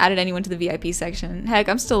actually haven't added anyone to the VIP section. Heck,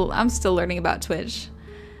 I'm still learning about Twitch.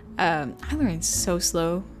 I learn so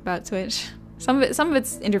slow about Twitch. Some of its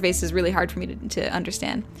interface is really hard for me to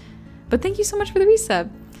understand. But thank you so much for the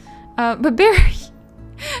resub. But Barry,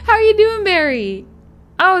 how are you doing, Barry?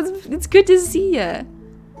 Oh, it's good to see ya.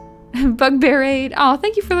 Bugbear raid. Oh,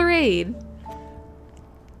 thank you for the raid.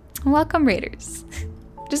 Welcome, Raiders.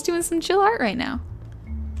 Just doing some chill art right now.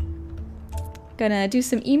 Gonna do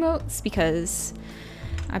some emotes because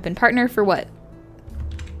I've been partner for what?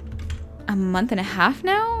 A month and a half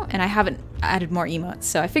now, and I haven't added more emotes,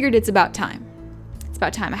 so I figured it's about time. It's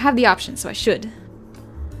about time. I have the option, so I should.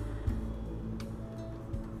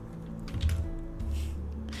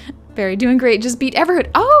 Barry, doing great. Just beat Everhood.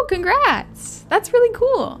 Oh, congrats! That's really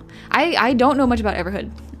cool. I don't know much about Everhood,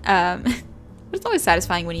 but it's always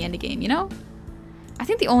satisfying when you end a game, you know? I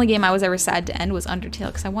think the only game I was ever sad to end was Undertale,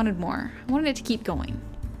 because I wanted more. I wanted it to keep going.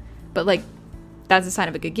 But, like, that's a sign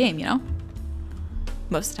of a good game, you know?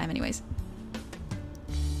 Most of the time, anyways.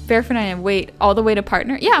 Bear for 9, wait, all the way to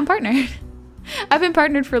partner? Yeah, I'm partnered. I've been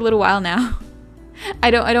partnered for a little while now.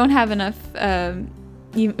 I don't have enough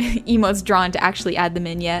emotes drawn to actually add them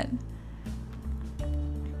in yet.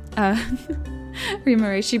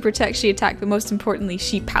 Rimare, she protects, she attack, but most importantly,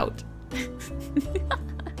 she pout.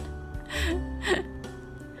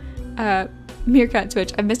 Meerkat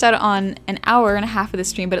Twitch. I've missed out on an hour and a half of the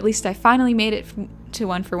stream, but at least I finally made it to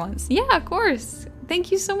one for once. Yeah, of course.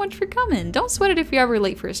 Thank you so much for coming. Don't sweat it if you're ever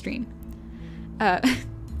late for a stream.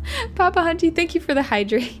 Papa Hunty, thank you for the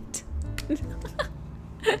hydrate.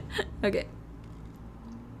 Okay.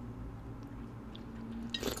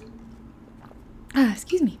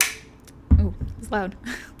 Excuse me. Oh, it's loud.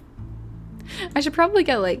 I should probably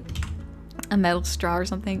get like a metal straw or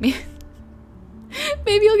something.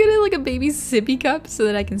 Maybe I'll get like a baby sippy cup so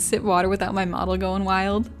that I can sip water without my model going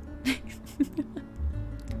wild.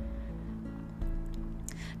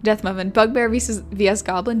 Death Muffin. Bugbear vs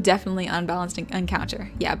Goblin. Definitely unbalanced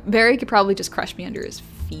encounter. Yeah, Barry could probably just crush me under his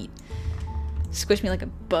feet. Squish me like a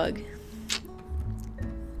bug.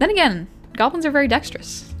 Then again, goblins are very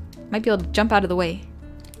dexterous. Might be able to jump out of the way.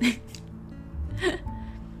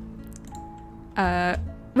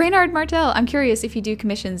 Reynard Martel, I'm curious if you do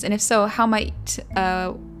commissions, and if so,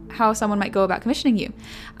 how someone might go about commissioning you.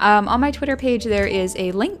 On my Twitter page, there is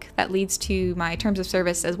a link that leads to my terms of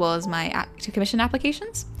service as well as my to commission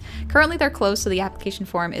applications. Currently, they're closed, so the application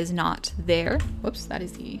form is not there. Whoops, that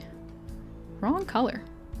is the wrong color.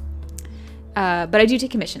 But I do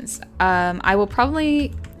take commissions. I will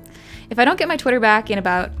probably, if I don't get my Twitter back in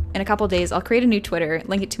a couple days, I'll create a new Twitter,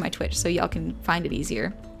 link it to my Twitch so y'all can find it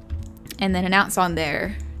easier, and then announce on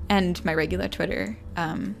there and my regular Twitter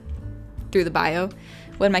through the bio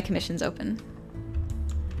when my commissions open.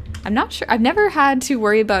 I'm not sure. I've never had to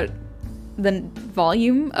worry about the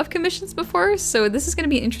volume of commissions before, so this is going to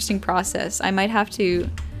be an interesting process. I might have to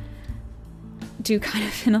do kind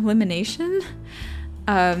of an elimination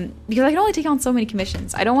because I can only take on so many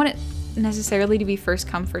commissions. I don't want it necessarily to be first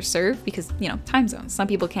come first serve because, you know, time zones. Some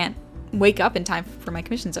people can't wake up in time for my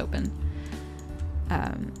commissions open.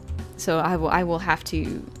 So I will have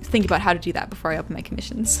to think about how to do that before I open my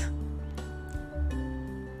commissions.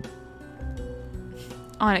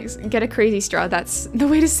 Onyx, get a crazy straw. That's the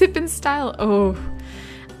way to sip in style. Oh,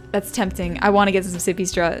 that's tempting. I want to get some sippy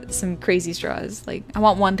straw, some crazy straws. Like, I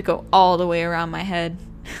want one to go all the way around my head.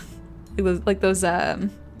 Like those, the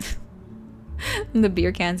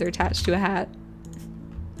beer cans are attached to a hat.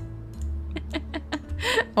 I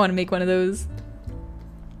want to make one of those.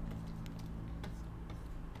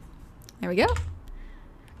 There we go.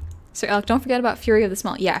 So Alec, don't forget about Fury of the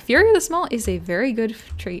Small. Yeah, Fury of the Small is a very good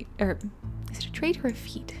trait, or is it a trait or a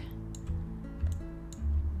feat?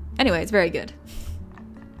 Anyway, it's very good.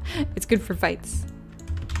 It's good for fights.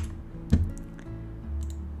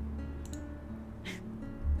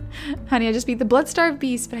 Honey, I just beat the Bloodstarved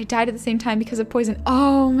Beast, but I died at the same time because of poison.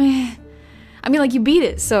 Oh, man. I mean, like, you beat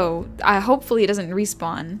it, so hopefully it doesn't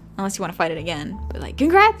respawn unless you want to fight it again. But, like,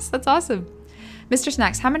 congrats! That's awesome. Mr.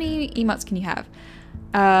 Snacks, how many emotes can you have?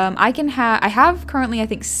 I have currently, I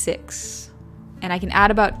think, 6. And I can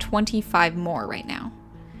add about 25 more right now.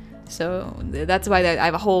 So that's why I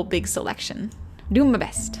have a whole big selection. Doing my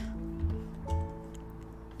best.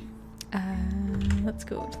 Let's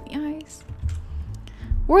go to the eyes.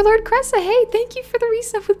 Warlord Cressa, hey, thank you for the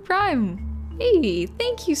resub with Prime. Hey,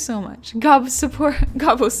 thank you so much. Gobbo support.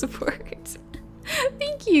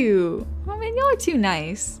 Thank you. Oh man, y'all are too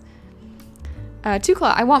nice. Two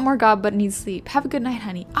Claw, I want more gob but need sleep. Have a good night,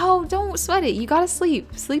 honey. Oh, don't sweat it. You gotta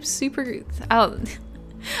sleep. Sleep's super... I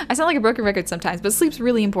sound like a broken record sometimes, but sleep's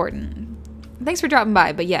really important. Thanks for dropping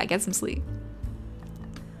by, but yeah, get some sleep.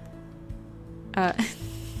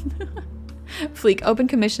 Fleek, open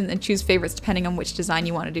commissions and choose favorites depending on which design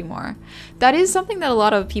you want to do more. That is something that a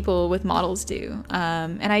lot of people with models do.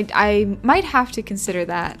 And I might have to consider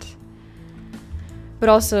that. But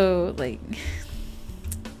also, like...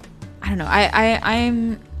 I don't know.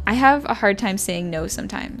 I have a hard time saying no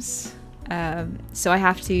sometimes. So I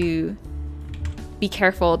have to be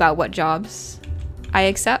careful about what jobs I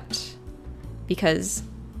accept because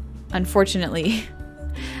unfortunately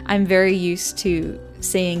I'm very used to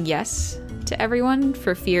saying yes to everyone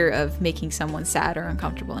for fear of making someone sad or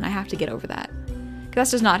uncomfortable, and I have to get over that. 'Cause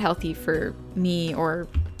that's just not healthy for me or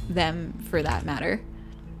them for that matter.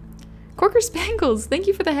 Corker Spangles, thank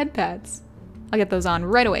you for the head pads. I'll get those on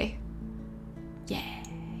right away. Yeah.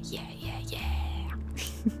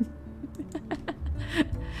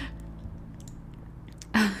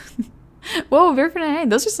 Whoa, Verify,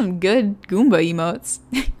 those are some good Goomba emotes.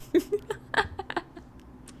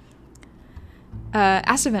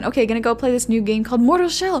 Astavan, okay, gonna go play this new game called Mortal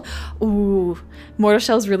Shell. Ooh, Mortal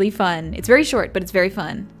Shell's really fun. It's very short, but it's very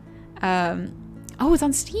fun. Oh, it's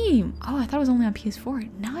on Steam. Oh, I thought it was only on PS4.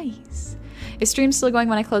 Nice. Is stream still going?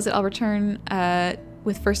 When I close it, I'll return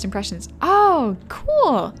with first impressions. Oh,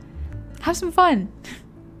 cool. Have some fun.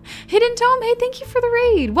 Hidden Tome, hey, thank you for the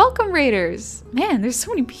raid. Welcome, raiders. Man, there's so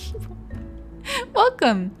many people.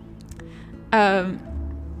 Welcome.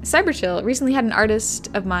 Cyberchill recently had an artist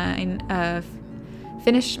of mine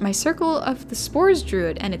finish my Circle of the Spores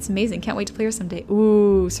druid, and it's amazing. Can't wait to play her someday.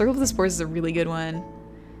 Ooh, Circle of the Spores is a really good one.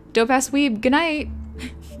 Dope ass weeb. Good night.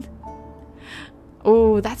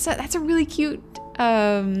 Oh, that's a really cute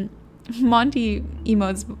Monty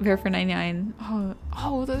emotes there for 99.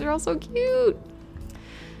 Oh, those are all so cute.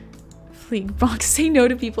 Fleek box, say no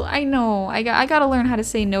to people. I know. I gotta learn how to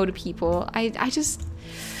say no to people. I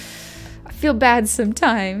feel bad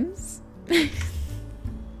sometimes.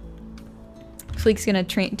 Fleek's gonna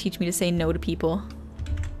teach me to say no to people.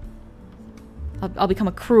 I'll become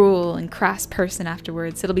a cruel and crass person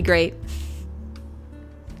afterwards. It'll be great.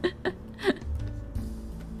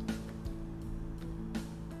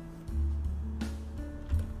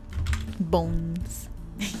 Bones.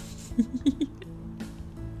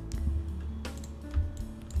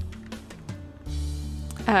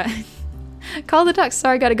 Call the ducks.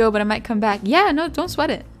 Sorry, gotta go, but I might come back. Yeah, no, don't sweat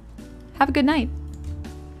it. Have a good night.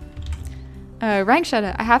 Rank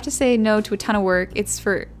Shutta. I have to say no to a ton of work. It's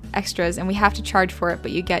for extras, and we have to charge for it,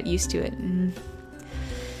 but you get used to it.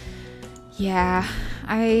 Yeah,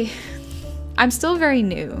 I'm still very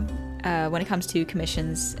new when it comes to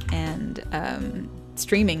commissions and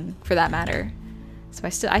streaming, for that matter. So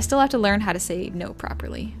I still have to learn how to say no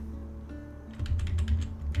properly.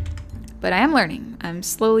 But I am learning. I'm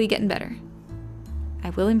slowly getting better.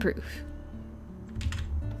 I will improve.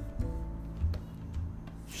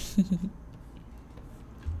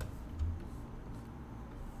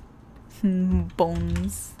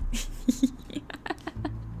 Bones.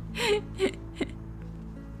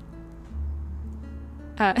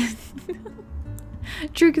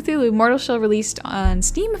 True Cthulhu Mortal Shell released on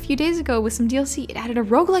Steam a few days ago with some DLC. It added a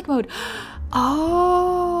roguelike mode.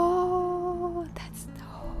 Oh, that's...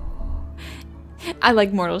 Oh. I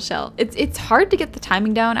like Mortal Shell. It's hard to get the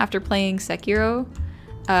timing down after playing Sekiro.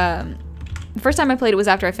 The first time I played it was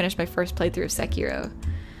after I finished my first playthrough of Sekiro.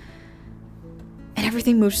 And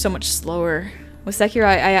everything moved so much slower. With Sekiro,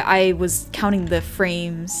 I was counting the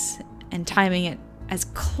frames and timing it as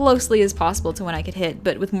closely as possible to when I could hit.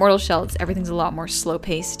 But with Mortal Shell, everything's a lot more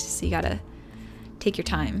slow-paced, so you gotta take your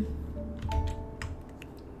time.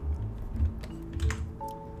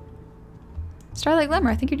 Starlight Glimmer,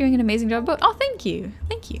 I think you're doing an amazing job. But oh, thank you,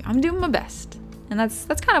 thank you. I'm doing my best, and that's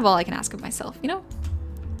kind of all I can ask of myself, you know.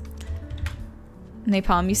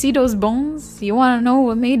 Napalm, you see those bones? You want to know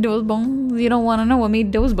what made those bones? You don't want to know what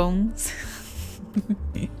made those bones.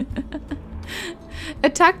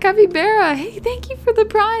 Attack Capybara! Hey, thank you for the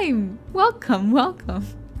prime! Welcome, welcome.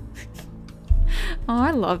 Oh, I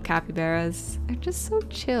love capybaras. They're just so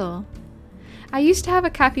chill. I used to have a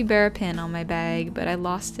capybara pin on my bag, but I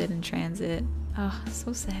lost it in transit. Oh,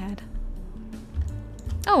 so sad.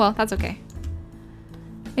 Oh well, that's okay.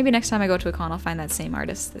 Maybe next time I go to a con, I'll find that same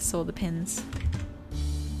artist that sold the pins.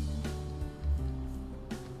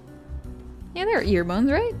 Yeah, there are ear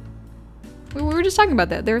bones, right? We were just talking about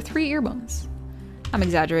that. There are 3 ear bones. I'm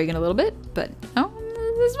exaggerating a little bit, but no,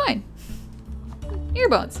 this is fine. Ear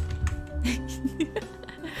bones.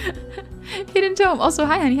 Hidden Tome. Also,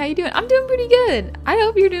 hi honey, how you doing? I'm doing pretty good. I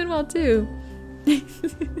hope you're doing well too.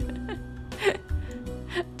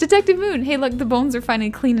 Detective Moon. Hey look, the bones are finally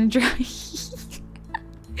clean and dry.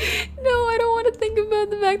 No, I don't want to think about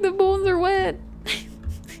the fact that bones are wet.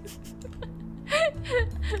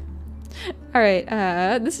 Alright,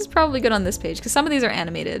 this is probably good on this page, because some of these are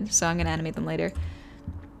animated, so I'm going to animate them later.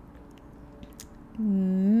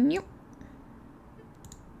 Nope.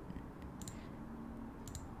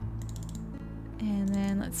 And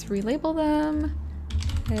then let's relabel them.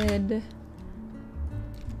 Head,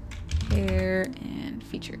 hair, and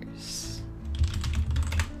features.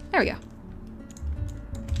 There we go.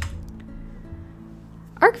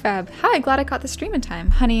 ArcFab, hi, glad I caught the stream in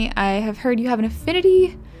time. Honey, I have heard you have an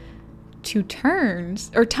affinity to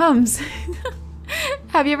turns, or Tums.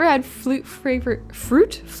 Have you ever had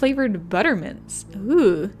fruit-flavored buttermints?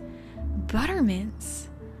 Ooh, buttermints.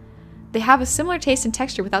 They have a similar taste and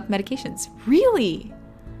texture without the medications. Really?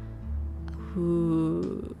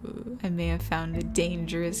 Ooh, I may have found a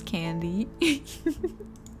dangerous candy.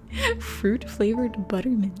 Fruit-flavored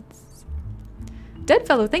buttermints.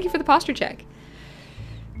 Deadfellow, thank you for the posture check.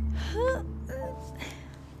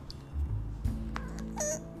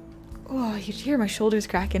 Oh, you hear my shoulders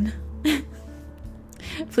cracking.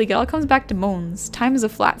 Fleek, it all comes back to moans. Time is a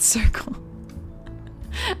flat circle.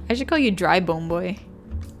 I should call you Dry Bone Boy.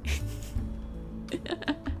 This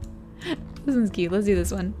one's cute. Let's do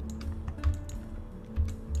this one.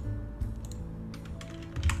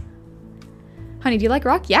 Honey, do you like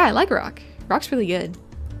rock? Yeah, I like rock. Rock's really good.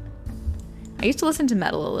 I used to listen to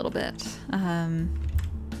metal a little bit.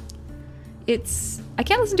 I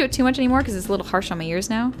can't listen to it too much anymore because it's a little harsh on my ears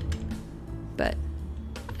now, but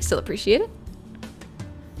I still appreciate it.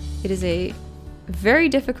 It is a very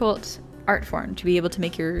difficult art form to be able to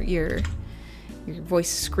make your voice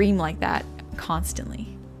scream like that constantly.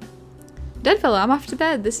 Deadfellow, I'm off to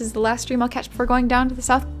bed. This is the last stream I'll catch before going down to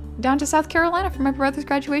South Carolina for my brother's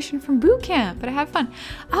graduation from boot camp, but I had fun.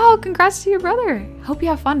 Oh, congrats to your brother. Hope you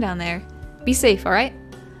have fun down there. Be safe, all right?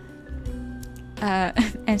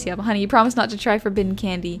 Anti-apple honey, you promised not to try forbidden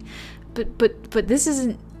candy, but this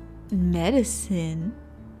isn't medicine.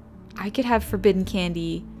 I could have forbidden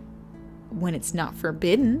candy when it's not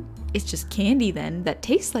forbidden. It's just candy then that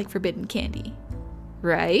tastes like forbidden candy,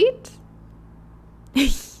 right?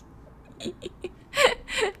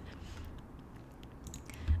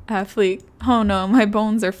 Fleek, oh no, my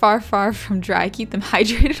bones are far, far from dry. Keep them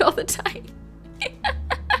hydrated all the time.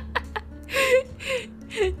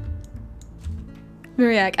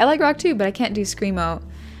 Miriak, I like rock too, but I can't do screamo.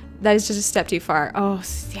 That is just a step too far. Oh,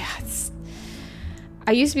 yeah.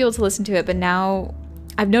 I used to be able to listen to it, but now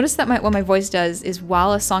I've noticed that what my voice does is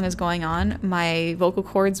while a song is going on, my vocal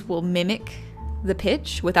cords will mimic the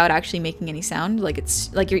pitch without actually making any sound. Like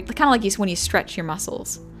it's like you're kind of like when you stretch your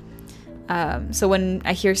muscles. So when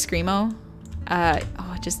I hear screamo,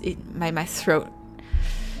 my throat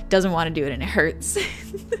doesn't want to do it and it hurts.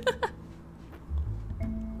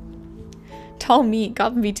 Tall meat,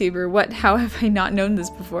 Goblin Vtuber. What? How have I not known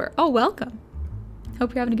this before? Oh, welcome.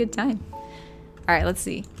 Hope you're having a good time. All right, let's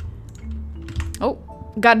see. Oh,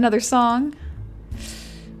 got another song.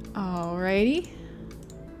 Alrighty.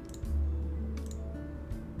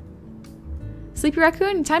 Sleepy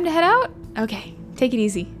Raccoon, time to head out? Okay, take it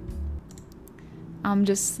easy. I'm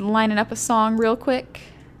just lining up a song real quick.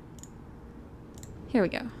 Here we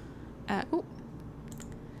go. Ooh.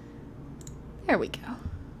 There we go.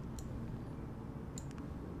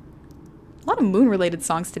 A lot of moon-related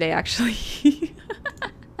songs today, actually.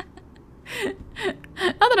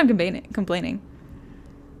 Not that I'm complaining.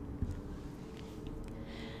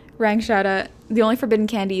 Rangshada, the only forbidden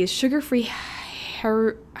candy is sugar-free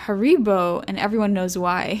Haribo, and everyone knows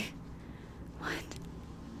why. What?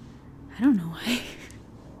 I don't know why.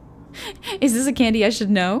 Is this a candy I should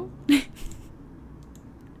know?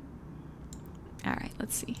 Alright,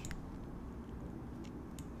 let's see.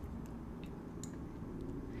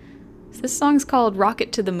 So this song's called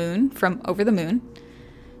Rocket to the Moon from Over the Moon.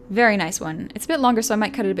 Very nice one. It's a bit longer, so I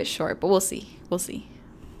might cut it a bit short, but we'll see. We'll see.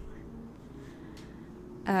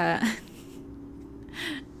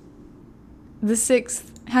 The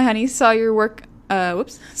sixth. Hi, honey. Saw your work.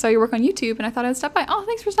 Saw your work on YouTube, and I thought I'd stop by. Oh,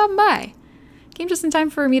 thanks for stopping by. Came just in time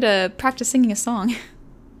for me to practice singing a song. All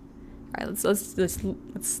right, let's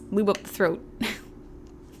lube up the throat.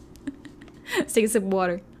 Let's take a sip of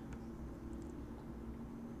water.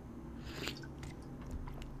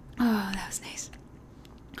 Oh, that was nice.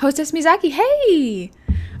 Hostess Mizaki, hey!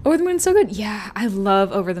 Over the Moon's so good. Yeah, I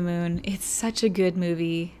love Over the Moon. It's such a good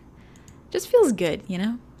movie. Just feels good, you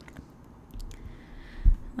know?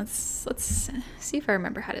 Let's see if I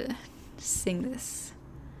remember how to sing this.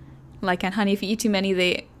 Like on honey, if you eat too many,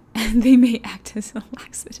 they may act as a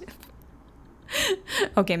laxative.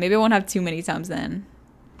 Okay, maybe I won't have too many times then.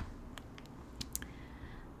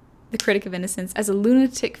 The Critic of Innocence. As a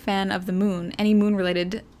lunatic fan of the moon, any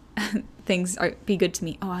moon-related things be good to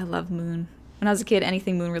me. Oh, I love moon. When I was a kid,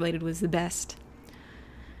 anything moon-related was the best.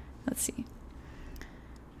 Let's see.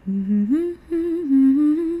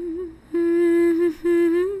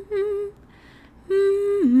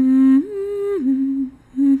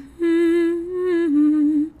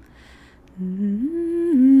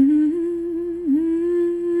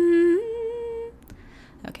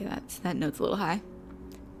 Okay, that note's a little high.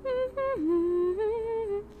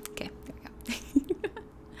 Okay, there we go.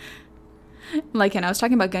 Like, and I was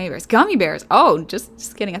talking about gummy bears. Gummy bears! Oh,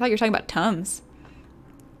 just kidding. I thought you were talking about Tums.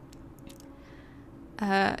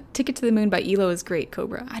 Ticket to the Moon by ELO is great,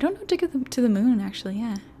 Cobra. I don't know Ticket to the Moon, actually,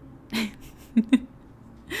 yeah.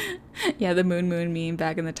 Yeah, the moon meme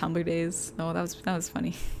back in the Tumblr days. Oh, that was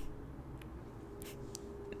funny.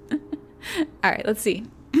 Alright, let's see.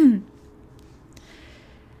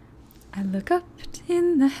 I look up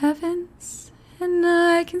in the heavens and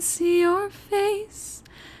I can see your face,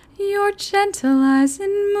 your gentle eyes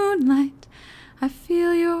in moonlight. I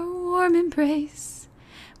feel your warm embrace.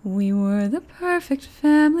 We were the perfect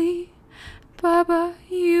family, Baba,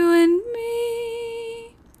 you and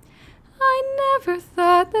me. I never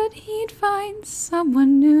thought that he'd find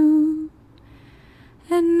someone new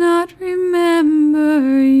and not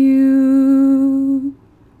remember you.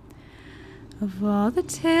 Of all all the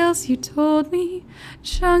tales you told me.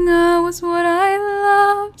 Chang'e was what I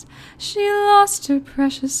loved. She lost her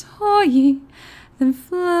precious Hoyi, then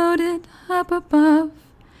floated up above.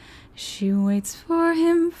 She waits for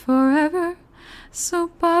him forever,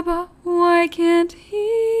 so Baba, why can't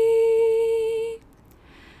he?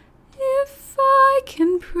 If I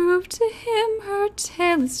can prove to him her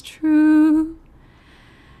tale is true,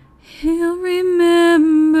 he'll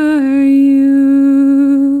remember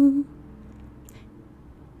you.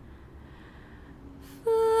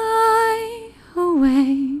 Fly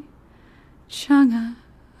away, Chang'e,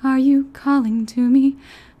 are you calling to me?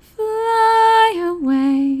 Fly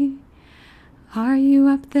away, are you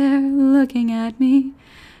up there looking at me?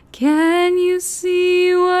 Can you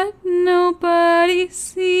see what nobody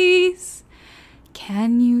sees?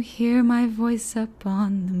 Can you hear my voice up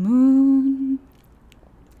on the moon?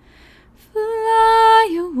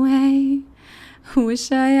 Fly away,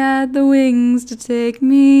 wish I had the wings to take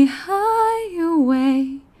me high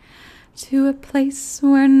away to a place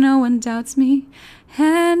where no one doubts me,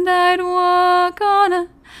 and I'd walk on a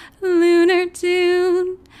lunar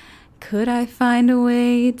dune. Could I find a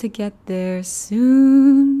way to get there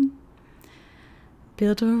soon?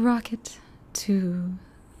 Build a rocket to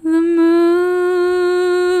the moon.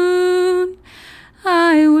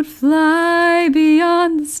 I would fly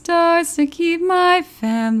beyond the stars to keep my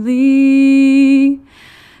family.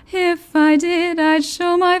 If I did, I'd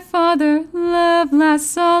show my father love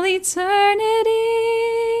lasts all eternity.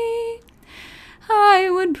 I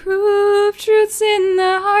would prove truths in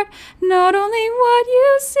the heart, not only what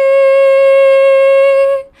you see.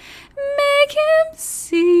 Make him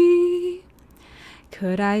see.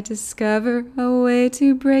 Could I discover a way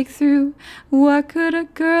to break through? What could a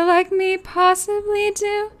girl like me possibly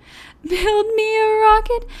do? Build me a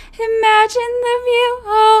rocket, imagine the view.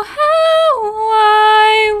 Oh, how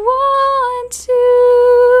I want to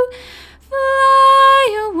fly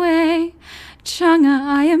away. Chang'e,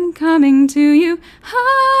 I am coming to you,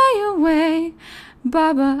 high away.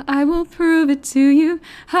 Baba, I will prove it to you.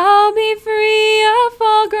 I'll be free of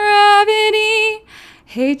all gravity.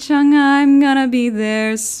 Hey Chang'e, I'm gonna be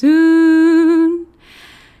there soon,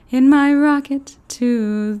 in my rocket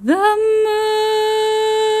to the moon.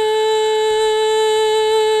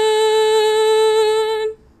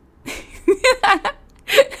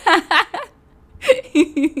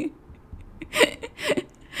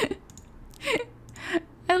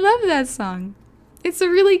 I love that song. It's a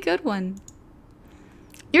really good one.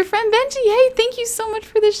 Your friend Benji, hey, thank you so much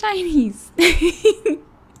for the shinies.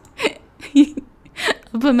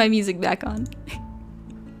 I'll put my music back on.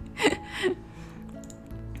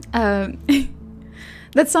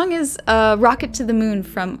 That song is Rocket to the Moon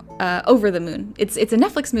from Over the Moon. It's a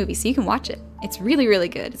Netflix movie, so you can watch it. It's really, really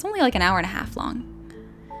good. It's only like an hour and a half long.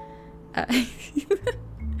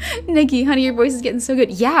 Nikki, honey, your voice is getting so good.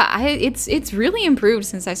 Yeah, it's really improved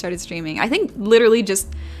since I started streaming. I think literally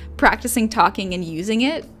just practicing talking and using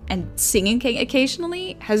it and singing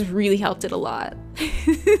occasionally has really helped it a lot.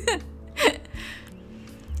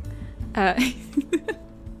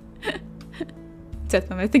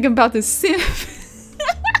 Death, I think I'm about to sip.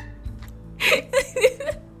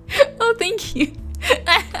 Oh, thank you.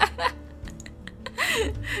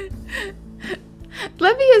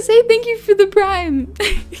 Levia, say thank you for the prime.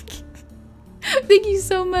 Thank you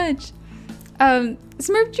so much.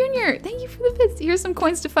 Smurf Jr., thank you for the bits. Here's some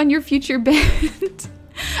coins to fund your future band.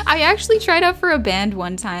 I actually tried out for a band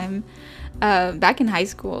one time back in high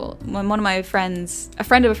school when one of my friends, a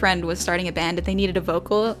friend of a friend, was starting a band and they needed a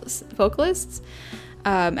vocalist.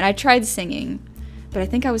 And I tried singing, but I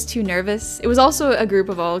think I was too nervous. It was also a group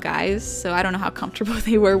of all guys, so I don't know how comfortable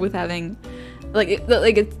they were with having,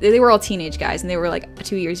 they were all teenage guys and they were like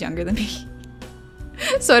 2 years younger than me.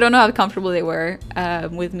 So I don't know how comfortable they were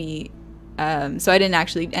with me. So I didn't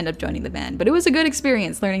actually end up joining the band, but it was a good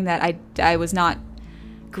experience learning that I was not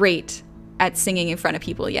great at singing in front of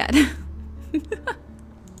people yet.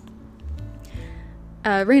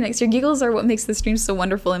 Rainix, your giggles are what makes the stream so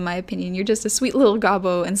wonderful in my opinion. You're just a sweet little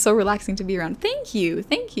gobbo and so relaxing to be around. Thank you,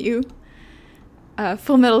 thank you.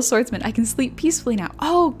 Full Metal Swordsman, I can sleep peacefully now.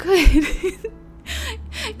 Oh, good.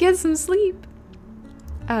 Get some sleep.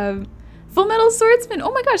 Full Metal Swordsman,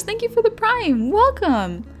 oh my gosh, thank you for the prime.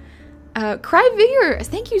 Welcome. Cry Vigor,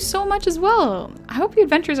 thank you so much as well. I hope your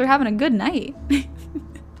adventures are having a good night.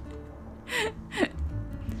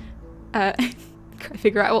 Cry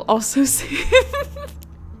Vigor, I will also say.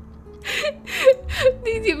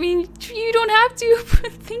 I mean, you don't have to,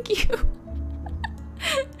 but thank you.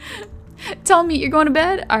 Tell me you're going to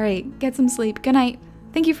bed? Alright, get some sleep. Good night.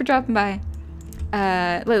 Thank you for dropping by.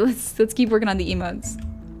 Let's keep working on the emotes.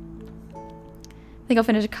 think I'll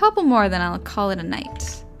finish a couple more, then I'll call it a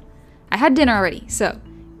night. I had dinner already, so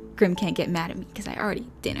Grim can't get mad at me because I already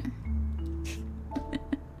ate dinner.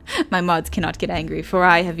 My mods cannot get angry, for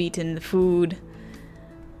I have eaten the food.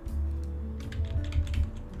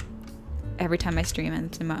 Every time I stream,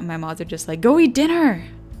 and my mods are just like, go eat dinner!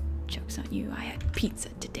 Joke's on you, I had pizza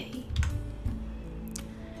today.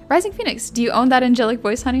 Rising Phoenix, do you own that angelic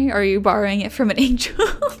voice, honey, or are you borrowing it from an angel?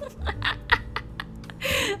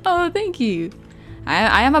 Oh, thank you.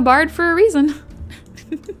 I am a bard for a reason.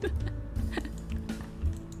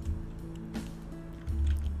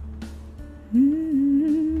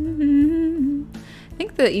 I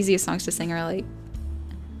think the easiest songs to sing are like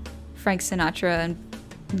Frank Sinatra and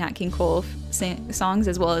Nat King Cole songs,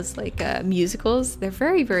 as well as like musicals. They're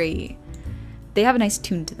very, they have a nice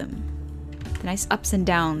tune to them. The nice ups and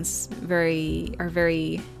downs are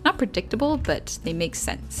very, not predictable, but they make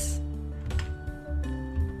sense.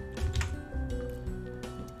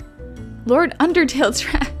 Lord Undertale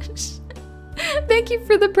Trash. Thank you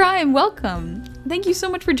for the prime, welcome. Thank you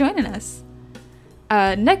so much for joining us.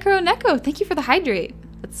 Neko, thank you for the hydrate.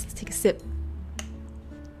 Let's take a sip.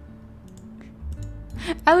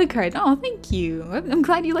 Alucard, oh, thank you. I'm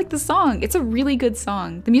glad you like the song. It's a really good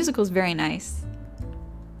song. The musical's very nice.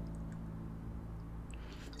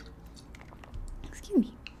 Excuse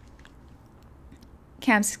me.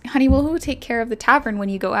 Camps, honey, will who take care of the tavern when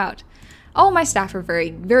you go out? Oh, my staff are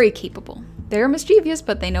very capable. They're mischievous,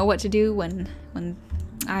 but they know what to do when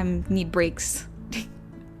I need breaks.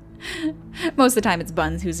 Most of the time, it's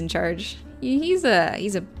Buns who's in charge. He's a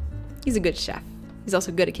good chef. He's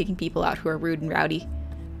also good at kicking people out who are rude and rowdy.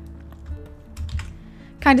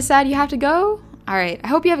 Kinda sad you have to go? Alright, I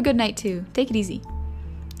hope you have a good night too. Take it easy.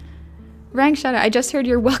 Rang Shadow, I just heard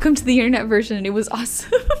your welcome to the internet version and it was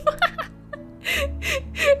awesome.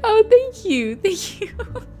 Oh, thank you. Thank you.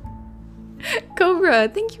 Cobra,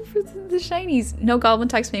 thank you for the shinies. No goblin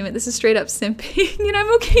tax payment. This is straight up simping and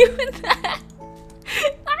I'm okay with that.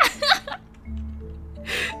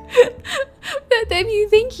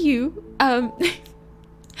 Thank you.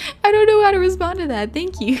 I don't know how to respond to that.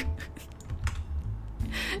 Thank you.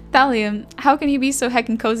 Thallium, how can you be so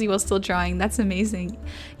heckin' cozy while still drawing? That's amazing.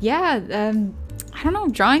 Yeah, I don't know.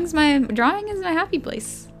 Drawing is my happy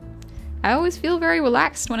place. I always feel very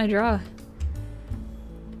relaxed when I draw.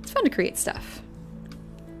 It's fun to create stuff.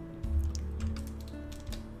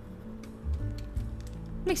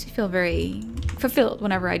 Makes me feel very fulfilled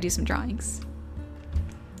whenever I do some drawings.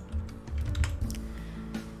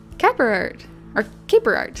 Caper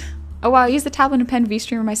art. Oh wow, I use the tablet and pen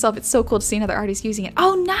V-streamer myself. It's so cool to see another artist using it.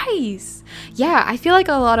 Oh, nice! Yeah, I feel like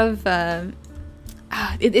a lot of...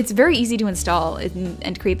 it's very easy to install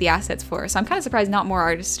and create the assets for, so I'm kind of surprised not more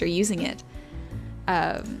artists are using it.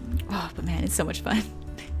 Oh, but man, it's so much fun.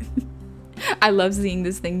 I love seeing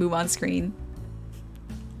this thing move on screen.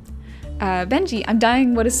 Benji, I'm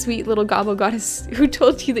dying. What a sweet little gobble goddess. Who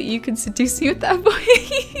told you that you could seduce me with that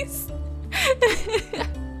voice?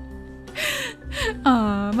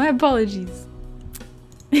 Aw, my apologies.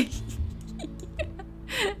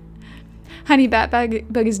 Honey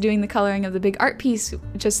Batbug is doing the coloring of the big art piece.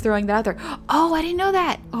 Just throwing that out there. Oh, I didn't know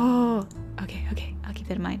that. Oh, okay. I'll keep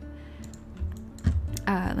that in mind.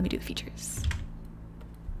 Let me do the features.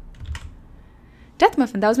 Death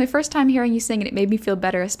Muffin, that was my first time hearing you sing and it made me feel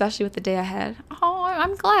better, especially with the day ahead. Oh,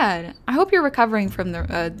 I'm glad. I hope you're recovering from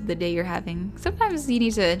the day you're having. Sometimes you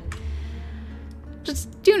need to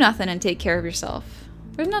just do nothing and take care of yourself.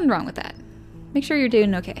 There's nothing wrong with that. Make sure you're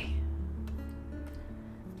doing okay.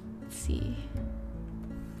 Let's see.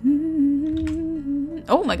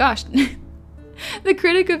 Oh my gosh. The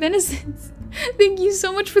Critic of Innocence. Thank you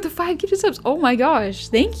so much for the 5 gifted subs. Oh my gosh.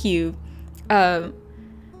 Thank you.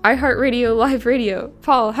 iHeartRadio Live Radio.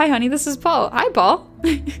 Paul. Hi, honey. This is Paul. Hi, Paul.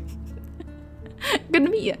 Good to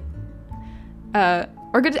meet you.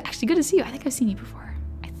 Or good to see you. I think I've seen you before.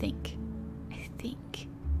 I think.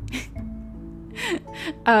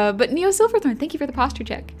 But Neo Silverthorn, thank you for the posture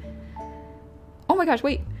check. Oh my gosh,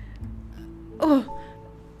 wait. Oh.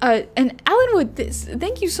 And Alan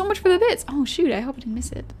thank you so much for the bits. Oh shoot, I hope I didn't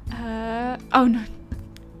miss it. Oh no.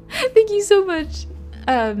 Thank you so much.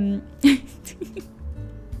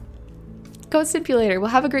 Goat Simulator, well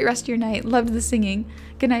have a great rest of your night. Loved the singing.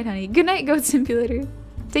 Good night, honey. Good night, Goat Simulator.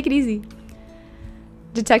 Take it easy.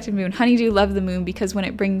 Detective Moon, honeydew love the moon because when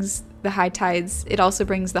it brings the high tides, it also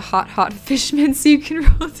brings the hot fishmen so you can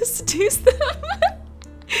roll to seduce them.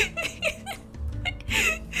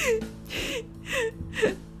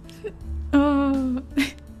 Oh,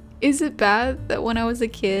 is it bad that when I was a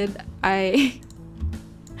kid, I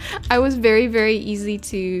was very easily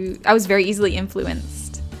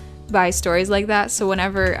influenced by stories like that, so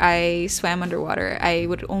whenever I swam underwater, I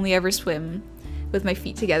would only ever swim with my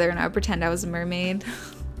feet together, and I would pretend I was a mermaid.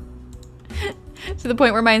 To the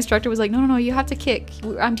point where my instructor was like, no, you have to kick.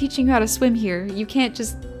 I'm teaching you how to swim here. You can't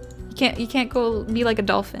go be like a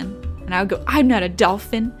dolphin. And I would go, I'm not a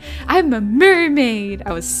dolphin. I'm a mermaid.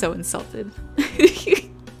 I was so insulted.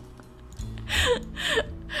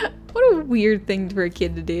 What a weird thing for a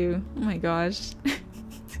kid to do. Oh my gosh.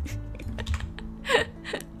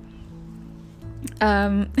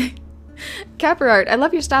 Capper Art, I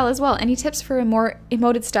love your style as well. Any tips for a more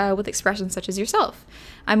emoted style with expressions such as yourself?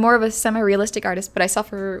 I'm more of a semi-realistic artist, but I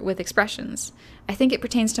suffer with expressions. I think it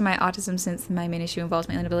pertains to my autism since my main issue involves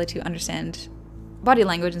my inability to understand body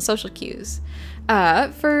language and social cues.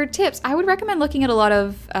 For tips, I would recommend looking at a lot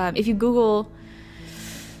of, if you Google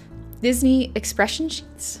Disney expression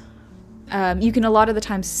sheets, you can a lot of the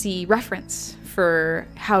times see reference for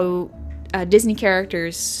how Disney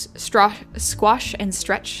characters squash and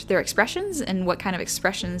stretch their expressions and what kind of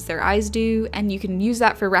expressions their eyes do, and you can use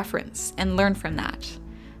that for reference and learn from that.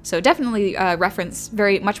 So definitely reference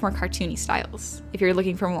much more cartoony styles if you're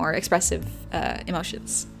looking for more expressive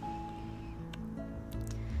emotions.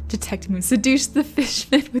 Detective Moon, seduce the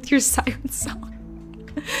fishmen with your siren song.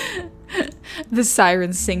 The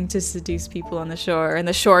sirens sing to seduce people on the shore, and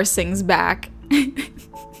the shore sings back.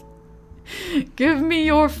 Give me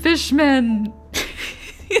your fishmen!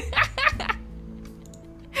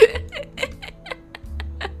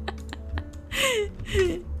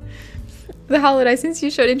 The Holiday, since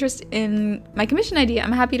you showed interest in my commission idea,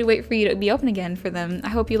 I'm happy to wait for you to be open again for them. I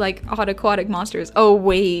hope you like hot aquatic monsters. Oh,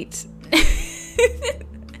 wait.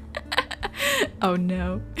 Oh,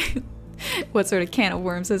 no. What sort of can of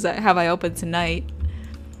worms have I opened tonight?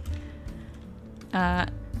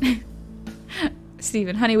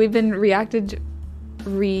 Steven, honey, we've been reacted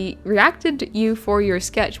you for your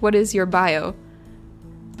sketch. What is your bio?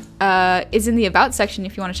 Is in the about section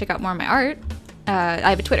if you want to check out more of my art. I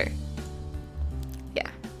have a Twitter. Yeah.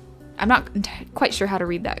 I'm not quite sure how to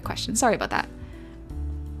read that question. Sorry about that.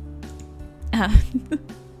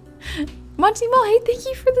 Monty Mo, hey, thank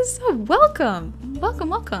you for the sub. Welcome.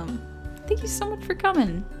 Welcome. Thank you so much for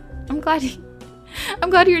coming. I'm glad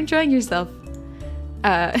you're enjoying yourself.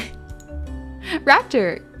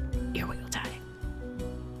 Raptor, your wheel time.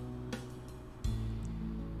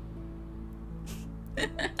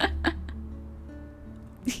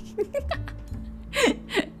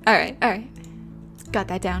 All right. Got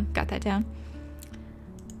that down.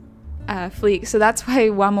 Fleek, so that's why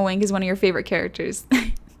Wamawink is one of your favorite characters.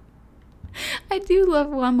 I do love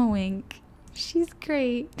Wamawink. She's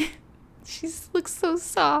great. She looks so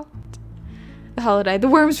soft. The Holiday, the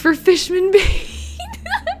worms for Fishman bait.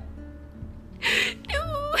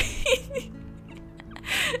 No.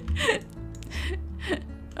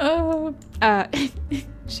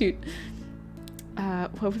 Shoot.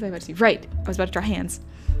 What was I about to do? Right. I was about to draw hands.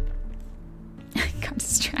 Got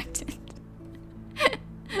distracted.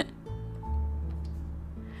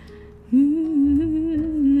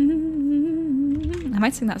 I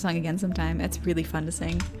might sing that song again sometime. It's really fun to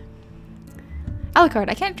sing. Alucard,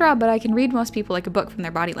 I can't draw, but I can read most people like a book from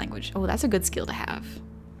their body language. Oh, that's a good skill to have.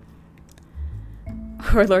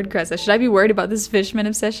 Or Lord Cressa, should I be worried about this fishman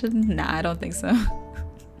obsession? Nah, I don't think so.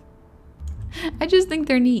 I just think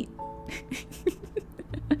they're neat.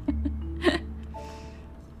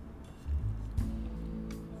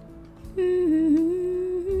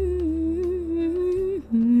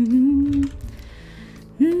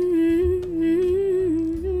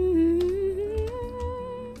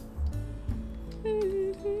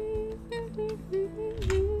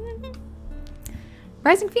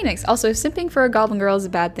 Rising Phoenix. Also, if simping for a goblin girl is a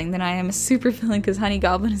bad thing, then I am a super villain because Honey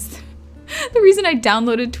Goblin is the reason I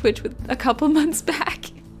downloaded Twitch a couple months back.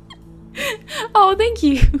 Oh, thank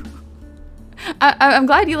you. I'm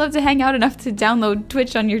glad you love to hang out enough to download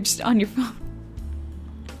Twitch on your phone.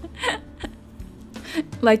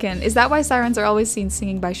 Lycan, is that why sirens are always seen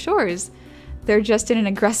singing by shores? They're just in an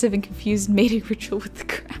aggressive and confused mating ritual with the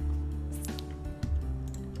crowd.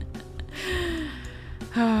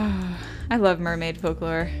 I love mermaid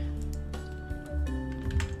folklore.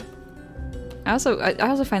 I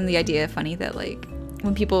also find the idea funny that like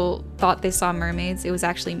when people thought they saw mermaids, it was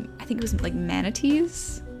actually, I think it was like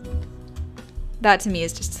manatees. That to me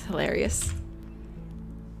is just hilarious.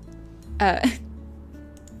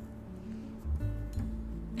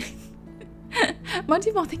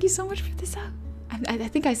 Monty Ball, thank you so much for this up. I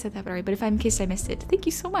think I said that right, but in case I missed it, thank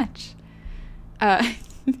you so much.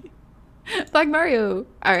 Black Mario.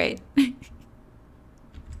 All right.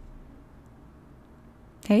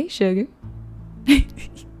 Hey, sugar.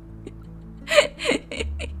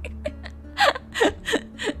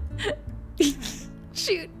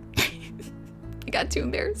 too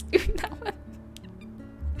embarrassed doing that one.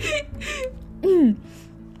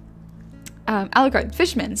 Alucard,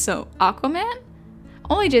 Fishman, so Aquaman?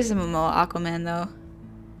 Only Jason Momoa Aquaman though.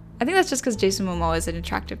 I think that's just because Jason Momoa is an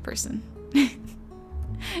attractive person.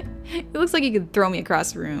 It looks like he could throw me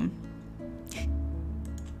across the room.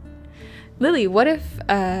 Lily, what if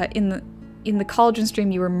in the cauldron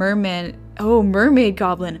stream you were mermaid? Oh, mermaid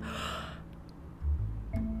goblin.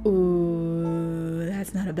 Ooh,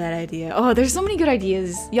 that's not a bad idea. Oh, there's so many good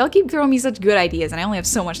ideas. Y'all keep throwing me such good ideas, and I only have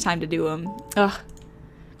so much time to do them. Ugh.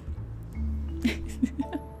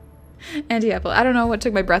 Anti-apple. I don't know what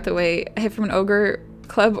took my breath away. A hit from an ogre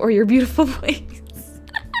club or your beautiful voice.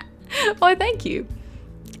 Well, thank you.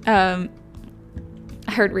 I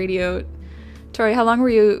heard radio. Tori, how long were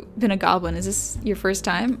you been a goblin? Is this your first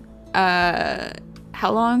time?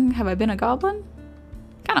 How long have I been a goblin?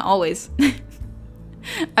 Kind of always.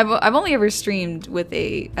 I've only ever streamed with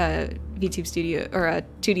a VTube Studio or a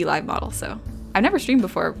 2D live model, so I've never streamed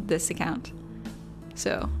before this account.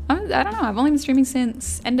 So I don't know. I've only been streaming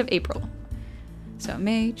since end of April. So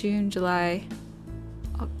May, June, July,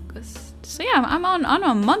 August. So yeah, I'm on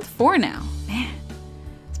a month 4 now. Man,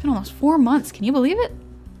 it's been almost 4 months. Can you believe it?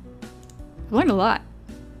 I've learned a lot.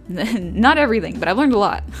 Not everything, but I've learned a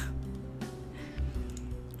lot.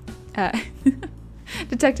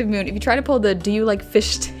 Detective Moon, if you try to pull the "do you like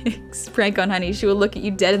fish sticks" prank on Honey, she will look at you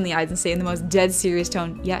dead in the eyes and say in the most dead serious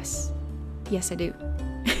tone, "Yes. Yes, I do."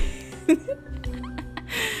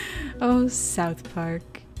 Oh, South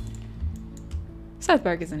Park. South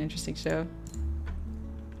Park is an interesting show.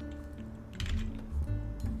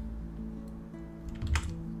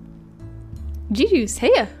 G-Juice,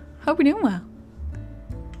 hey, hope you're doing well.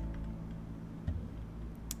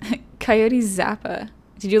 Coyote Zappa,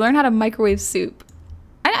 did you learn how to microwave soup?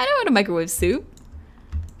 I know how to microwave soup.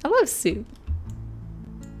 I love soup.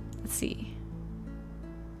 Let's see.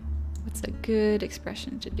 What's a good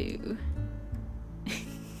expression to do?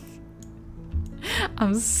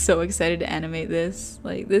 I'm so excited to animate this.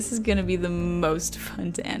 Like, this is gonna be the most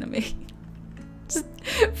fun to animate. Just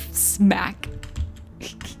smack.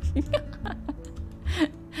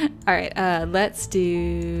 Alright, let's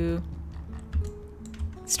do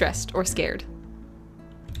stressed or scared.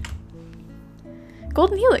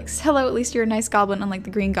 Golden Helix. Hello, at least you're a nice goblin, unlike the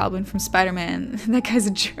Green Goblin from Spider-Man. That guy's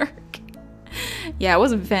a jerk. Yeah, I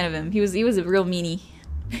wasn't a fan of him. He was a real meanie.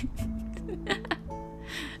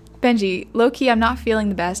 Benji, low-key, I'm not feeling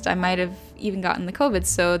the best. I might have even gotten the COVID,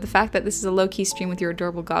 so the fact that this is a low-key stream with your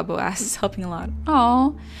adorable gobbo ass is helping a lot.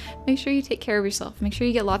 Aw, make sure you take care of yourself. Make sure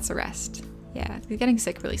you get lots of rest. Yeah, getting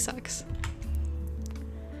sick really sucks.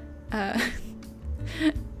 Kinder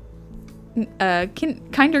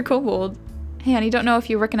Kobold. Hey, honey, don't know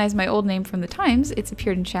if you recognize my old name from the Times. It's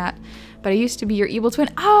appeared in chat, but I used to be your evil twin.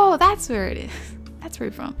 Oh, that's where it is. That's where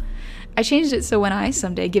you're from. I changed it so when I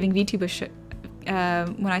someday giving VTube a shot.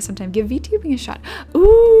 When I sometimes give VTubing a shot.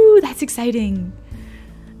 Ooh, that's exciting.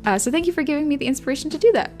 So thank you for giving me the inspiration to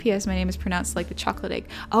do that. P.S. My name is pronounced like the chocolate egg.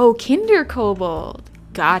 Oh, Kinder Kobold.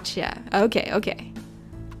 Gotcha. Okay, okay.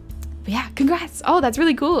 But yeah, congrats. Oh, that's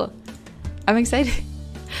really cool. I'm excited.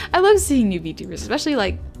 I love seeing new VTubers, especially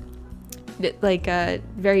like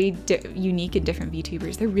very unique and different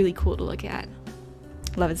VTubers. They're really cool to look at.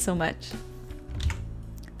 Love it so much.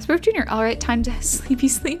 Spurf Jr. All right, time to sleepy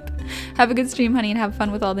sleep. Have a good stream, honey, and have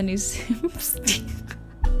fun with all the new sims.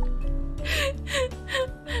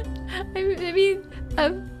 I mean,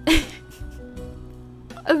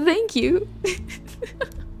 thank you.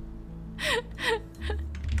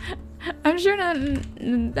 I'm sure not.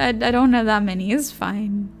 I don't have that many. It's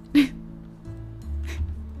fine.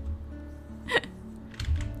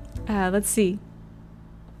 Let's see.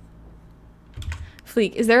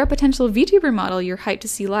 Fleek, is there a potential VTuber model you're hyped to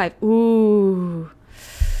see live? Ooh.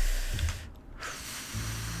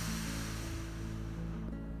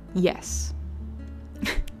 Yes.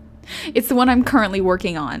 It's the one I'm currently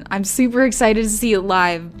working on. I'm super excited to see it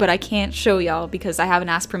live, but I can't show y'all because I haven't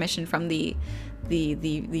asked permission from the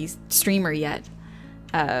streamer yet.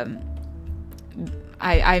 I'm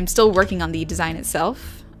still working on the design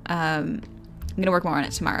itself. I'm gonna work more on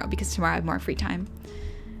it tomorrow because tomorrow I have more free time.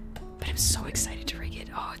 But I'm so excited to rig it.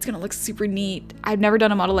 Oh, it's gonna look super neat. I've never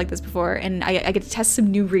done a model like this before, and I get to test some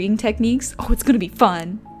new rigging techniques. Oh, it's gonna be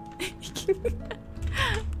fun.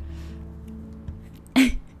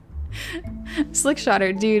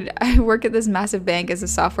 Slickshotter, dude, I work at this massive bank as a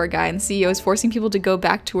software guy, and the CEO is forcing people to go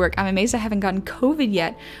back to work. I'm amazed I haven't gotten COVID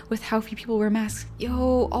yet with how few people wear masks.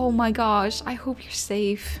 Yo, oh my gosh, I hope you're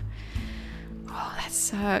safe. Oh, that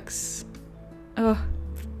sucks. Oh.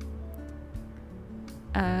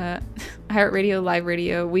 I iHeartRadio, live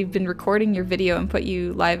radio. We've been recording your video and put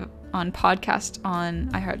you live on podcast on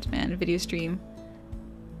iHeartDemand video stream.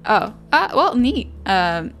 Oh, well, neat.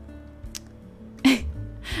 I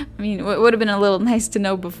mean, it would have been a little nice to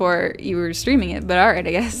know before you were streaming it, but alright,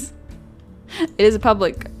 I guess. It is a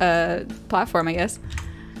public platform, I guess.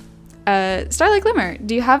 Starlight Glimmer,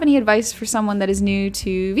 do you have any advice for someone that is new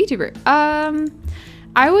to VTuber?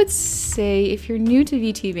 I would say if you're new to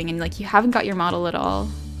VTubing and like you haven't got your model at all,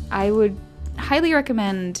 I would highly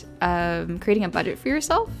recommend creating a budget for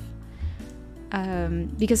yourself.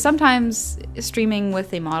 Because sometimes streaming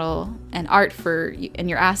with a model and art and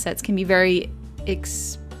your assets can be very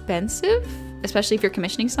expensive, especially if you're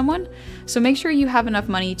commissioning someone. So make sure you have enough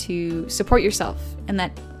money to support yourself and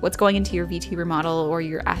that what's going into your VTuber model or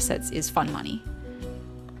your assets is fun money.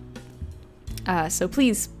 So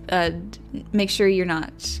please make sure you're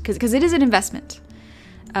not, because it is an investment.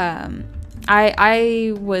 I'm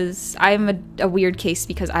a weird case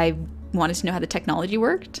because I wanted to know how the technology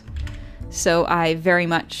worked. So I very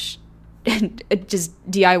much just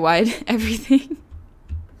DIY'd everything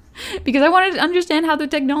because I wanted to understand how the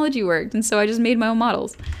technology worked. And so I just made my own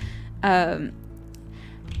models. But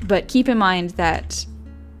keep in mind that,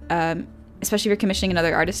 especially if you're commissioning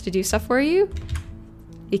another artist to do stuff for you,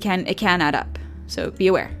 it can add up. So be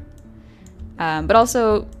aware. But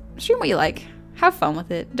also stream what you like. Have fun with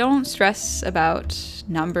it. Don't stress about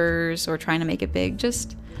numbers or trying to make it big.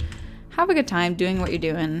 Just have a good time doing what you're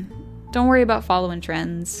doing. Don't worry about following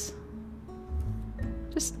trends.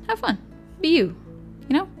 Just have fun. Be you,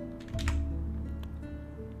 you know?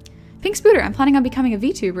 Pink Spooter, I'm planning on becoming a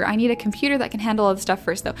VTuber. I need a computer that can handle all the stuff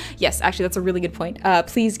first, though. Yes, actually, that's a really good point.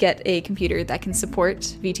 Please get a computer that can support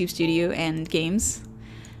VTube Studio and games.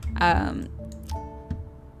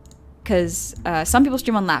 Because some people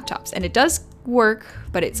stream on laptops, and it does work,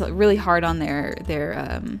 but it's really hard on their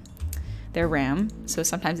RAM. So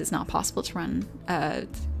sometimes it's not possible to run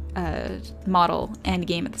model and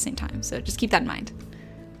game at the same time. So just keep that in mind.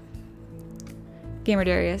 Gamer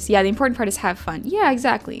Darius, yeah, the important part is have fun. Yeah,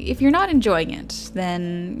 exactly. If you're not enjoying it,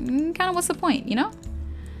 then kind of what's the point, you know?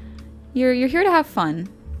 You're here to have fun.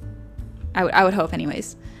 I would hope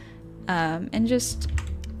anyways. And just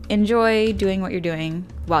enjoy doing what you're doing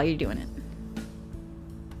while you're doing it.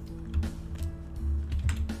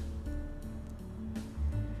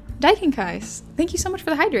 Daikinkais, thank you so much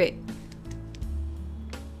for the hydrate.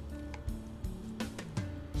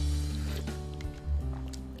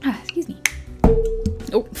 Excuse me.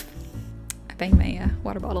 Oh, I banged my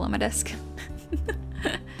water bottle on my desk.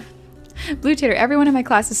 Blue Tater, everyone in my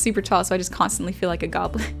class is super tall, so I just constantly feel like a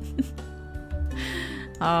goblin.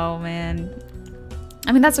 Oh man.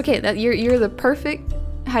 I mean, that's okay. You're the perfect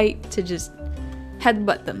height to just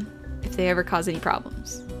headbutt them if they ever cause any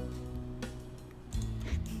problems.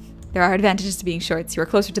 There are advantages to being shorts. You are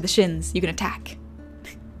closer to the shins. You can attack.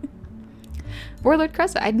 Warlord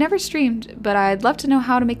Cressa, I'd never streamed, but I'd love to know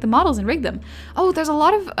how to make the models and rig them. Oh, there's a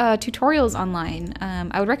lot of tutorials online.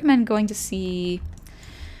 I would recommend going to see...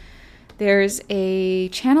 There's a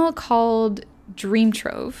channel called Dream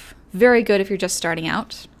Trove. Very good if you're just starting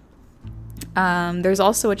out. There's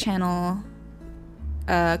also a channel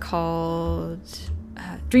called...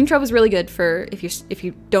 Dream Trove is really good for if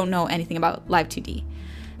you don't know anything about Live 2D.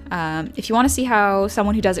 If you want to see how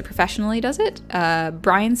someone who does it professionally does it,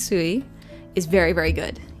 Brian Sui is very, very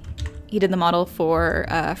good. He did the model for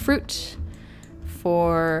Fruit,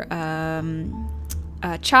 for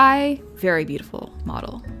Chai. Very beautiful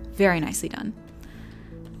model. Very nicely done.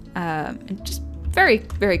 And just very,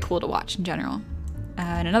 very cool to watch in general.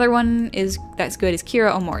 And another one that's good is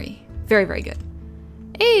Kira Omori. Very, very good.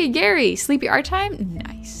 Hey, Gary, sleepy art time?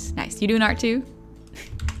 Nice, nice. You doing art too?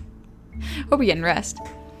 Hope you're getting rest.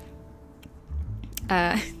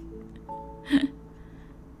 I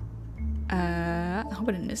hope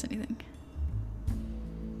I didn't miss anything.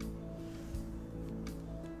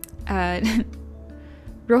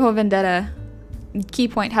 Rojo Vendetta. Key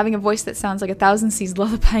point, having a voice that sounds like 1,000 Seas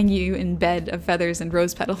lullabying you in bed of feathers and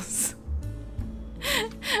rose petals.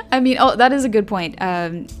 I mean, oh, that is a good point.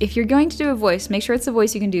 If you're going to do a voice, make sure it's a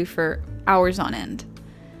voice you can do for hours on end.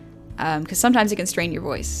 Because sometimes it can strain your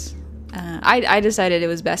voice. I decided it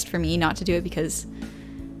was best for me not to do it because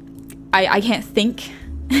I can't think.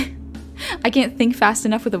 I can't think fast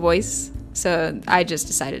enough with a voice, so I just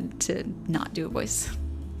decided to not do a voice.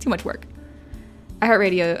 Too much work.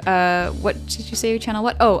 iHeartRadio, what did you say your channel?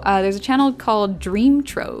 What? Oh, there's a channel called Dream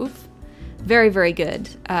Trove. Very, very good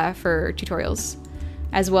for tutorials.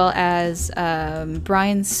 As well as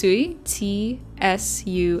Brian Sui, Tsuii.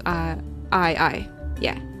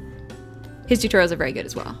 Yeah. His tutorials are very good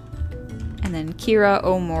as well. And then Kira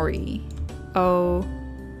Omori. Omori.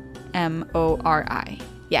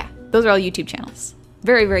 Yeah, those are all YouTube channels.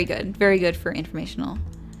 Very, very good. Very good for informational.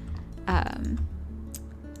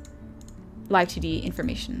 Live 2D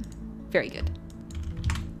information. Very good.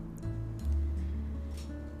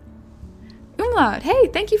 Umlaut, hey,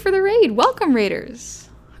 thank you for the raid. Welcome, raiders.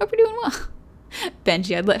 Hope you're doing well.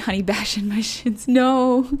 Benji, I'd let Honey bash in my shins.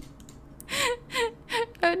 No.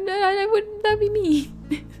 I wouldn't, that'd be me.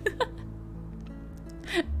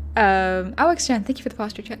 Alex Jen, thank you for the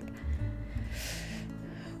posture check.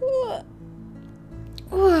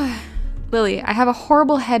 Lily, I have a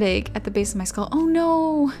horrible headache at the base of my skull. Oh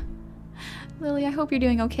no. Lily, I hope you're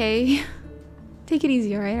doing okay. Take it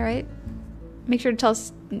easy, alright? Make sure to tell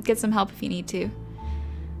us, get some help if you need to.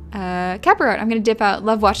 Capper art, I'm gonna dip out.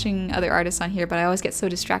 Love watching other artists on here, but I always get so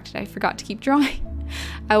distracted I forgot to keep drawing.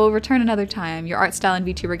 I will return another time. Your art style in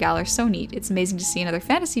VTuber Gal are so neat. It's amazing to see another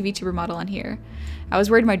fantasy VTuber model on here. I was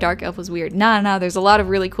worried my dark elf was weird. Nah, there's a lot of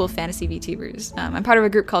really cool fantasy VTubers. I'm part of a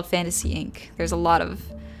group called Fantasy Inc. There's a lot of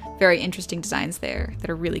very interesting designs there that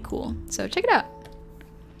are really cool. So check it out.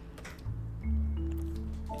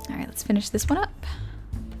 Alright, let's finish this one up.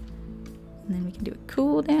 And then we can do a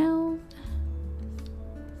cool down.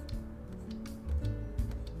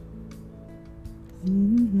 I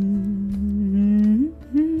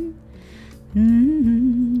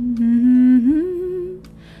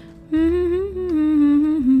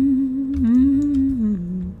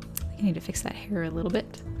need to fix that hair a little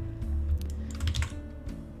bit.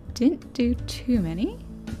 Didn't do too many,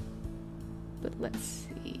 but let's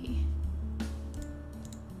see.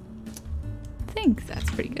 I think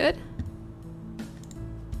that's pretty good.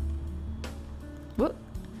 Whoop.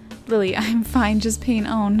 Lily, I'm fine, just pain.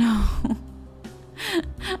 Oh no.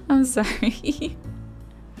 I'm sorry.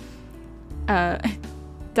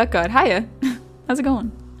 Duck God, hiya. How's it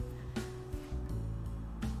going?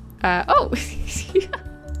 Oh!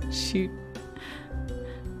 Shoot.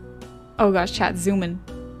 Oh gosh, chat's zooming.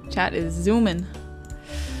 Chat is zooming.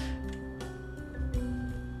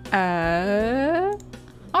 Alright.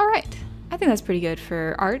 I think that's pretty good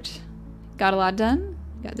for art. Got a lot done.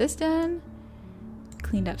 Got this done.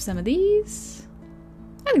 Cleaned up some of these.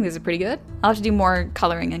 I think these are pretty good. I'll have to do more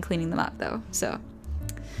coloring and cleaning them up though, so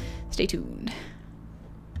stay tuned.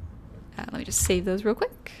 Let me just save those real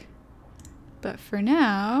quick. But for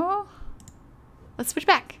now, let's switch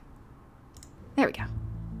back. There we go. I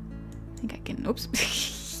think I can,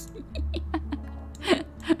 oops.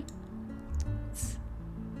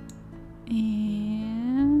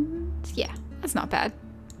 And yeah, that's not bad.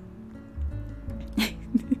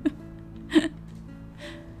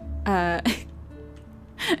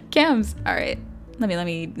 Cams, all right. Let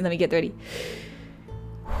me get ready.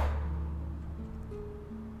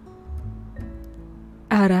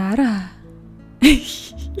 Arara.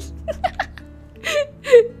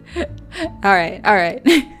 All right.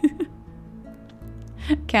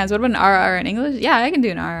 Cams, what about an RR in English? Yeah, I can do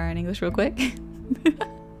an RR in English real quick.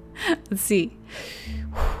 Let's see.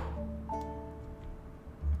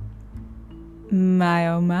 My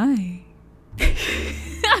oh my.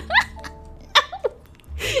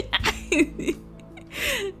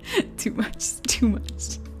 Too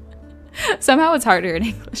much. Somehow it's harder in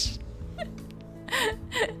English.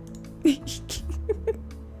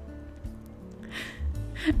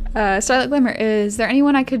 Starlight Glimmer, is there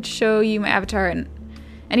anyone I could show you my avatar and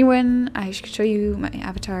anyone I should show you my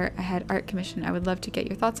avatar I had art commission? I would love to get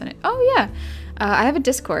your thoughts on it. Oh yeah, I have a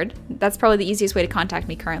Discord. That's probably the easiest way to contact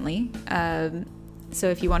me currently. So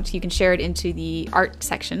if you want to, you can share it into the art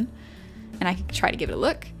section and I can try to give it a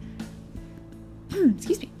look.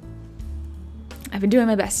 Excuse me. I've been doing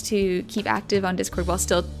my best to keep active on Discord while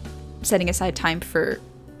still setting aside time for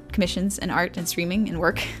commissions and art and streaming and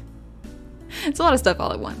work. It's a lot of stuff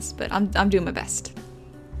all at once, but I'm doing my best.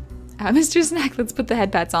 Mr. Snack, let's put the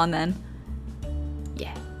head pats on then.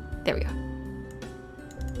 Yeah, there we go.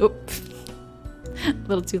 Oop. A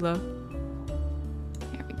little too low.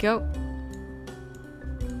 There we go.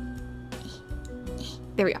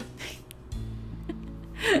 There we go.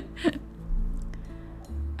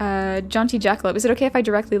 John T. Jackalope, is it okay if I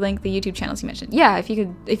directly link the YouTube channels you mentioned? Yeah, if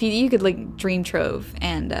you could link Dream Trove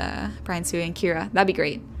and Brian Sui and Kira, that'd be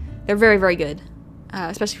great. They're very, very good,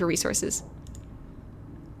 especially for resources.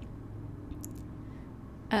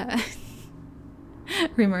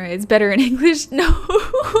 Rumor, it's better in English. No.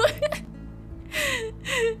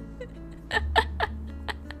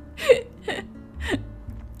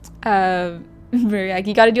 Mariak,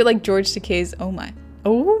 you gotta do it like George Takei's Oh My.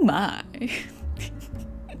 Oh My.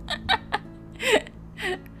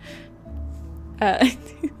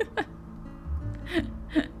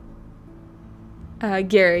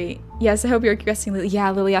 Gary, Yes, I hope you're resting, Lily. Yeah,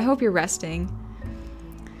 Lily, I hope you're resting.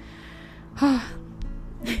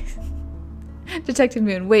 Detective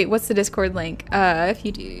Moon. Wait, what's the Discord link? If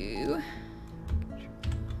you do...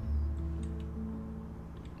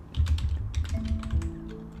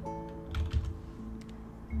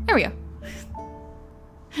 There we go.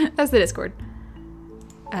 That's the Discord.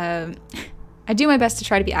 I do my best to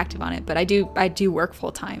try to be active on it, but I do work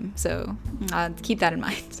full time, so keep that in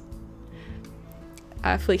mind.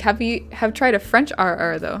 Fleek, have tried a French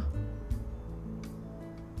RR though?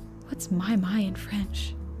 What's my in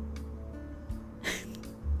French?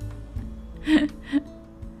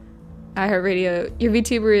 iHeartRadio, your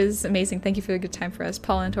VTuber is amazing. Thank you for the good time for us.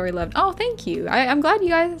 Paul and Tori loved. Oh, thank you. I'm glad you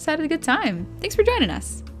guys had a good time. Thanks for joining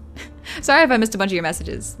us. Sorry if I missed a bunch of your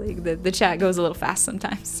messages. Like the chat goes a little fast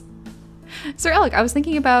sometimes. Sir Alec, I was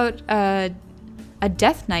thinking about a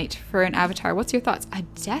Death Knight for an avatar. What's your thoughts? A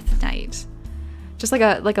Death Knight, just like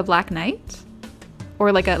a Black Knight,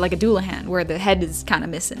 or like a Doulahan where the head is kind of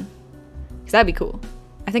missing. Cause that'd be cool.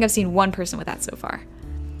 I think I've seen one person with that so far.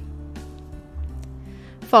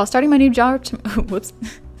 Fall, starting my new job. Whoops.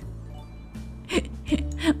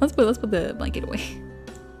 let's put the blanket away.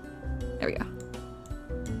 There we go.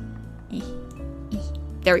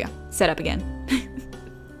 There we go. Set up again.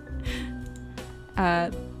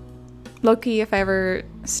 Loki, if I ever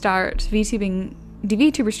start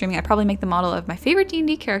VTuber streaming, I'd probably make the model of my favorite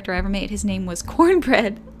D&D character I ever made. His name was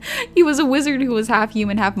Cornbread. He was a wizard who was half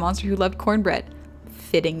human, half monster who loved cornbread.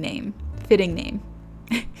 Fitting name. Fitting name.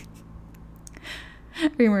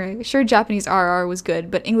 Reamer, sure Japanese RR was good,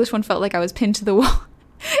 but English one felt like I was pinned to the wall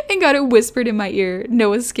and got it whispered in my ear.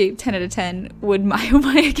 No escape, 10 out of 10. Would my oh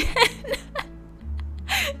my again.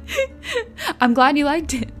 I'm glad you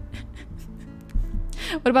liked it.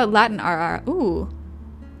 What about Latin RR? Ooh.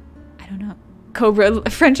 I don't know. Cobra,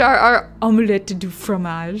 French RR, omelette du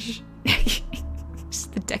fromage.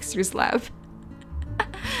 Just the Dexter's Lab.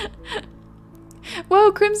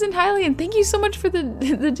 Whoa, Crimson Hylian, thank you so much for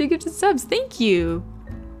the gifted subs. Thank you.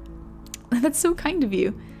 That's so kind of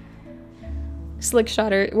you. Slick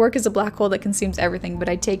Shotter, work is a black hole that consumes everything, but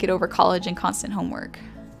I take it over college and constant homework.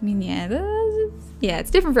 I mean, yeah,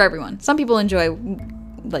 it's different for everyone. Some people enjoy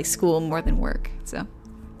like school more than work, so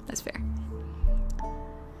that's fair.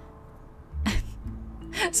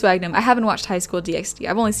 Swagnum, I haven't watched High School DxD.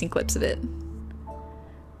 I've only seen clips of it.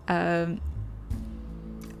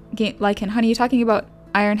 Lycan, honey, you talking about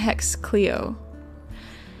Iron Hex Cleo?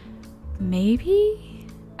 Maybe?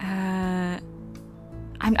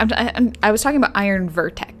 I was talking about Iron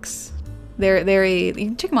Vertex. They're you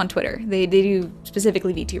can check them on Twitter. They do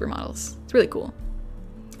specifically VTuber models. It's really cool.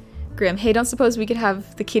 Grim, hey, don't suppose we could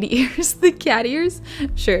have the kitty ears, the cat ears?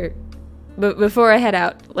 Sure. But before I head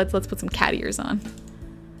out, let's put some cat ears on.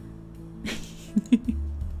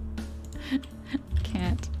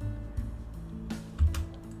 Cat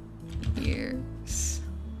ears.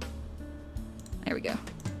 There we go.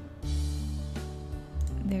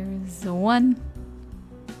 There's the one.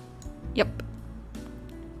 Yep.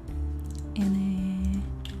 And then...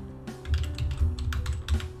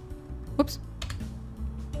 Whoops.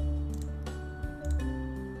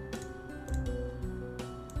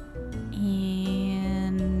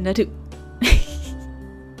 And a two.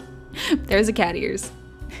 There's a cat ears.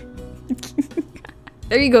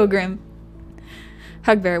 There you go, Grim.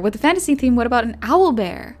 Hugbear. With the fantasy theme, what about an owl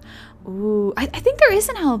bear? Ooh, I think there is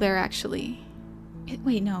an owl bear, actually.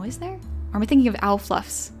 Wait, no, is there? Or am I thinking of Owl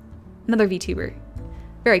Fluffs? Another VTuber.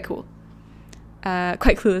 Very cool.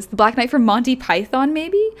 Quite clueless. The Black Knight from Monty Python,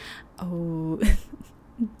 maybe? Oh.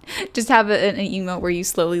 Just have an emote where you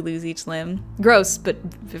slowly lose each limb. Gross, but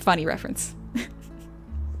funny reference.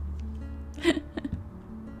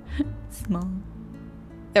 Small.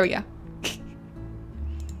 There we go.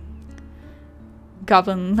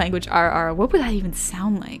 Goblin language RR. What would that even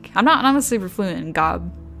sound like? I'm not super fluent in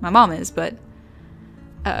Gob. My mom is, but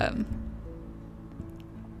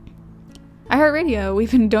iHeartRadio,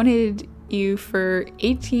 we've been donated you for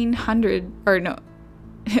 1,800 or no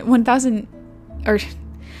 1,000 or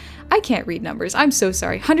I can't read numbers. I'm so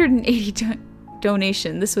sorry. 180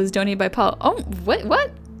 donation. This was donated by Paul. Oh,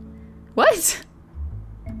 what?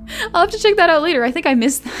 I'll have to check that out later. I think I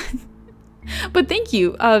missed that. But thank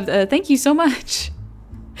you. Thank you so much.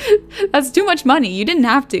 That's too much money. You didn't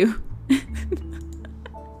have to.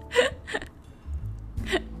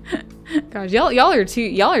 Gosh, y'all are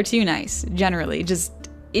too nice. Generally, just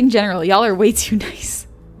in general, y'all are way too nice.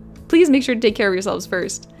 Please make sure to take care of yourselves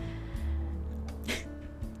first.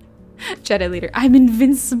 Jedi leader, I'm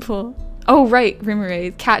invincible. Oh right,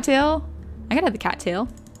 Rimere, cattail. I gotta have the cattail.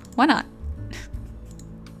 Why not?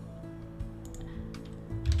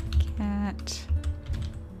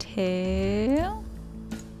 tail.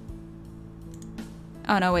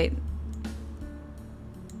 Oh no, wait.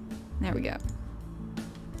 There we go.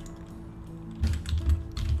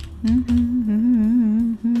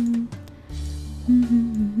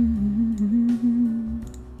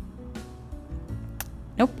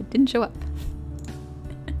 Nope, it didn't show up.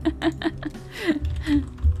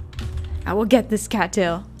 I will get this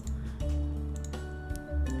cattail.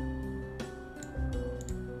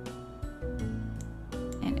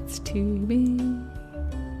 And it's too big. And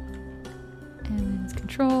then it's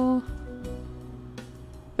control.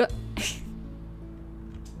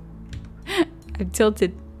 I'm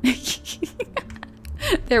tilted.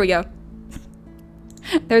 There we go.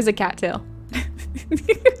 There's a cattail.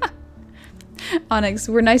 Onyx,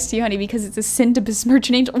 we're nice to you, honey, because it's a sin to besmirch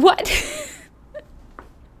an angel. What?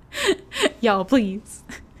 Y'all, please.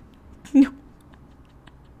 No.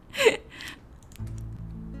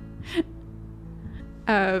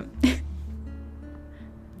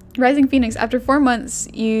 Rising Phoenix, after 4 months,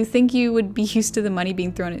 you think you would be used to the money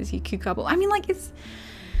being thrown at you cute couple. I mean, like,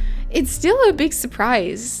 it's still a big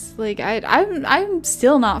surprise. Like, I'm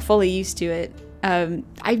still not fully used to it.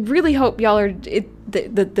 I really hope y'all are,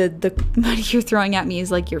 the money you're throwing at me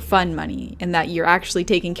is like your fun money, and that you're actually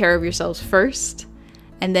taking care of yourselves first.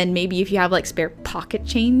 And then maybe if you have like spare pocket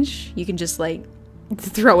change, you can just like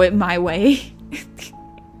throw it my way.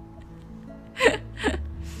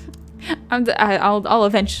 I'll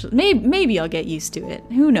eventually, maybe I'll get used to it.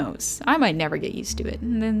 Who knows? I might never get used to it.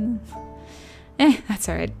 And then, that's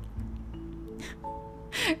all right.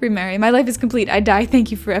 Remarry. My life is complete. I die.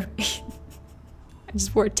 Thank you forever. I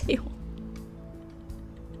just wore a tail.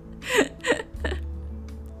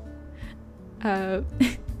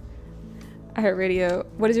 iHeartRadio.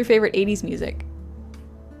 What is your favorite 80s music?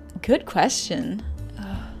 Good question.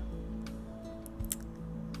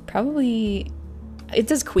 Probably.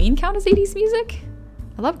 Does Queen count as 80s music?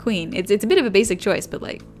 I love Queen. It's a bit of a basic choice, but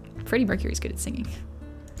like Freddie Mercury's good at singing.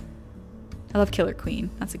 I love Killer Queen.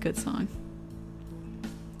 That's a good song.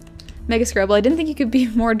 Mega Scrabble. I didn't think you could be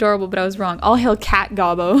more adorable, but I was wrong. All hail Cat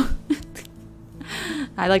Gobbo.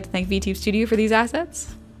 I'd like to thank VTube Studio for these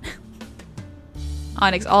assets.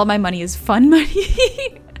 Onyx, all of my money is fun money.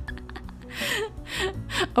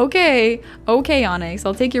 Okay, Onyx,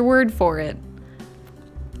 I'll take your word for it.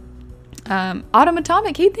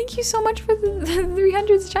 Automatomic, hey, thank you so much for the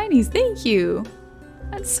 300s Chinese. Thank you.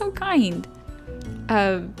 That's so kind.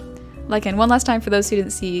 And one last time for those who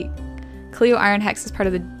didn't see, Cleo Iron Hex is part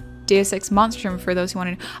of the Deus Ex Monstrum for those who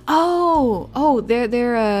want to know. Oh,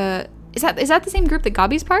 they're is that the same group that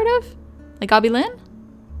Gobby's part of? Like Gobby Lynn?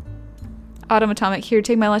 Automatomic, here,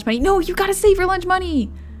 take my lunch money. No, you gotta save your lunch money.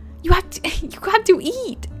 You have to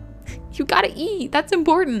eat. You gotta eat. That's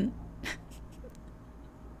important.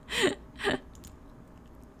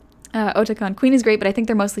 Otakon, Queen is great, but I think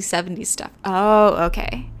they're mostly 70s stuff. Oh,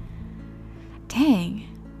 okay. Dang.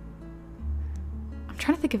 I'm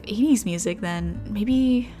trying to think of 80s music then.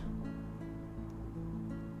 Maybe...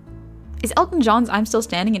 Is Elton John's I'm Still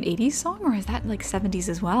Standing an 80s song, or is that like 70s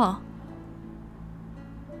as well?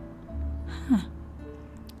 Huh.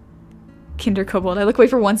 Kinder Kobold, I look away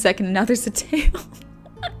for 1 second and now there's a tail.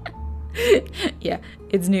 Yeah,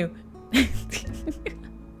 it's new.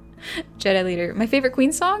 Jedi Leader. My favorite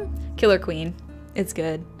Queen song? Killer Queen. It's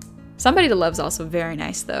good. Somebody to Love's also very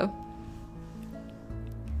nice though.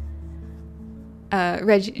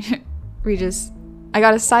 Regis. I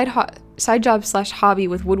got a side job / hobby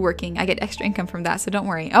with woodworking. I get extra income from that, so don't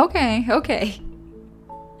worry. Okay.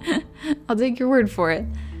 I'll take your word for it.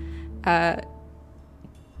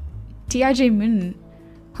 TIJ Moon.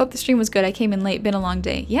 Hope the stream was good. I came in late. Been a long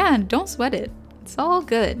day. Yeah, don't sweat it. It's all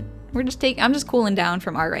good. I'm just cooling down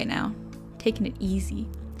from art right now. Taking it easy.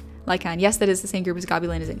 Lycon. Yes, that is the same group as Gobby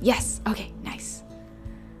Lynn is in. Yes. Okay, nice.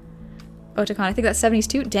 Otakon. I think that's 70s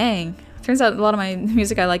too. Dang. Turns out a lot of my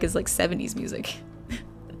music I like is like 70s music.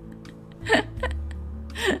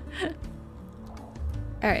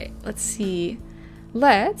 Alright, let's see.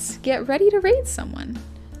 Let's get ready to raid someone.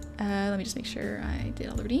 Let me just make sure I did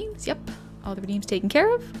all the redeems. Yep, all the redeems taken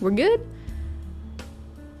care of. We're good.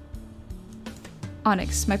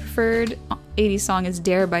 Onyx, my preferred 80s song is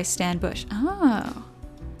Dare by Stan Bush. Oh.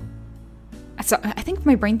 So, I think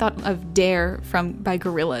my brain thought of Dare by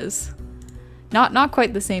Gorillaz. Not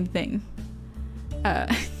quite the same thing.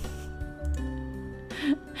 That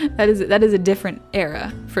is a different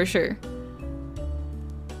era, for sure.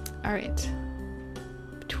 Alright.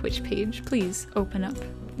 Twitch page, please open up.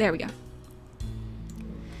 There we go.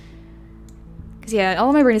 Because yeah,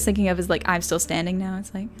 all my brain is thinking of is like, I'm still standing now.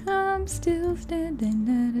 It's like, I'm still standing,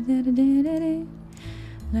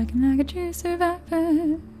 looking like a true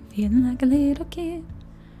survivor, feeling like a little kid.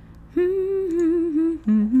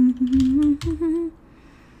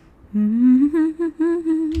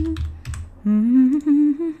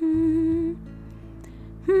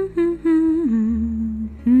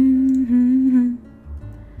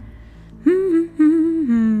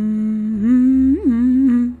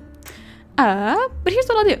 But here's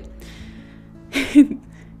what I'll do.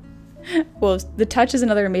 Well, The Touch is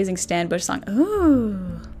another amazing Stan Bush song.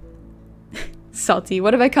 Ooh. Salty.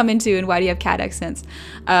 What have I come into and why do you have cat accents?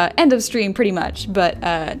 End of stream, pretty much, but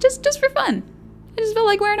just for fun. I just felt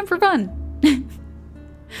like wearing them for fun.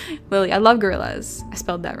 Lily, I love gorillas. I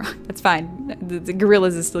spelled that wrong. That's fine. The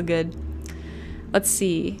gorillas is still good. Let's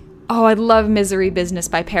see. Oh, I love Misery Business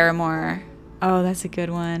by Paramore. Oh, that's a good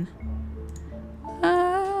one.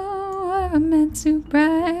 Oh, I meant to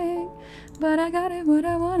brag, but I got it what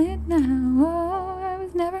I wanted now. Oh, it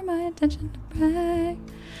was never my intention to brag.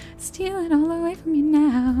 Steal it all away from you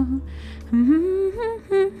now.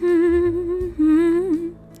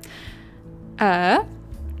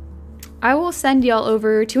 I will send y'all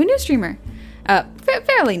over to a new streamer.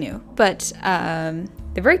 Fairly new, but they're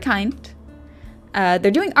very kind.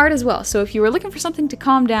 They're doing art as well, so if you were looking for something to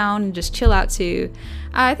calm down and just chill out to,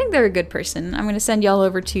 I think they're a good person. I'm going to send y'all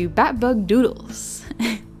over to Batbug Doodles.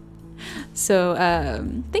 So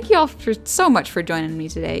thank you all so much for joining me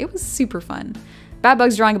today. It was super fun.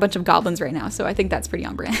 Batbug's drawing a bunch of goblins right now, so I think that's pretty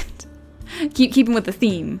on brand. Keeping with the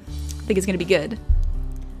theme. I think it's going to be good.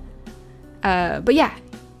 But yeah,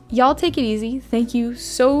 y'all take it easy. Thank you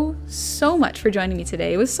so much for joining me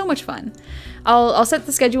today. It was so much fun. I'll set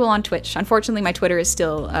the schedule on Twitch. Unfortunately, my Twitter is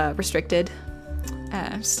still restricted.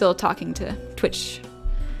 Still talking to Twitch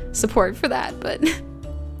support for that, but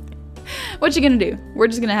what you gonna do? We're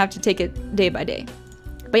just gonna have to take it day by day.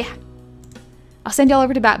 But yeah, I'll send y'all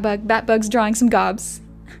over to Batbug. Batbug's drawing some gobs.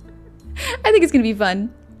 I think it's gonna be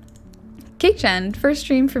fun. Cake-chan, first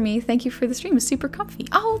stream for me. Thank you for the stream. It was super comfy.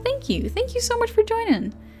 Oh, thank you. Thank you so much for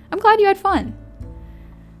joining. I'm glad you had fun.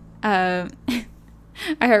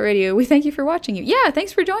 iHeartRadio, we thank you for watching you. Yeah,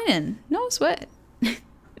 thanks for joining. No sweat.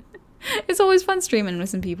 It's always fun streaming with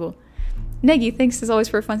some people. Negi, thanks as always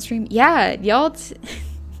for a fun stream. Yeah, y'all.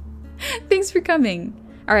 Thanks for coming.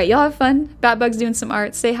 All right, y'all have fun. Batbug's doing some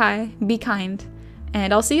art. Say hi. Be kind.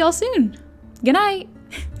 And I'll see y'all soon. Good night.